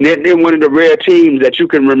mean, they're one of the rare teams that you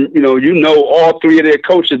can all three of their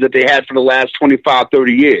coaches that they had for the last 25,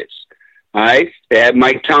 30 years. All right, they had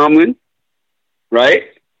Mike Tomlin, right?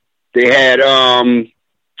 They had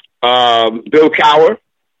Bill Cowher.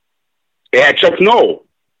 They had Chuck Noll.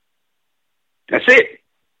 That's it.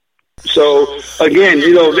 So again,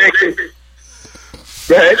 they can.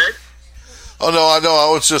 Go ahead. Oh no, I know. I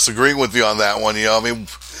was just agreeing with you on that one. I mean,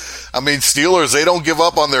 Steelers, they don't give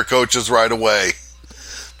up on their coaches right away.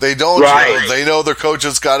 They don't. Right. They know their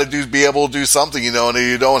coaches got to be able to do something. And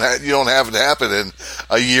you don't have it happen in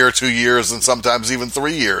a year, 2 years, and sometimes even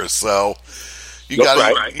 3 years. So you got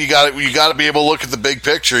to be able to look at the big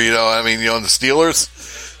picture. The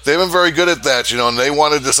Steelers, they've been very good at that. And they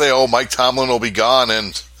wanted to say, "Oh, Mike Tomlin will be gone,"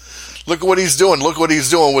 and look at what he's doing. Look what he's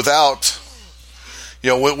doing without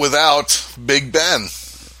Big Ben.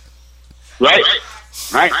 Right.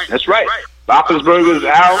 That's right. Roethlisberger's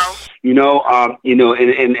out. And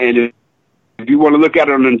if you want to look at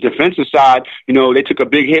it on the defensive side, they took a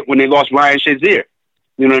big hit when they lost Ryan Shazier.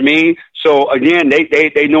 You know what I mean? So again,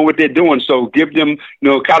 they know what they're doing. So give them,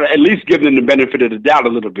 at least give them the benefit of the doubt a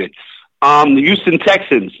little bit. The Houston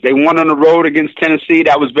Texans, they won on the road against Tennessee.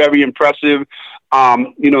 That was very impressive.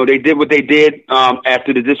 They did what they did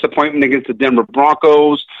after the disappointment against the Denver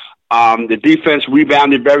Broncos. The defense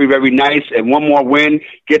rebounded very, very nice, and one more win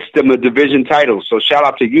gets them a division title. So shout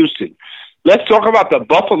out to Houston. Let's talk about the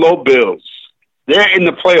Buffalo Bills. They're in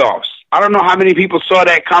the playoffs. I don't know how many people saw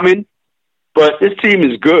that coming, but this team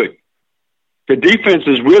is good. The defense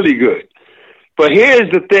is really good. But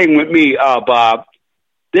here's the thing with me, Bob.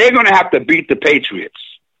 They're going to have to beat the Patriots.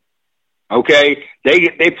 Okay?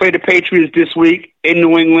 They played the Patriots this week in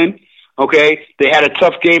New England. Okay? They had a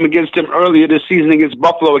tough game against them earlier this season against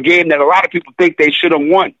Buffalo, a game that a lot of people think they should have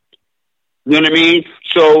won. You know what I mean?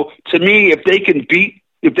 So, to me, if they can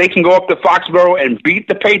go up to Foxborough and beat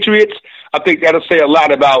the Patriots, I think that'll say a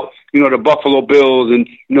lot about, the Buffalo Bills and,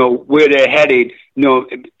 where they're headed,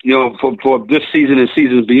 for this season and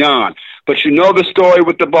seasons beyond. But the story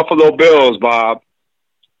with the Buffalo Bills, Bob.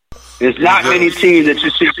 There's not many teams that you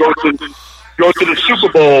see go to the Super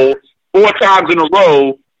Bowl 4 times in a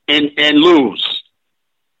row and lose.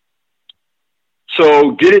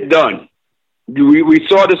 So get it done. We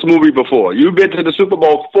saw this movie before. You've been to the Super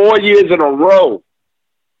Bowl 4 years in a row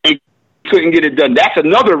and couldn't get it done. That's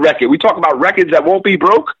another record. We talk about records that won't be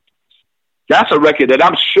broke. That's a record that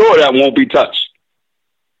I'm sure that won't be touched.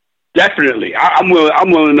 Definitely. I'm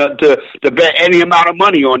willing to bet any amount of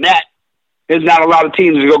money on that. There's not a lot of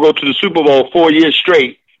teams that go to the Super Bowl 4 years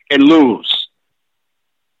straight and lose.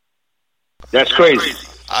 That's crazy.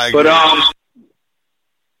 But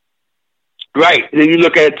right. Then you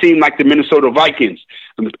look at a team like the Minnesota Vikings,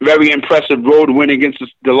 a very impressive road win against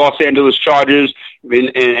the Los Angeles Chargers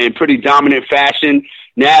in pretty dominant fashion.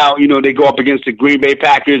 Now, you know, they go up against the Green Bay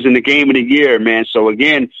Packers in the game of the year, man. So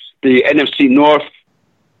again, the NFC North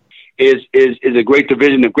is a great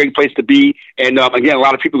division, a great place to be. And again, a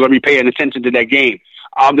lot of people are going to be paying attention to that game.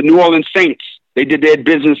 The New Orleans Saints, they did their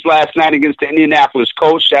business last night against the Indianapolis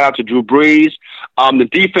Colts. Shout out to Drew Brees. The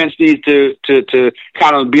defense needs to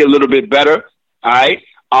kind of be a little bit better. All right.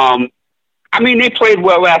 I mean, they played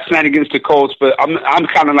well last night against the Colts, but I'm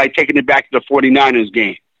kind of like taking it back to the 49ers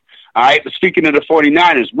game. All right. But speaking of the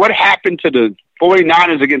 49ers, what happened to the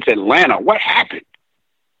 49ers against Atlanta? What happened?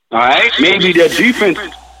 All right. Maybe their defense,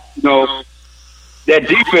 you know, that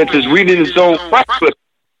defense is reading its own press.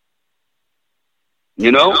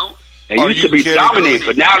 You know, they used to be dominated,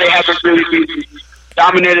 but now they haven't really been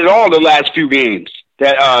dominated all the last few games.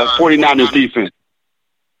 That 49ers defense.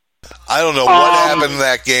 I don't know what happened in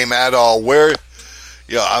that game at all. Where,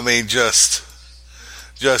 you know, I mean, just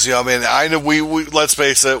you know, I mean, I know we let's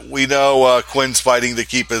face it, we know Quinn's fighting to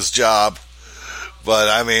keep his job, but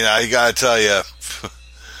I mean, I gotta tell you,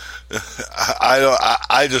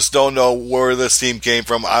 I just don't know where this team came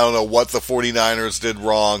from. I don't know what the 49ers did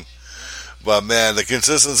wrong, but man, the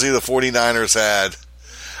consistency the 49ers had.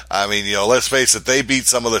 I mean, you know, let's face it, they beat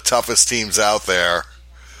some of the toughest teams out there.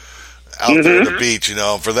 There at the beach, you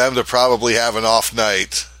know, for them to probably have an off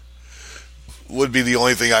night would be the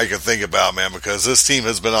only thing I could think about, man, because this team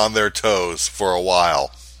has been on their toes for a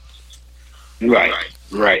while. Right.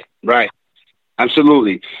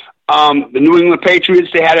 Absolutely. The New England Patriots,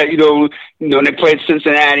 they had they played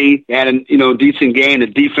Cincinnati, they had a, decent game. The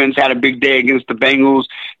defense had a big day against the Bengals.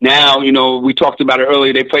 Now, we talked about it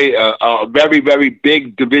earlier. They played a very, very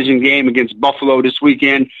big division game against Buffalo this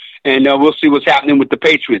weekend, and we'll see what's happening with the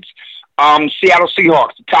Patriots. Seattle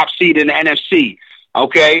Seahawks, the top seed in the NFC.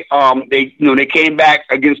 Okay. They came back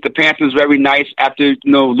against the Panthers very nice after,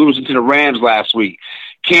 losing to the Rams last week.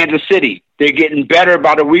 Kansas City, they're getting better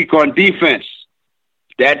by the week on defense.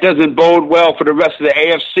 That doesn't bode well for the rest of the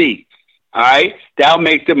AFC. All right. That'll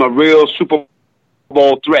make them a real Super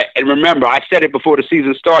Bowl threat. And remember, I said it before the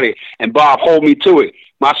season started, and Bob, hold me to it.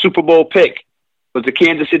 My Super Bowl pick was the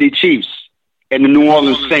Kansas City Chiefs and the New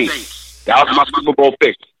Orleans Saints. That was my Super Bowl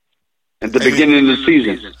pick at the beginning of the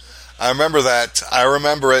season. I remember that. I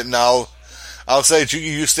remember it, and I'll say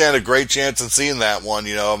you stand a great chance in seeing that one.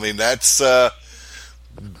 I mean, that's that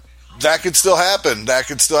could still happen. That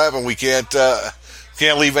could still happen. We can't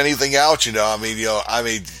leave anything out. I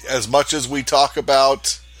mean, as much as we're talking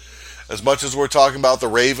about the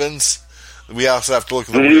Ravens, we also have to look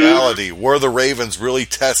at the reality. Were the Ravens really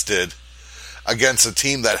tested against a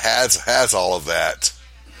team that has all of that?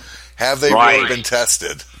 Have they really been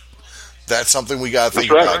tested? That's something we got to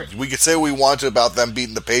think about. We could say we want to about them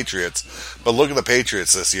beating the Patriots, but look at the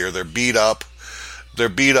Patriots this year. They're beat up.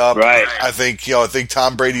 Right. I think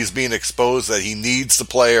Tom Brady's being exposed that he needs the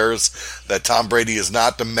players, that Tom Brady is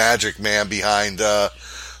not the magic man behind the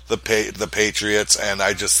Patriots, and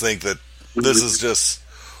I just think that this is just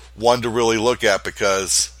one to really look at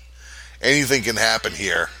because anything can happen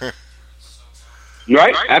here.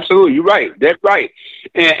 Right, absolutely. You're right. That's right.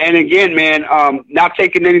 And again, man, not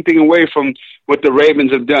taking anything away from what the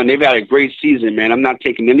Ravens have done. They've had a great season, man. I'm not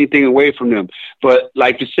taking anything away from them. But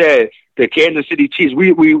like you said, the Kansas City Chiefs,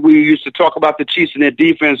 we used to talk about the Chiefs and their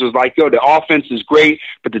defense was like, the offense is great,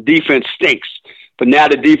 but the defense stinks. But now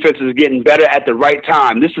the defense is getting better at the right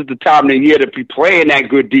time. This is the time of the year to be playing that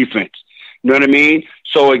good defense. You know what I mean?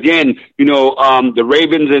 So again, the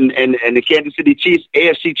Ravens and the Kansas City Chiefs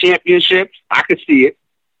AFC Championship, I could see it.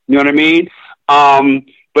 You know what I mean?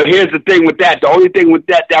 But here's the thing with that. The only thing with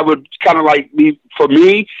that would kind of like be, for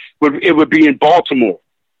me, would be in Baltimore.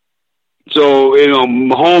 So,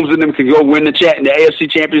 Mahomes and them can go win the AFC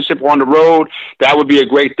Championship on the road. That would be a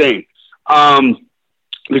great thing.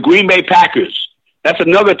 The Green Bay Packers, that's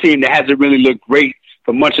another team that hasn't really looked great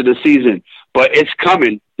for much of the season, but it's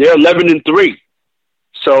coming. They're 11-3.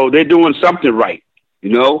 So they're doing something right,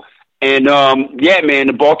 And, man,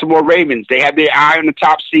 the Baltimore Ravens, they have their eye on the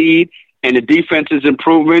top seed, and the defense is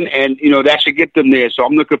improving, and, that should get them there. So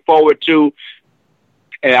I'm looking forward to,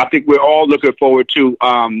 and I think we're all looking forward to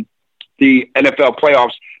the NFL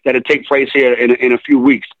playoffs that'll take place here in a few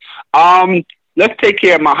weeks. let's take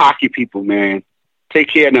care of my hockey people, man. Take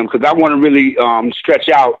care of them, because I want to really stretch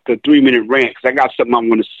out the 3-minute rant, because I got something I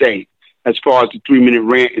want to say as far as the 3-minute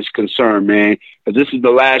rant is concerned, man. Because this is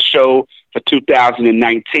the last show for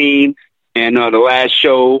 2019 and the last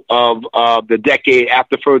show of the decade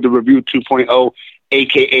after Further Review 2.0,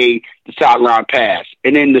 a.k.a. the Sideline Pass.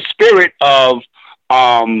 And in the spirit of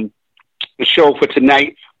the show for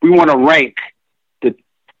tonight, we want to rank the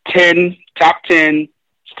top 10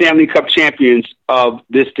 Stanley Cup champions of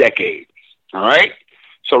this decade. All right?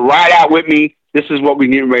 So ride out with me. This is what we're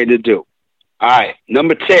getting ready to do. All right.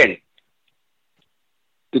 Number 10.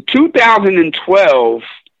 The 2012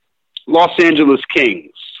 Los Angeles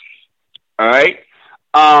Kings. All right?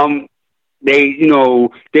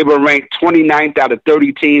 They were ranked 29th out of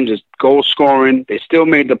 30 teams as goal scoring. They still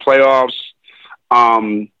made the playoffs.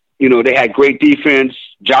 They had great defense.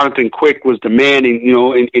 Jonathan Quick was the man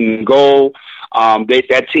in goal.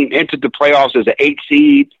 That team entered the playoffs as an 8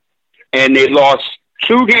 seed, and they lost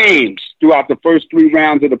 2 games throughout the first 3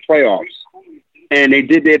 rounds of the playoffs. And they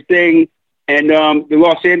did their thing, and the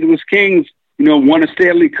Los Angeles Kings, won a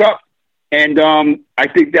Stanley Cup. And I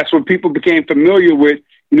think that's when people became familiar with,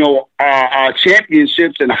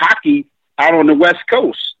 championships in hockey out on the West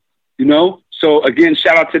Coast, So, again,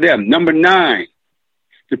 shout out to them. Number 9,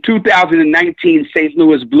 the 2019 St.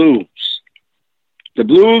 Louis Blues. The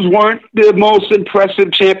Blues weren't the most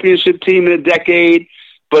impressive championship team in a decade,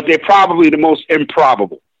 but they're probably the most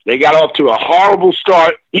improbable. They got off to a horrible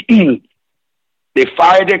start. They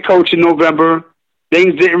fired their coach in November.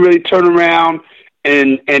 Things didn't really turn around,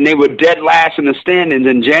 and they were dead last in the standings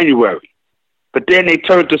in January. But then they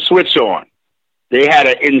turned the switch on. They had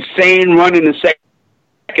an insane run in the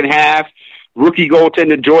second half. Rookie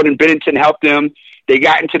goaltender Jordan Binnington helped them. They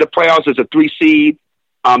got into the playoffs as a 3 seed.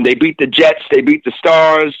 They beat the Jets. They beat the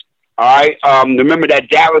Stars. All right. Remember that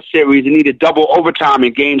Dallas series? They needed double overtime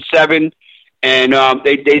in Game 7, and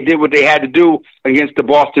they did what they had to do against the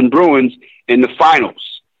Boston Bruins in the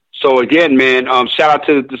finals. So again, man, shout out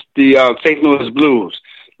to the St. Louis Blues.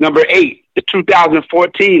 Number 8, the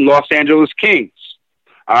 2014 Los Angeles Kings.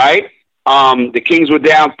 All right. The Kings were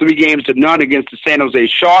down 3-0 against the San Jose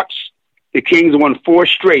Sharks. The Kings won 4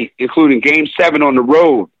 straight, including Game 7 on the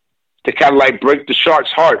road, to kind of break the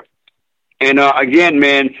Sharks' heart. And again,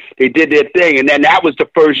 man, they did their thing. And then that was the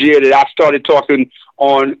first year that I started talking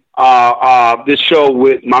on this show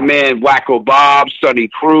with my man Wacko Bob, Sonny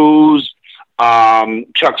Cruz,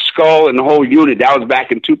 Chuck Skull, and the whole unit. That was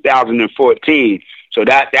back in 2014. So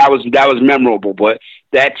that was memorable. But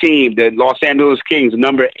that team, the Los Angeles Kings, the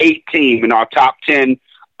number 8 team in our top 10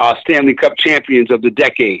 Stanley Cup champions of the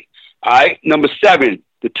decade. All right, number 7,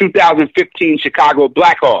 the 2015 Chicago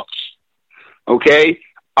Blackhawks. Okay,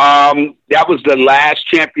 that was the last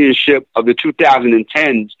championship of the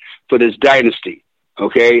 2010s for this dynasty.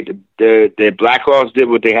 Okay, the Blackhawks did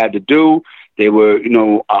what they had to do. They were,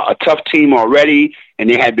 a tough team already, and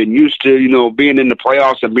they had been used to, being in the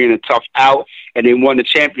playoffs and being a tough out, and they won the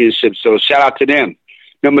championship. So shout out to them.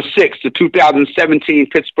 Number 6, the 2017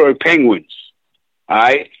 Pittsburgh Penguins. All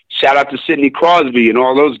right, shout out to Sidney Crosby and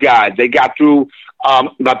all those guys. They got through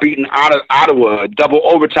by beating Ottawa double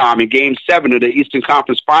overtime in Game 7 of the Eastern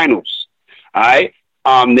Conference Finals. All right,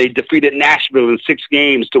 they defeated Nashville in 6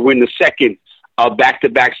 games to win the second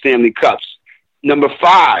back-to-back Stanley Cups. Number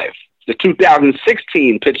 5, the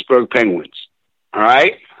 2016 Pittsburgh Penguins. All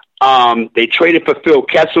right, they traded for Phil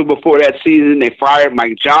Kessel before that season. They fired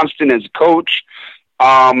Mike Johnston as coach.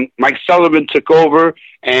 Mike Sullivan took over,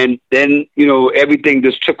 and then, everything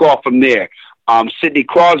just took off from there. Sidney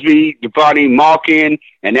Crosby, Giovanni Malkin,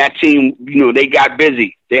 and that team, they got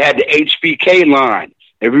busy. They had the HBK line.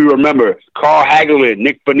 If you remember, Carl Hagelin,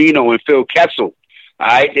 Nick Bonino, and Phil Kessel. All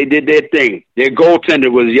right, they did their thing. Their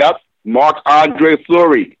goaltender was, Marc-Andre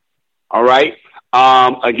Fleury. All right.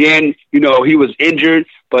 Again, he was injured,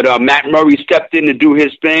 but Matt Murray stepped in to do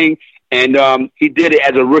his thing, and he did it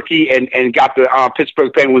as a rookie and got the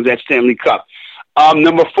Pittsburgh Penguins that Stanley Cup.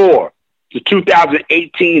 Number 4, the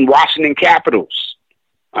 2018 Washington Capitals.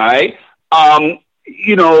 All right. I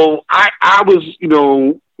was,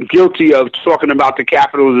 guilty of talking about the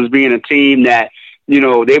Capitals as being a team that,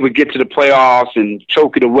 they would get to the playoffs and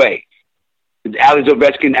choke it away. Did Alex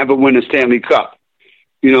Ovechkin ever win a Stanley Cup?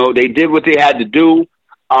 They did what they had to do.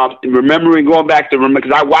 Remembering going back to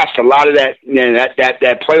because I watched a lot of that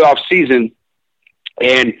playoff season,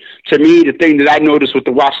 and to me, the thing that I noticed with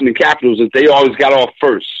the Washington Capitals is they always got off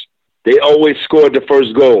first. They always scored the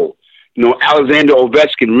first goal. Alexander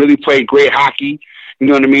Ovechkin really played great hockey. You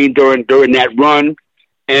know what I mean during that run.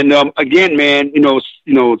 And again, man,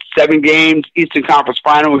 7 games, Eastern Conference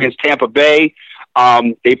Final against Tampa Bay.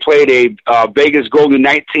 They played a Vegas Golden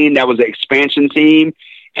Knight team that was an expansion team,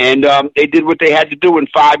 and they did what they had to do in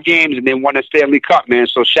 5 games, and they won a Stanley Cup, man.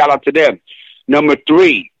 So shout out to them. Number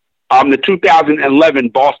 3, the 2011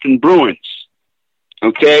 Boston Bruins.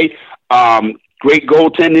 Okay, great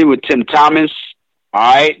goaltending with Tim Thomas. All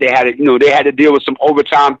right, they had to deal with some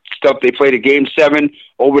overtime stuff. They played a Game 7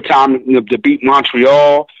 overtime to beat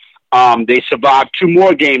Montreal. They survived 2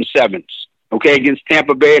 more Game 7s. Okay, against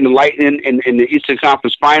Tampa Bay and the Lightning in the Eastern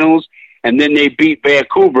Conference Finals, and then they beat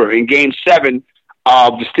Vancouver in Game 7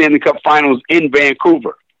 of the Stanley Cup Finals in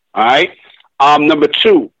Vancouver. All right, number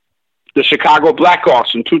 2, the Chicago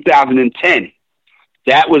Blackhawks in 2010.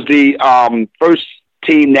 That was the first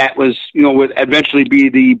team that was, would eventually be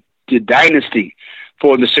the dynasty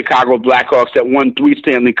for the Chicago Blackhawks that won 3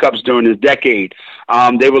 Stanley Cups during this decade.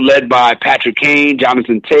 They were led by Patrick Kane,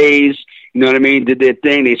 Jonathan Toews, you know what I mean? Did their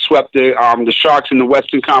thing. They swept the Sharks in the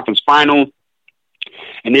Western Conference Final,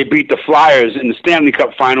 and they beat the Flyers in the Stanley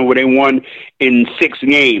Cup Final, where they won in 6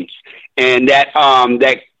 games. And that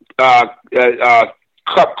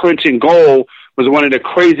cup clinching goal was one of the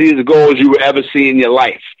craziest goals you will ever see in your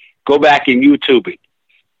life. Go back and YouTube it.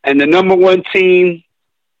 And the number 1 team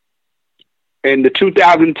in the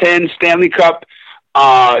 2010 Stanley Cup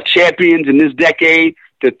champions in this decade,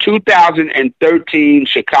 the 2013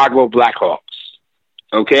 Chicago Blackhawks.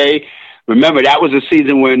 Okay? Remember, that was the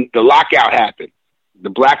season when the lockout happened.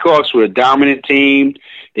 The Blackhawks were a dominant team.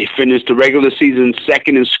 They finished the regular season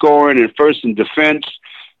 2nd in scoring and 1st in defense.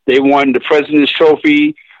 They won the President's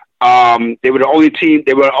Trophy. They were the only team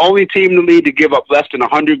in the league to give up less than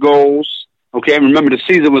 100 goals. Okay? Remember, the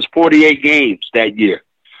season was 48 games that year.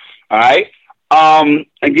 All right?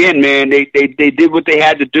 Again, man, they did what they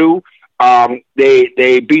had to do.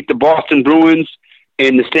 They beat the Boston Bruins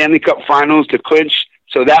in the Stanley Cup Finals to clinch.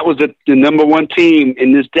 So that was the number 1 team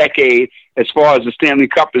in this decade as far as the Stanley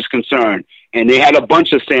Cup is concerned. And they had a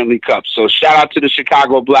bunch of Stanley Cups. So shout out to the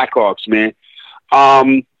Chicago Blackhawks, man.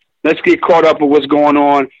 Let's get caught up with what's going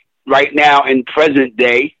on right now in present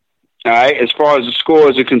day. All right, as far as the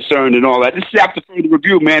scores are concerned and all that. This is After Further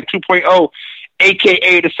Review, man, 2.0,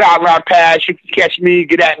 a.k.a. the Sideline Pass. You can catch me,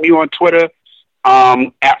 get at me on Twitter.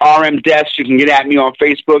 At RM Desk. You can get at me on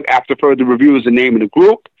Facebook. After Further Review is the name of the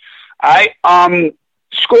group. All right.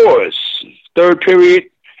 Scores. 3rd period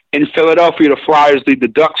in Philadelphia, the Flyers lead the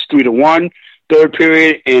Ducks 3-1. 3rd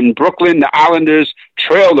period in Brooklyn, the Islanders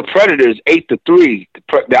trail the Predators 8-3.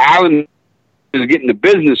 The Islanders are getting the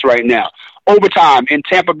business right now. Overtime in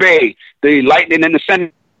Tampa Bay, the Lightning and the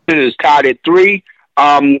Senators tied at 3.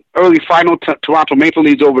 Early final, Toronto Maple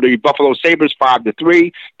Leafs over the Buffalo Sabres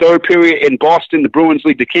 5-3. 3rd period in Boston, the Bruins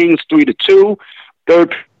lead the Kings 3-2.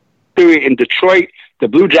 3rd period in Detroit, the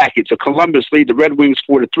Blue Jackets of Columbus lead the Red Wings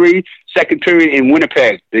 4-3. 2nd period in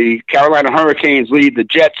Winnipeg, the Carolina Hurricanes lead the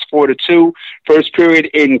Jets 4-2. 1st period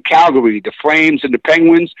in Calgary, the Flames and the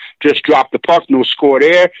Penguins just dropped the puck, no score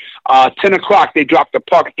there. 10 o'clock, they dropped the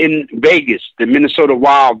puck in Vegas, the Minnesota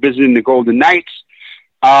Wild visiting the Golden Knights.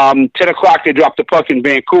 10 o'clock, they dropped the puck in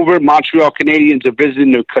Vancouver. Montreal Canadiens are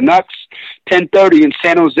visiting the Canucks. 10:30 in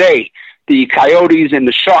San Jose, the Coyotes and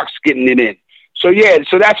the Sharks getting it in. So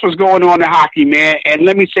that's what's going on in hockey, man. And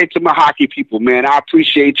let me say to my hockey people, man, I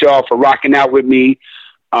appreciate y'all for rocking out with me.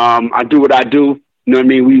 I do what I do. You know what I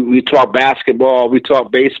mean? We talk basketball, we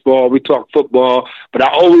talk baseball, we talk football, but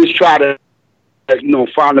I always try to,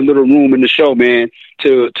 find a little room in the show, man,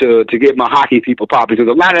 to get my hockey people popping.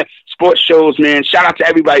 Because a lot of sports shows, man, shout out to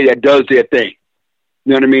everybody that does their thing.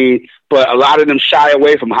 You know what I mean? But a lot of them shy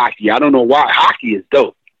away from hockey. I don't know why. Hockey is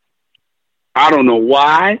dope. I don't know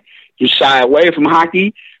why you shy away from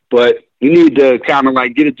hockey, but you need to kind of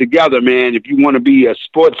like get it together, man. If you want to be a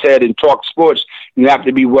sports head and talk sports, you have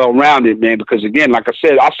to be well-rounded, man, because, again, like I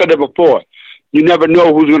said it before, you never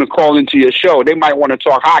know who's going to call into your show. They might want to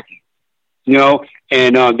talk hockey,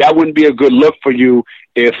 and that wouldn't be a good look for you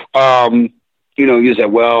if, you said,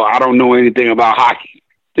 well, I don't know anything about hockey.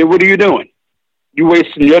 Then what are you doing? You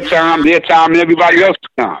wasting your time, their time, and everybody else's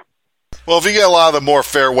time. Well, if you get a lot of the more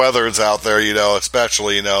fair weathers out there,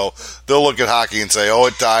 especially, they'll look at hockey and say, oh,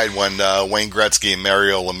 it died when Wayne Gretzky and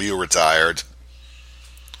Mario Lemieux retired.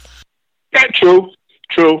 Yeah, true.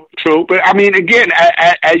 But, I mean, again,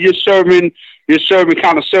 you're serving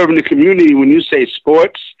the community when you say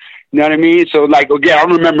sports. You know what I mean? So, like, again, I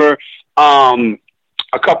remember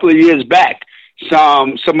a couple of years back,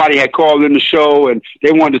 somebody had called in the show and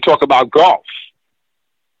they wanted to talk about golf.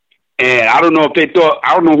 And I don't know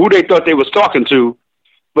who they thought they was talking to,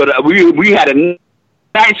 but we had a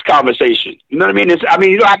nice conversation. You know what I mean?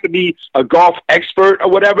 You don't have to be a golf expert or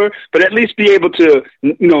whatever, but at least be able to,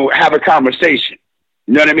 have a conversation.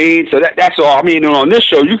 You know what I mean? So that's all. I mean, on this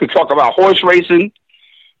show, you can talk about horse racing.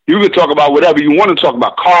 You can talk about whatever you want to talk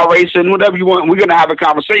about, car racing, whatever you want. We're going to have a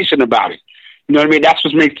conversation about it. You know what I mean? That's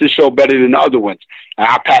what makes this show better than the other ones. And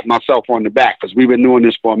I pat myself on the back because we've been doing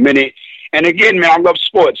this for a minute. And again, man, I love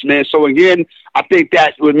sports, man. So again, I think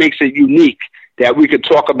that's what makes it unique, that we could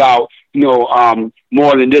talk about,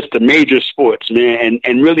 more than just the major sports, man,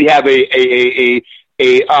 and really have a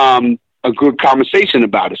good conversation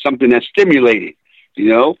about it, something that's stimulating,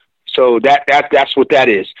 So that's what that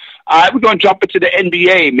is. All right, we're going to jump into the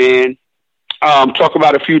NBA, man. Talk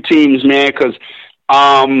about a few teams, man, because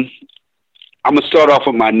I'm going to start off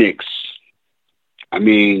with my Knicks. I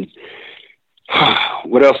mean,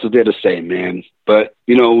 what else is there to say, man? But,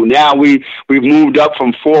 now we've moved up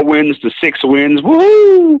from 4 wins to 6 wins.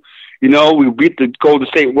 Woo! We beat the Golden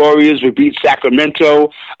State Warriors. We beat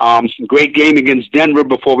Sacramento. Great game against Denver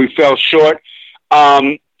before we fell short.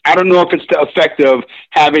 I don't know if it's the effect of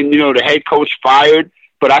having, the head coach fired,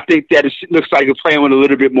 but I think that it looks like it's playing with a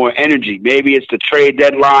little bit more energy. Maybe it's the trade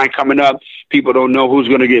deadline coming up. People don't know who's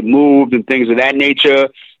going to get moved and things of that nature.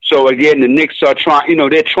 So, again, the Knicks are trying,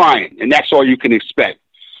 they're trying, and that's all you can expect.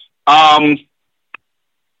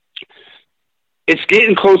 It's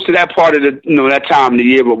getting close to that part of the, that time of the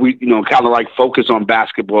year where we, kind of like focus on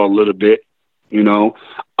basketball a little bit,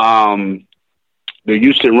 The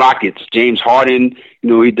Houston Rockets, James Harden,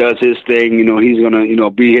 he does his thing, he's going to,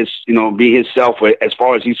 be himself as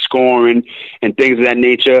far as he's scoring and things of that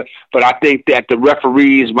nature. But I think that the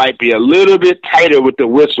referees might be a little bit tighter with the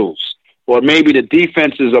whistles, or maybe the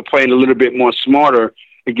defenses are playing a little bit more smarter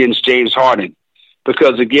against James Harden.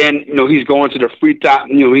 Because again, he's going to the free throw,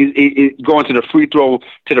 he's going to the free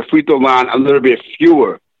throw line a little bit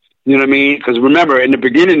fewer. You know what I mean? Because remember, in the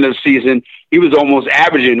beginning of the season, he was almost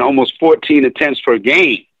averaging almost 14 attempts per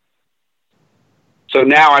game. So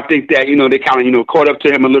now I think that they kind of caught up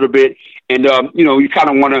to him a little bit, and you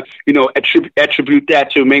kind of want to attribute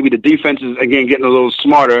that to maybe the defenses again getting a little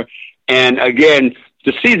smarter, and again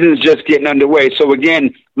the season is just getting underway. So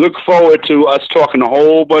again, look forward to us talking a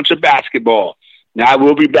whole bunch of basketball. Now, I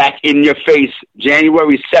will be back in your face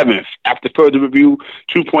January 7th after Further Review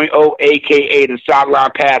 2.0, a.k.a. the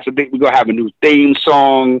Sideline Pass. I think we're going to have a new theme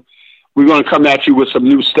song. We're going to come at you with some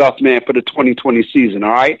new stuff, man, for the 2020 season,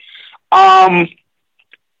 all right?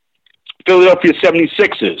 Philadelphia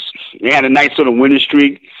 76ers. They had a nice little winning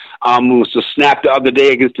streak. It was a snap the other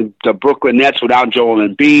day against the Brooklyn Nets without Joel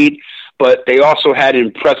Embiid. But they also had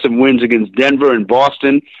impressive wins against Denver and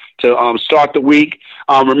Boston to start the week.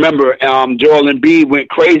 Remember, Joel Embiid went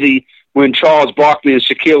crazy when Charles Barkley and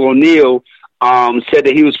Shaquille O'Neal said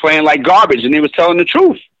that he was playing like garbage, and he was telling the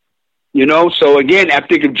truth. So again, I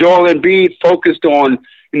think if Joel Embiid focused on,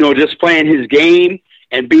 just playing his game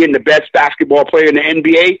and being the best basketball player in the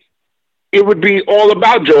NBA, it would be all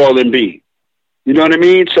about Joel Embiid. You know what I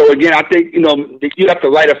mean? So again, I think, you have to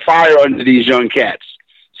light a fire under these young cats.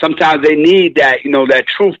 Sometimes they need that, that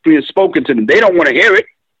truth being spoken to them. They don't want to hear it.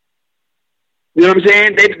 You know what I'm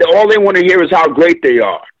saying? All they want to hear is how great they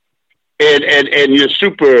are. And you're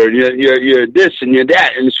super, you're this and you're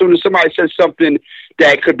that. And as soon as somebody says something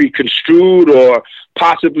that could be construed or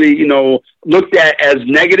possibly, looked at as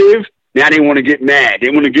negative, now they want to get mad. They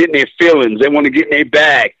want to get in their feelings. They want to get in their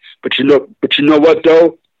bag. But you know what,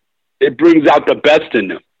 though? It brings out the best in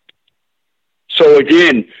them. So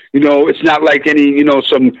again, it's not like any,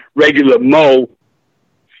 some regular Mo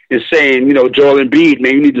is saying, Joel Embiid,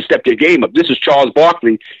 man, you need to step your game up. This is Charles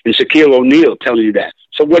Barkley and Shaquille O'Neal telling you that.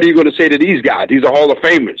 So what are you going to say to these guys? These are Hall of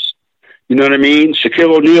Famers. You know what I mean?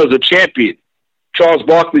 Shaquille O'Neal's a champion. Charles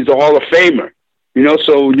Barkley's a Hall of Famer.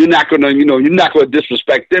 So you're not going to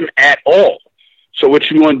disrespect them at all. So what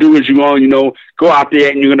you're going to do is you're going to, go out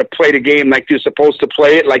there and you're going to play the game like you're supposed to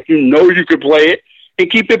play it, like you can play it,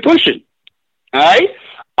 and keep it pushing. All right?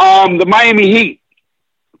 The Miami Heat.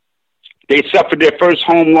 They suffered their first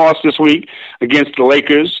home loss this week against the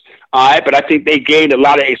Lakers. All right, but I think they gained a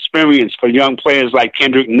lot of experience for young players like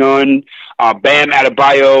Kendrick Nunn, Bam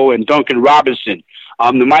Adebayo, and Duncan Robinson.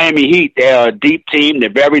 The Miami Heat, they're a deep team. They're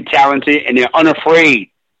very talented, and they're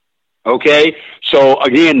unafraid. Okay? So,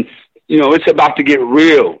 again, it's about to get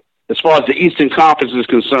real as far as the Eastern Conference is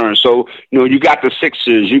concerned. So, you got the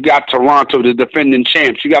Sixers, you got Toronto, the defending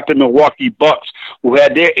champs, you got the Milwaukee Bucks, who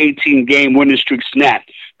had their 18-game winning streak snapped.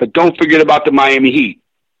 But don't forget about the Miami Heat.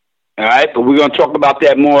 All right? But we're going to talk about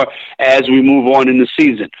that more as we move on in the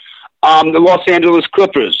season. The Los Angeles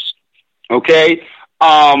Clippers. Okay?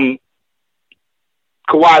 Kawhi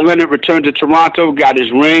Leonard returned to Toronto, got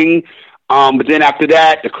his ring. But then after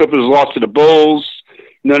that, the Clippers lost to the Bulls.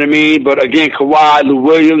 You know what I mean? But again, Kawhi, Lou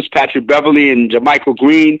Williams, Patrick Beverly, and JaMychal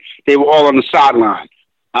Green, they were all on the sideline.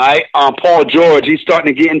 All right, Paul George, he's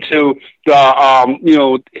starting to get into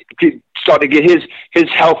the, starting to get his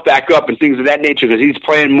health back up and things of that nature because he's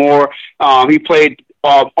playing more. He played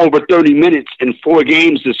over 30 minutes in 4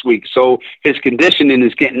 games this week, so his conditioning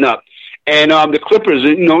is getting up. And the Clippers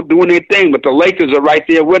are, doing their thing, but the Lakers are right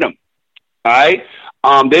there with them. All right,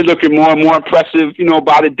 they're looking more and more impressive,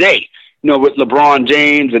 by the day. With LeBron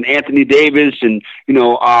James and Anthony Davis and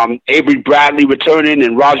Avery Bradley returning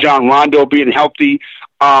and Rajon Rondo being healthy.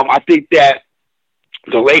 I think that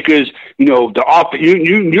the Lakers, you're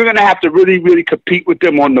going to have to really, really compete with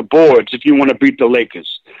them on the boards if you want to beat the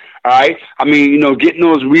Lakers. All right. I mean, getting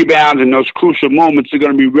those rebounds and those crucial moments are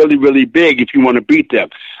going to be really, really big if you want to beat them.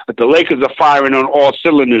 But the Lakers are firing on all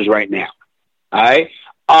cylinders right now. All right.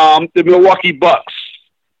 The Milwaukee Bucks.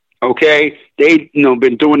 Okay. They,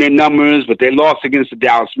 been doing their numbers, but they lost against the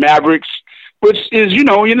Dallas Mavericks, which is, you're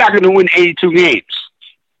not going to win 82 games.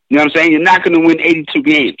 You know what I'm saying? You're not going to win 82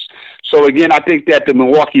 games. So, again, I think that the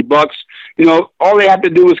Milwaukee Bucks, all they have to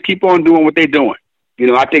do is keep on doing what they're doing.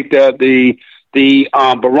 I think the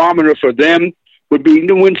barometer for them would be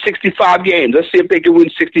to win 65 games. Let's see if they can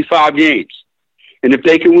win 65 games. And if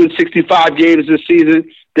they can win 65 games this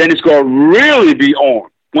season, then it's going to really be on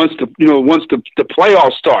once the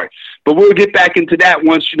playoffs start. But we'll get back into that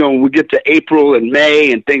once, we get to April and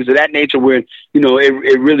May and things of that nature where,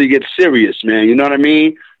 it really gets serious, man. You know what I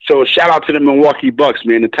mean? So shout out to the Milwaukee Bucks,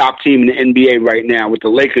 man, the top team in the NBA right now with the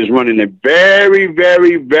Lakers running a very,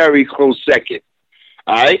 very, very close second.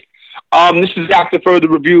 All right? This is After Further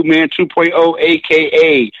Review, man, 2.0,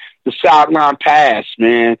 a.k.a. the Sideline Pass,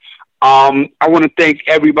 man. I want to thank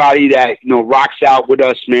everybody that, rocks out with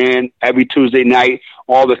us, man, every Tuesday night.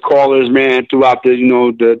 All the callers, man, throughout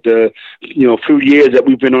the few years that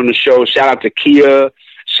we've been on the show. Shout out to Kia.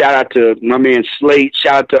 Shout out to my man Slate.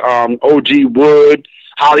 Shout out to OG Wood,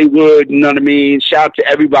 Hollywood, you know what I mean? Shout out to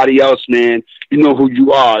everybody else, man. You know who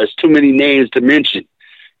you are. There's too many names to mention.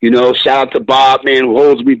 Shout out to Bob, man, who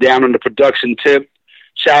holds me down on the production tip.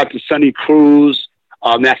 Shout out to Sonny Cruz.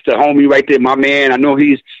 That's the homie right there, my man. I know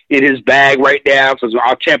he's in his bag right now because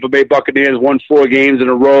our Tampa Bay Buccaneers won 4 games in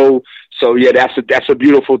a row. So, yeah, that's a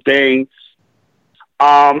beautiful thing.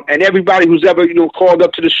 And everybody who's ever, called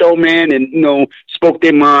up to the show, man, and, spoke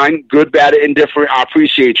their mind, good, bad, or indifferent, I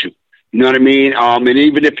appreciate you. You know what I mean? And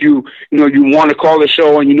even if you want to call the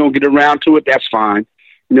show and you don't get around to it, that's fine.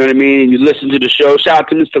 You know what I mean? You listen to the show. Shout out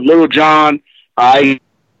to Mr. Little John.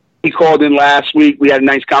 He called in last week. We had a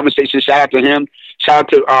nice conversation. Shout out to him.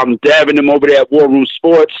 Shout out to Dev and them over there at War Room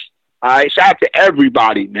Sports. All right. Shout out to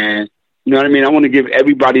everybody, man. You know what I mean? I want to give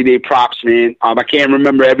everybody their props, man. I can't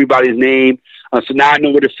remember everybody's name. So now I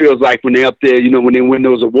know what it feels like when they're up there, when they win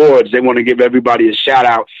those awards. They want to give everybody a shout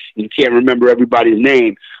out and you can't remember everybody's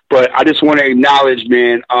name. But I just want to acknowledge,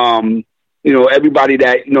 man, everybody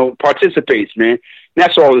that, participates, man. And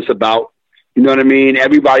that's all it's about. You know what I mean?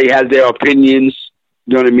 Everybody has their opinions.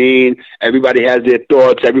 You know what I mean? Everybody has their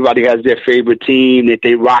thoughts. Everybody has their favorite team that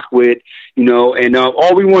they rock with, and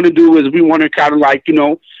all we want to do is we want to kind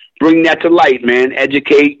of bring that to light, man.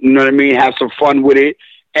 Educate, you know what I mean? Have some fun with it.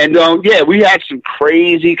 And, we had some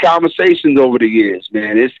crazy conversations over the years,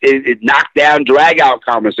 man. It knocked down, drag out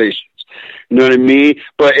conversations. You know what I mean?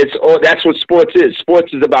 But that's what sports is.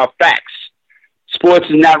 Sports is about facts. Sports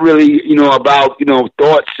is not really, about,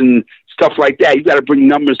 thoughts and stuff like that. You got to bring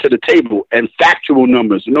numbers to the table and factual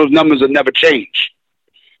numbers. And those numbers will never change.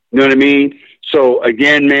 You know what I mean? So,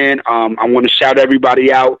 again, man, I want to shout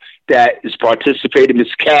everybody out that is participating.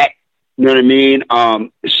 Miss Cat, you know what I mean?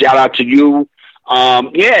 Shout out to you.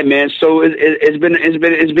 Yeah, man. So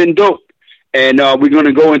it's been dope. And we're going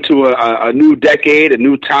to go into a new decade, a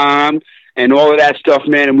new time, and all of that stuff,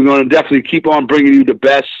 man. And we're going to definitely keep on bringing you the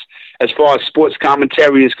best as far as sports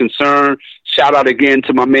commentary is concerned. Shout out again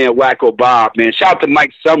to my man Wacko Bob, man. Shout out to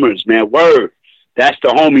Mike Summers, man. Word. That's the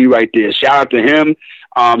homie right there. Shout out to him.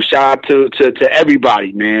 Shout out to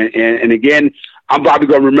everybody, man. And again, I'm probably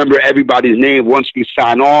going to remember everybody's name once we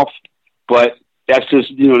sign off, but that's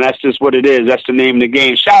just what it is. That's the name of the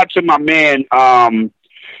game. Shout out to my man,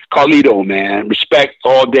 Carlito, man. Respect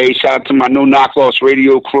all day. Shout out to my No Knock Loss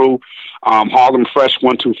radio crew, Harlem Fresh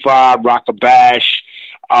 125, Rocker Bash,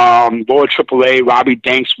 Lord AAA, Robbie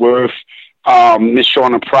Danksworth, Miss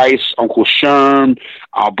Shauna Price, Uncle Sherm,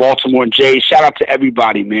 Baltimore J. Shout out to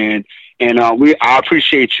everybody, man. And I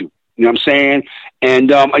appreciate you. You know what I'm saying?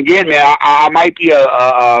 And again, man, I might be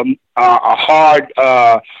a hard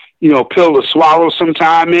pill to swallow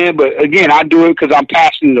sometime, man. But again, I do it because I'm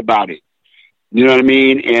passionate about it. You know what I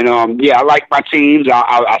mean? And I like my teams.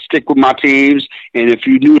 I stick with my teams. And if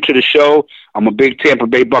you're new to the show, I'm a big Tampa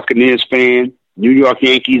Bay Buccaneers fan. New York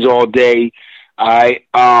Yankees all day. All right.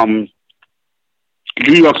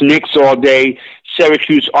 New York Knicks all day,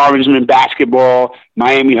 Syracuse Orangemen basketball,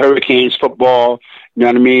 Miami Hurricanes football, you know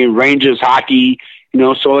what I mean? Rangers hockey, you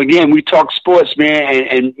know. So again, we talk sports, man,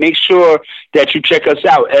 and make sure that you check us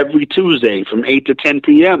out every Tuesday from 8 to 10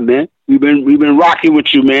 p.m., man. We've been rocking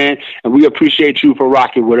with you, man, and we appreciate you for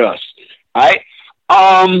rocking with us. All right.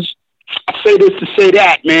 I say this to say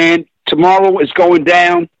that, man. Tomorrow is going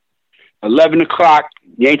down, 11 o'clock,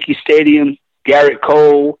 Yankee Stadium, Garrett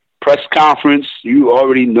Cole, press conference. You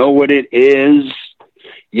already know what it is.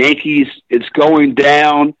 Yankees, it's going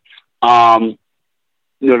down.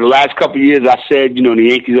 You know, the last couple of years I said, you know, the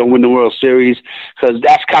Yankees will win the World Series because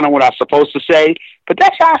that's kind of what I'm supposed to say. But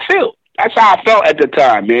that's how I feel. That's how I felt at the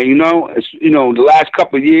time, man. You know, it's, you know, the last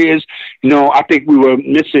couple of years, you know, I think we were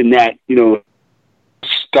missing that, you know,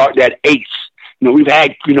 start that ace. You know, we've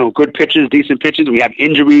had, you know, good pitchers, decent pitchers. We have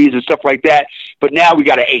injuries and stuff like that. But now we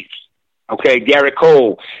got an ace. Okay, Garrett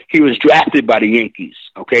Cole, he was drafted by the Yankees.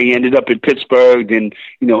 Okay, he ended up in Pittsburgh and,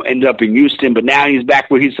 you know, ended up in Houston. But now he's back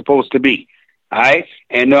where he's supposed to be. All right.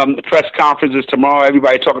 And the press conference is tomorrow.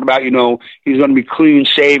 Everybody talking about, you know, he's going to be clean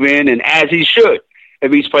shaven, and as he should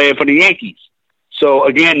if he's playing for the Yankees. So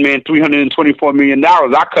again, man, $324 million.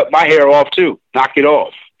 I cut my hair off too. Knock it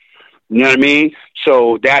off. You know what I mean?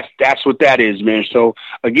 So that's what that is, man. So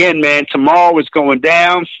again, man, tomorrow is going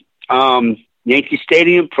down. Yankee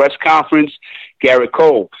Stadium, press conference, Garrett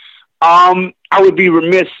Cole. I would be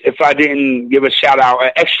remiss if I didn't give a shout out,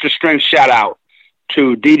 an extra strength shout out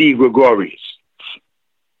to Didi Gregorius.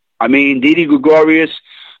 I mean, Didi Gregorius,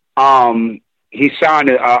 he signed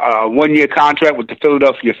a one-year contract with the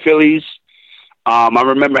Philadelphia Phillies. I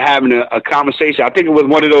remember having a conversation. I think it was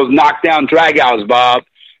one of those knockdown dragouts, Bob.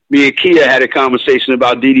 Me and Kia had a conversation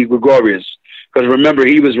about Didi Gregorius. Because remember,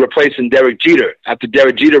 he was replacing Derek Jeter after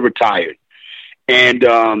Derek Jeter retired. And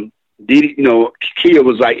Didi, you know, Kia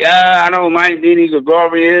was like, I don't like Didi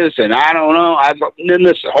Gregorius, and I don't know.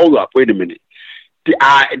 Listen, hold up, wait a minute.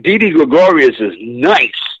 Didi Gregorius is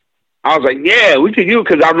nice. I was like, yeah, we could use,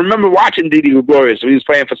 because I remember watching Didi Gregorius. He was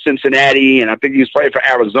playing for Cincinnati, and I think he was playing for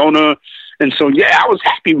Arizona. And so, yeah, I was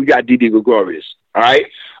happy we got Didi Gregorius. All right.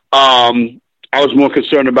 I was more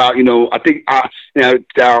concerned about, you know, I think,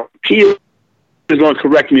 Kia is going to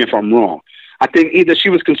correct me if I'm wrong. I think either she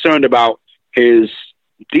was concerned about his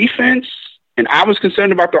defense and I was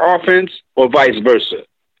concerned about the offense, or vice versa.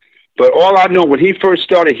 But all I know, when he first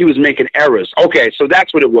started, he was making errors. Okay, so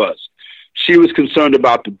that's what it was. She was concerned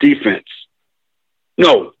about the defense.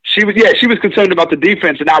 No, she was concerned about the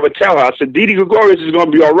defense, and I would tell her, I said, Didi Gregorius is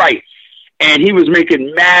going to be all right. And he was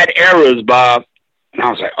making mad errors, Bob. And I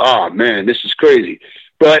was like, oh, man, this is crazy.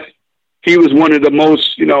 But he was one of the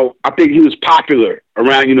most, you know, I think he was popular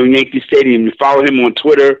around, you know, Yankee Stadium. You follow him on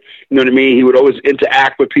Twitter, you know what I mean? He would always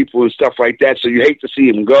interact with people and stuff like that, so you hate to see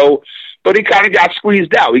him go. But he kind of got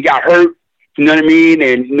squeezed out. He got hurt, you know what I mean?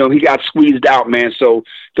 And, you know, he got squeezed out, man. So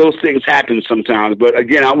those things happen sometimes. But,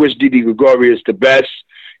 again, I wish Didi Gregorius the best.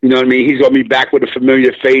 You know what I mean? He's going to be back with a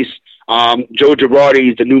familiar face. Joe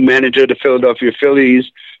Girardi is the new manager of the Philadelphia Phillies.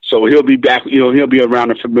 So he'll be back, you know, he'll be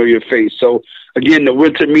around a familiar face. So, again, the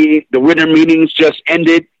winter meetings just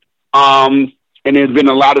ended. And there's been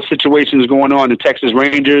a lot of situations going on. The Texas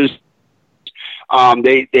Rangers,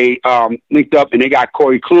 they linked up and they got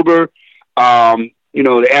Corey Kluber. You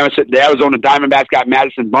know, the Arizona Diamondbacks got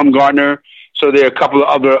Madison Bumgarner. So there are a couple of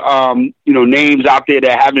other, you know, names out there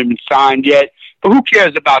that haven't been signed yet. But who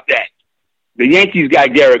cares about that? The Yankees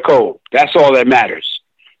got Garrett Cole. That's all that matters.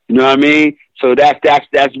 You know what I mean? So that's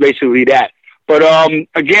basically that. But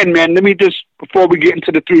again, man, let me just, before we get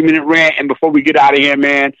into the 3-minute rant and before we get out of here,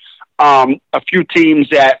 man, a few teams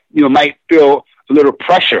that, you know, might feel a little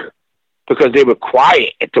pressure because they were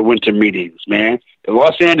quiet at the winter meetings, man. The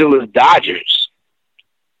Los Angeles Dodgers.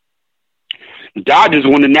 The Dodgers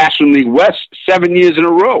won the National League West 7 years in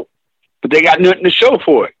a row, but they got nothing to show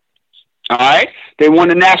for it. All right? They won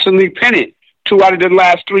the National League pennant 2 out of the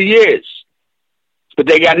last 3 years, but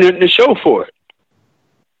they got nothing to show for it.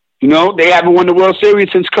 You know, they haven't won the World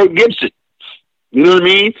Series since Kirk Gibson. You know what I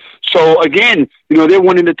mean? So, again, you know, they're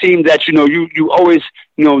one of the teams that, you know, you always,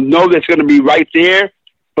 you know that's going to be right there,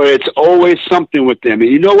 but it's always something with them.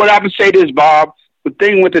 And you know what I would say this, Bob? The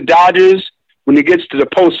thing with the Dodgers, when it gets to the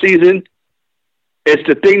postseason, it's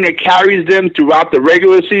the thing that carries them throughout the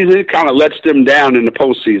regular season, kind of lets them down in the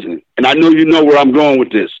postseason. And I know you know where I'm going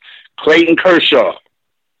with this. Clayton Kershaw.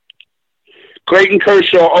 Clayton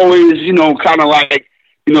Kershaw always, you know, kind of like,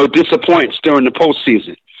 you know, disappoints during the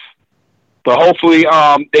postseason. But hopefully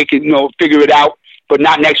they can, you know, figure it out, but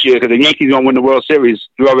not next year because the Yankees going to win the World Series.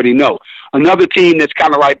 You already know. Another team that's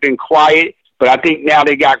kind of like been quiet, but I think now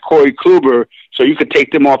they got Corey Kluber, so So you could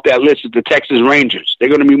take them off that list as the Texas Rangers. They're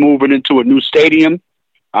going to be moving into a new stadium,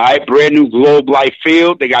 all right, brand new Globe Life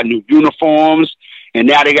Field. They got new uniforms, and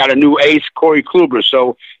now they got a new ace, Corey Kluber.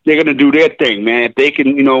 So they're going to do their thing, man. If they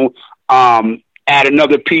can, add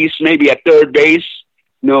another piece, maybe at third base,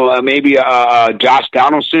 maybe Josh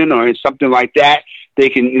Donaldson or something like that, they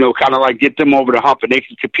can, kind of like get them over the hump, and they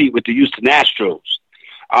can compete with the Houston Astros.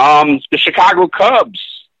 The Chicago Cubs,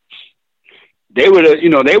 they were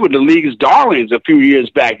the league's darlings a few years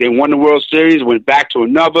back. They won the World Series, went back to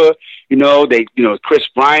another. Chris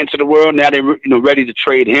Bryant to the world. Now they're ready to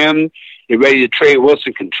trade him. They're ready to trade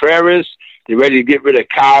Wilson Contreras. They're ready to get rid of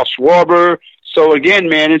Kyle Schwarber. So again,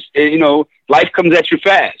 man, life comes at you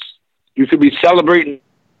fast. You could be celebrating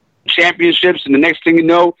championships, and the next thing you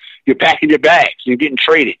know, you're packing your bags. You're getting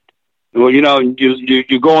traded. Well,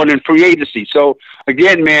 you're going in free agency. So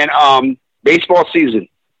again, man, baseball season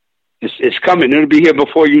is coming. It'll be here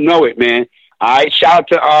before you know it, man. All right.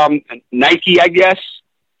 Shout out to Nike, I guess,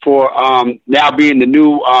 for now being the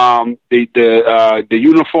new the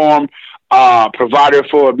uniform provider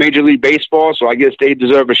for Major League Baseball. So I guess they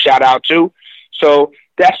deserve a shout out too. So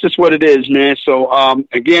that's just what it is, man. So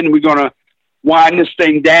again, we're gonna wind this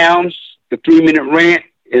thing down. The 3-minute rant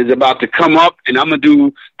is about to come up, and I'm going to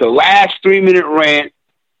do the last 3-minute rant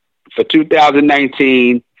for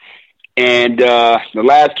 2019 and the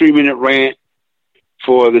last 3-minute rant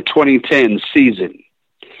for the 2010 season.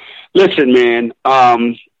 Listen, man,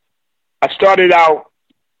 I started out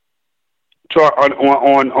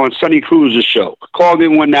on Sonny Cruz's show. I called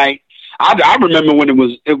in one night. I remember when it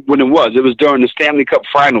was. It was during the Stanley Cup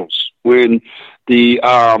Finals when the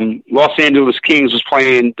Los Angeles Kings was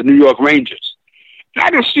playing the New York Rangers. I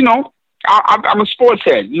just, I'm a sports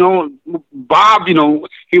head. Bob,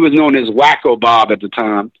 he was known as Wacko Bob at the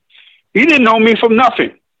time. He didn't know me from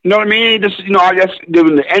nothing. You know what I mean? Just, I guess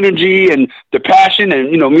given the energy and the passion, and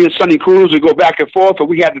me and Sonny Cruz would go back and forth. But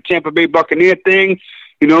we had the Tampa Bay Buccaneer thing,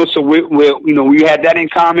 so we had that in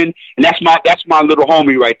common, and that's my little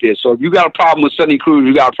homie right there. So if you got a problem with Sonny Cruz,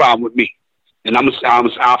 you got a problem with me, and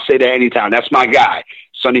I'll say that anytime. That's my guy,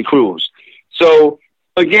 Sonny Cruz. So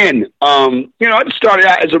again, I just started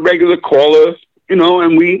out as a regular caller,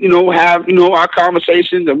 and we, have, our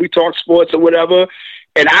conversations and we talk sports or whatever.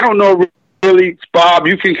 And I don't know really, Bob,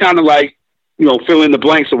 you can kind of like, fill in the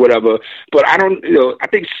blanks or whatever, but I don't, I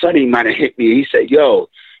think Sonny might have hit me. He said, yo,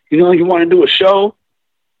 you want to do a show?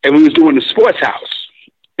 And we was doing the Sports House.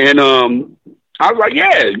 And I was like,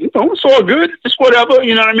 yeah, it's all good. It's whatever,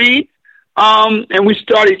 you know what I mean? And we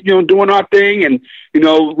started, doing our thing, and,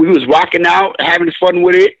 we was rocking out, having fun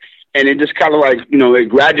with it. And it just kind of like, it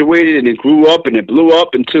graduated and it grew up and it blew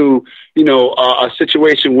up into, a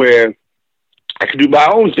situation where I could do my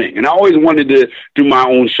own thing. And I always wanted to do my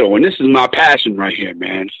own show. And this is my passion right here,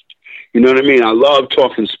 man. You know what I mean? I love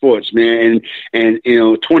talking sports, man. And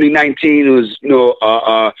 2019 was,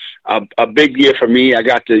 a big year for me. I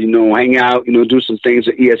got to, hang out, do some things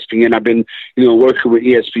at ESPN. I've been, working with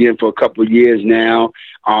ESPN for a couple of years now.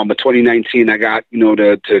 But 2019, I got,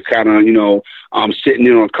 to kind of, sitting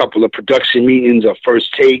in on a couple of production meetings of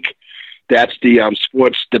First Take. That's the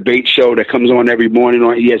sports debate show that comes on every morning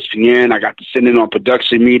on ESPN. I got to sit in on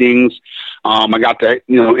production meetings. I got to,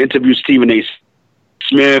 interview Stephen A.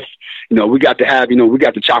 Smith. We got to have, we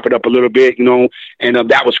got to chop it up a little bit, and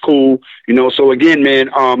that was cool, So again, man,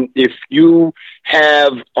 if you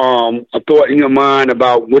have a thought in your mind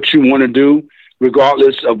about what you want to do,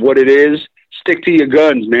 regardless of what it is, stick to your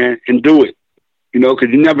guns, man, and do it, because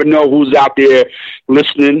you never know who's out there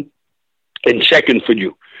listening and checking for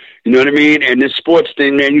you. You know what I mean? And this sports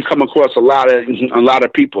thing, man, you come across a lot of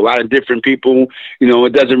people, a lot of different people.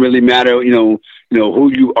 It doesn't really matter,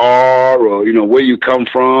 who you are or, where you come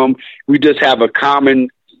from. We just have a common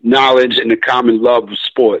knowledge and a common love of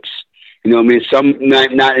sports. Some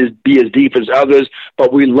not be as deep as others,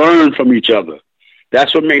 but we learn from each other.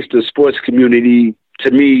 That's what makes the sports community,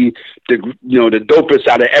 to me, the dopest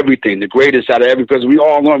out of everything, the greatest out of everything, because we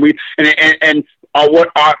all learn.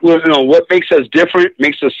 What makes us different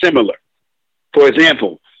makes us similar. For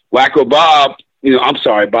example, Wacko Bob,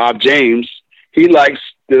 Bob James, he likes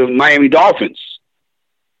the Miami Dolphins.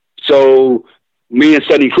 So me and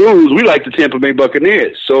Sonny Cruz, we like the Tampa Bay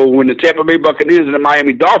Buccaneers. So when the Tampa Bay Buccaneers and the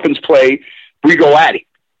Miami Dolphins play, we go at it.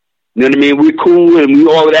 You know what I mean? We're cool and we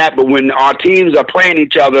all of that, but when our teams are playing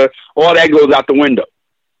each other, all that goes out the window.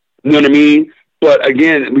 You know what I mean? But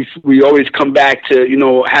again, we always come back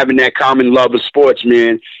to, having that common love of sports,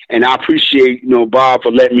 man. And I appreciate, Bob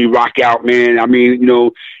for letting me rock out, man. I mean,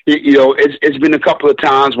 it's been a couple of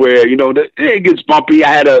times where, it gets bumpy.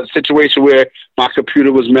 I had a situation where my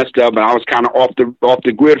computer was messed up and I was kind of off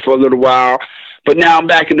the grid for a little while. But now I'm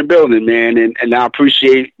back in the building, man, and I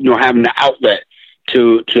appreciate, having the outlet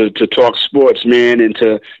to talk sports, man, and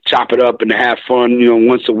to chop it up and to have fun,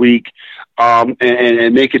 once a week,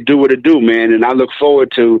 and make it do what it do, man. And I look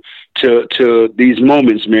forward to these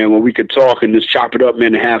moments, man, when we could talk and just chop it up,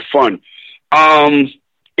 man, and have fun.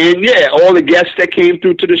 And yeah, all the guests that came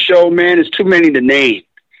through to the show, man, it's too many to name,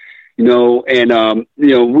 and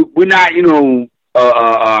we're not,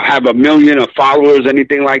 have a million of followers,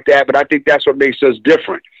 anything like that, but I think that's what makes us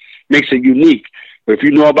different, makes it unique. But if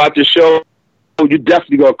you know about the show, you're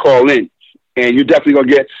definitely going to call in, and you're definitely going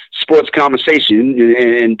to get sports conversation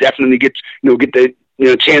and definitely get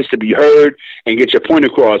the chance to be heard and get your point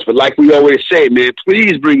across. But like we always say, man,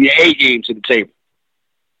 please bring your A game to the table.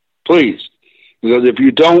 Please. Because if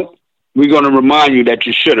you don't, we're going to remind you that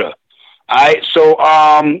you should have. All right, so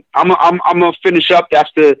I'm going to finish up. That's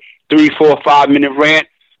the 3, 4, 5 minute rant.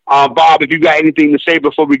 Bob, if you got anything to say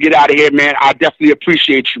before we get out of here, man, I definitely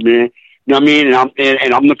appreciate you, man. You know what I mean?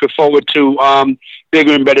 And I'm looking forward to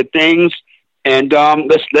bigger and better things. And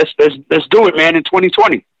let's do it, man, in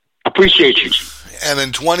 2020. Appreciate you. And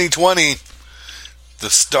in 2020, the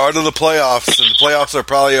start of the playoffs, and the playoffs will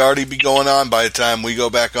probably already be going on by the time we go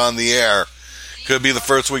back on the air. Could be the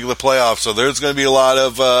first week of the playoffs, so there's going to be a lot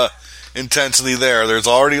of intensity there. There's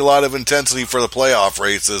already a lot of intensity for the playoff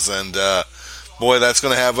races, and boy, that's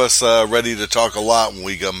going to have us ready to talk a lot when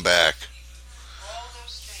we come back.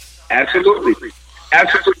 Absolutely.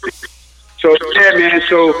 So, yeah, man,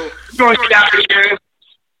 so we're going to get out of here.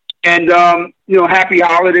 And, happy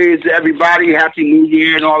holidays to everybody. Happy New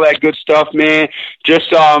Year and all that good stuff, man. Just,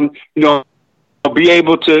 be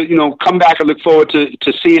able to, come back and look forward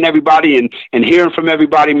to seeing everybody and hearing from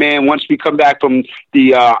everybody, man, once we come back from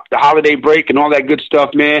the holiday break and all that good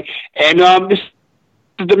stuff, man. And this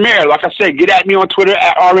is the mayor. Like I said, get at me on Twitter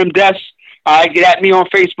at RMDesk. Get at me on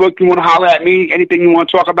Facebook. You want to holler at me, anything you want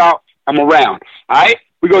to talk about, I'm around. All right?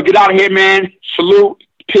 We're going to get out of here, man. Salute,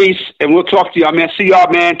 peace, and we'll talk to y'all, man. See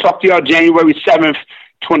y'all, man. Talk to y'all January 7th,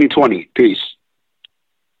 2020. Peace.